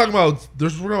 Oh, we're talking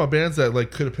about bands that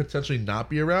like could potentially not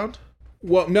be around?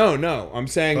 Well, no. I'm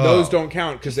saying those don't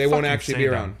count because they won't actually be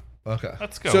around. Okay.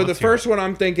 Let's go. So the first one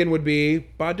I'm thinking would be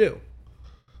Badu.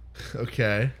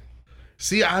 Okay.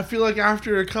 See, I feel like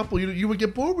after a couple, you would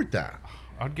get bored with that.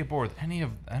 I'd get bored with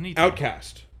anything.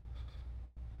 Outcast,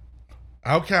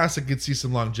 I could see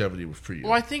some longevity for you.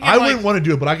 Well, I think I wouldn't want to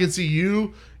do it, but I could see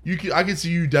you. I could see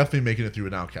you definitely making it through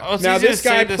an Outcast. Oh, now this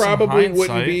guy probably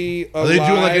wouldn't be alive. Are they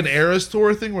doing like an Eras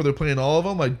tour thing where they're playing all of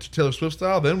them, like Taylor Swift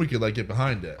style? Then we could like get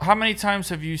behind it. How many times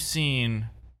have you seen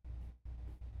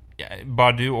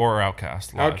Badu or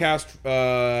Outkast live?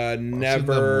 Outkast,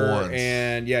 never.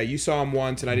 And yeah, you saw him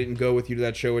once, and I didn't go with you to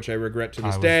that show, which I regret to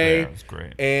this day. It was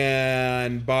great.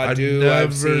 And Badu,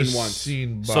 I've seen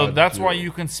once. So that's why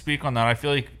you can speak on that. I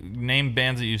feel like name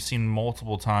bands that you've seen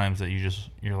multiple times that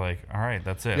you're like, all right,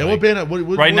 that's it. Yeah, like, what band?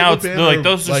 What, right now, what it's like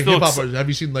those are like still. Have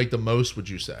you seen like the most? Would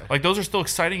you say? Like those are still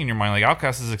exciting in your mind. Like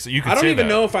Outkast is. You could. I don't even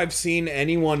know if I've seen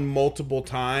anyone multiple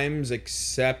times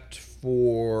except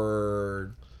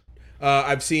for.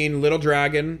 I've seen Little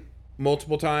Dragon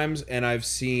multiple times, and I've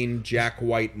seen Jack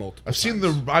White multiple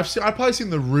times. I've probably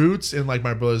seen the Roots in like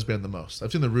my brother's band the most.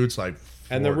 I've seen the Roots like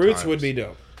 4 and the Roots times. would be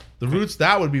dope. The Roots,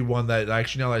 that would be one that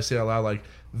actually, now that I say it out loud, like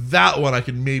that one I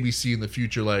could maybe see in the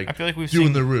future, like I feel like we've doing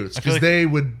seen the Roots, because they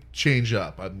would change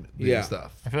up on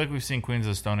stuff. I feel like we've seen Queens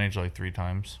of the Stone Age like 3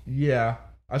 times. Yeah,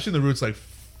 I've seen the Roots like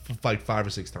 5 or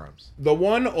 6 times. The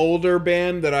one older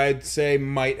band that I'd say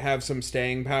might have some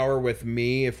staying power with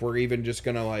me, if we're even just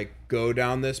gonna like go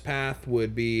down this path,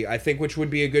 would be, I think, which would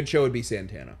be a good show, would be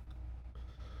Santana.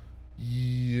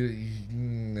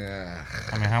 Nah.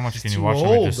 I mean, how much can you too watch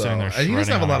old, him just sitting there? and he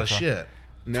doesn't have a lot of shit.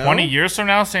 No? 20 years from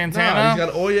now, Santana? No, he's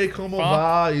got Oye Como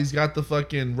Va, he's got the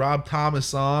fucking Rob Thomas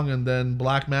song, and then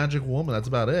Black Magic Woman. That's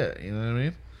about it. You know what I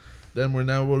mean? Then what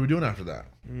are we doing after that?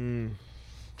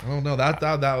 I don't know. That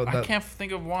I can't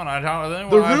think of one.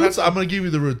 The Roots. I'm gonna give you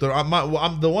the Roots. The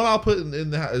one I'll put in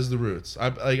the is the Roots.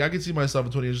 I can see myself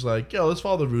in 20 years like, yo, let's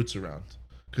follow the Roots around,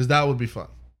 because that would be fun.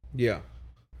 Yeah,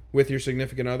 with your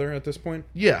significant other at this point.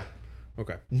 Yeah.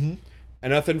 Okay. And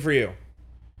nothing for you.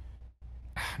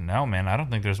 No, man. I don't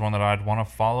think there's one that I'd want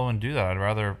to follow and do that. I'd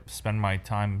rather spend my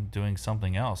time doing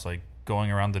something else, like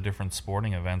going around the different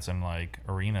sporting events and like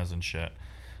arenas and shit.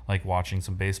 Like watching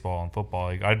some baseball and football.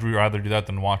 Like, I'd rather do that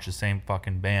than watch the same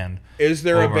fucking band. Is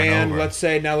there a band, let's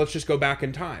say, now let's just go back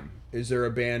in time. Is there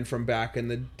a band from back in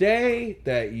the day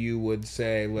that you would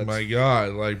say, My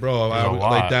God, like, bro,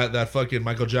 like that fucking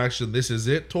Michael Jackson "This Is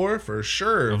It" tour for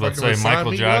sure. Let's say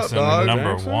Michael Jackson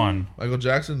number 1. Michael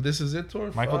Jackson "This Is It"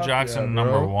 tour. Michael Jackson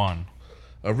number 1.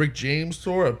 A Rick James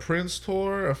tour, a Prince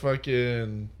tour, a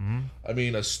fucking, I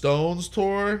mean, a Stones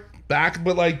tour.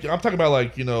 But like, I'm talking about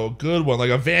like, you know, a good one, like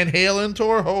a Van Halen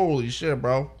tour. Holy shit,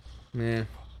 bro. Yeah.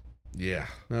 Yeah.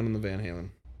 Not on the Van Halen.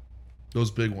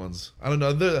 Those big ones. I don't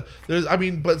know. There's, I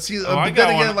mean, but see, but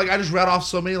then again, like I just read off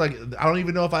so many, like I don't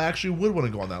even know if I actually would want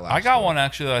to go on that last. I got one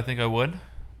actually that I think I would,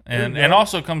 and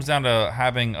also it comes down to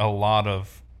having a lot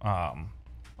of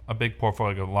a big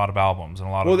portfolio, a lot of albums, and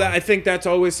a lot. Well, I think that's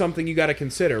always something you got to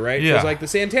consider, right? Yeah. Because like the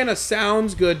Santana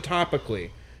sounds good topically,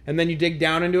 and then you dig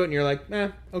down into it, and you're like,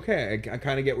 okay, I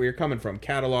kind of get where you're coming from.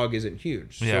 Catalog isn't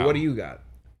huge. So what do you got?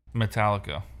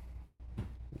 Metallica.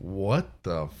 What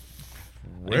the?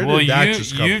 Where well, did that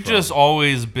just come you've from? just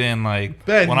always been like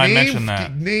Ben, when I mentioned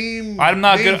that. I'm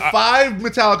not good. 5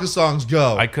 Metallica songs.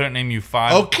 Go. I couldn't name you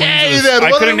 5. Okay, then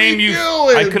what are we doing,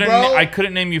 bro? I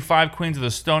couldn't name you 5 Queens of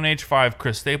the Stone Age, 5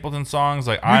 Chris Stapleton songs.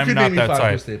 Like I'm not that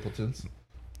type. Chris Stapletons.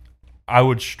 I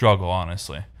would struggle,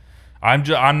 honestly. I'm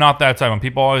not that type. When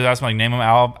people always ask me like name them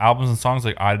albums and songs,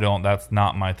 like I don't. That's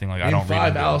not my thing. Like I don't.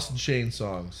 5 Alice in Chains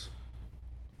songs.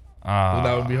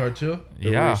 That would be hard too.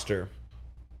 The Rooster.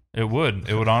 It would.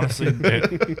 It would honestly.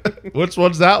 Which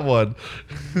one's that one?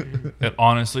 It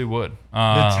honestly would.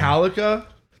 Metallica?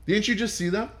 Didn't you just see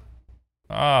them?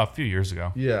 A few years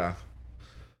ago. Yeah.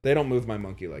 They don't move my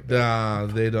monkey like that. Nah,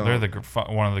 they don't. They're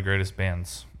one of the greatest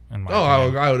bands in my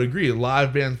opinion. I would agree.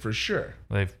 Live band for sure.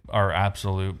 They are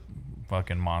absolute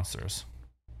fucking monsters.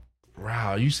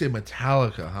 Wow, you say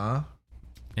Metallica, huh?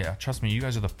 Yeah, trust me, you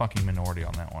guys are the fucking minority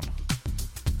on that one.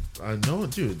 I know,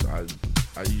 dude.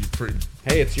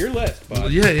 Hey, it's your list,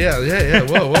 bud. Yeah.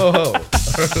 Whoa.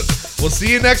 We'll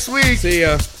see you next week. See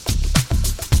ya.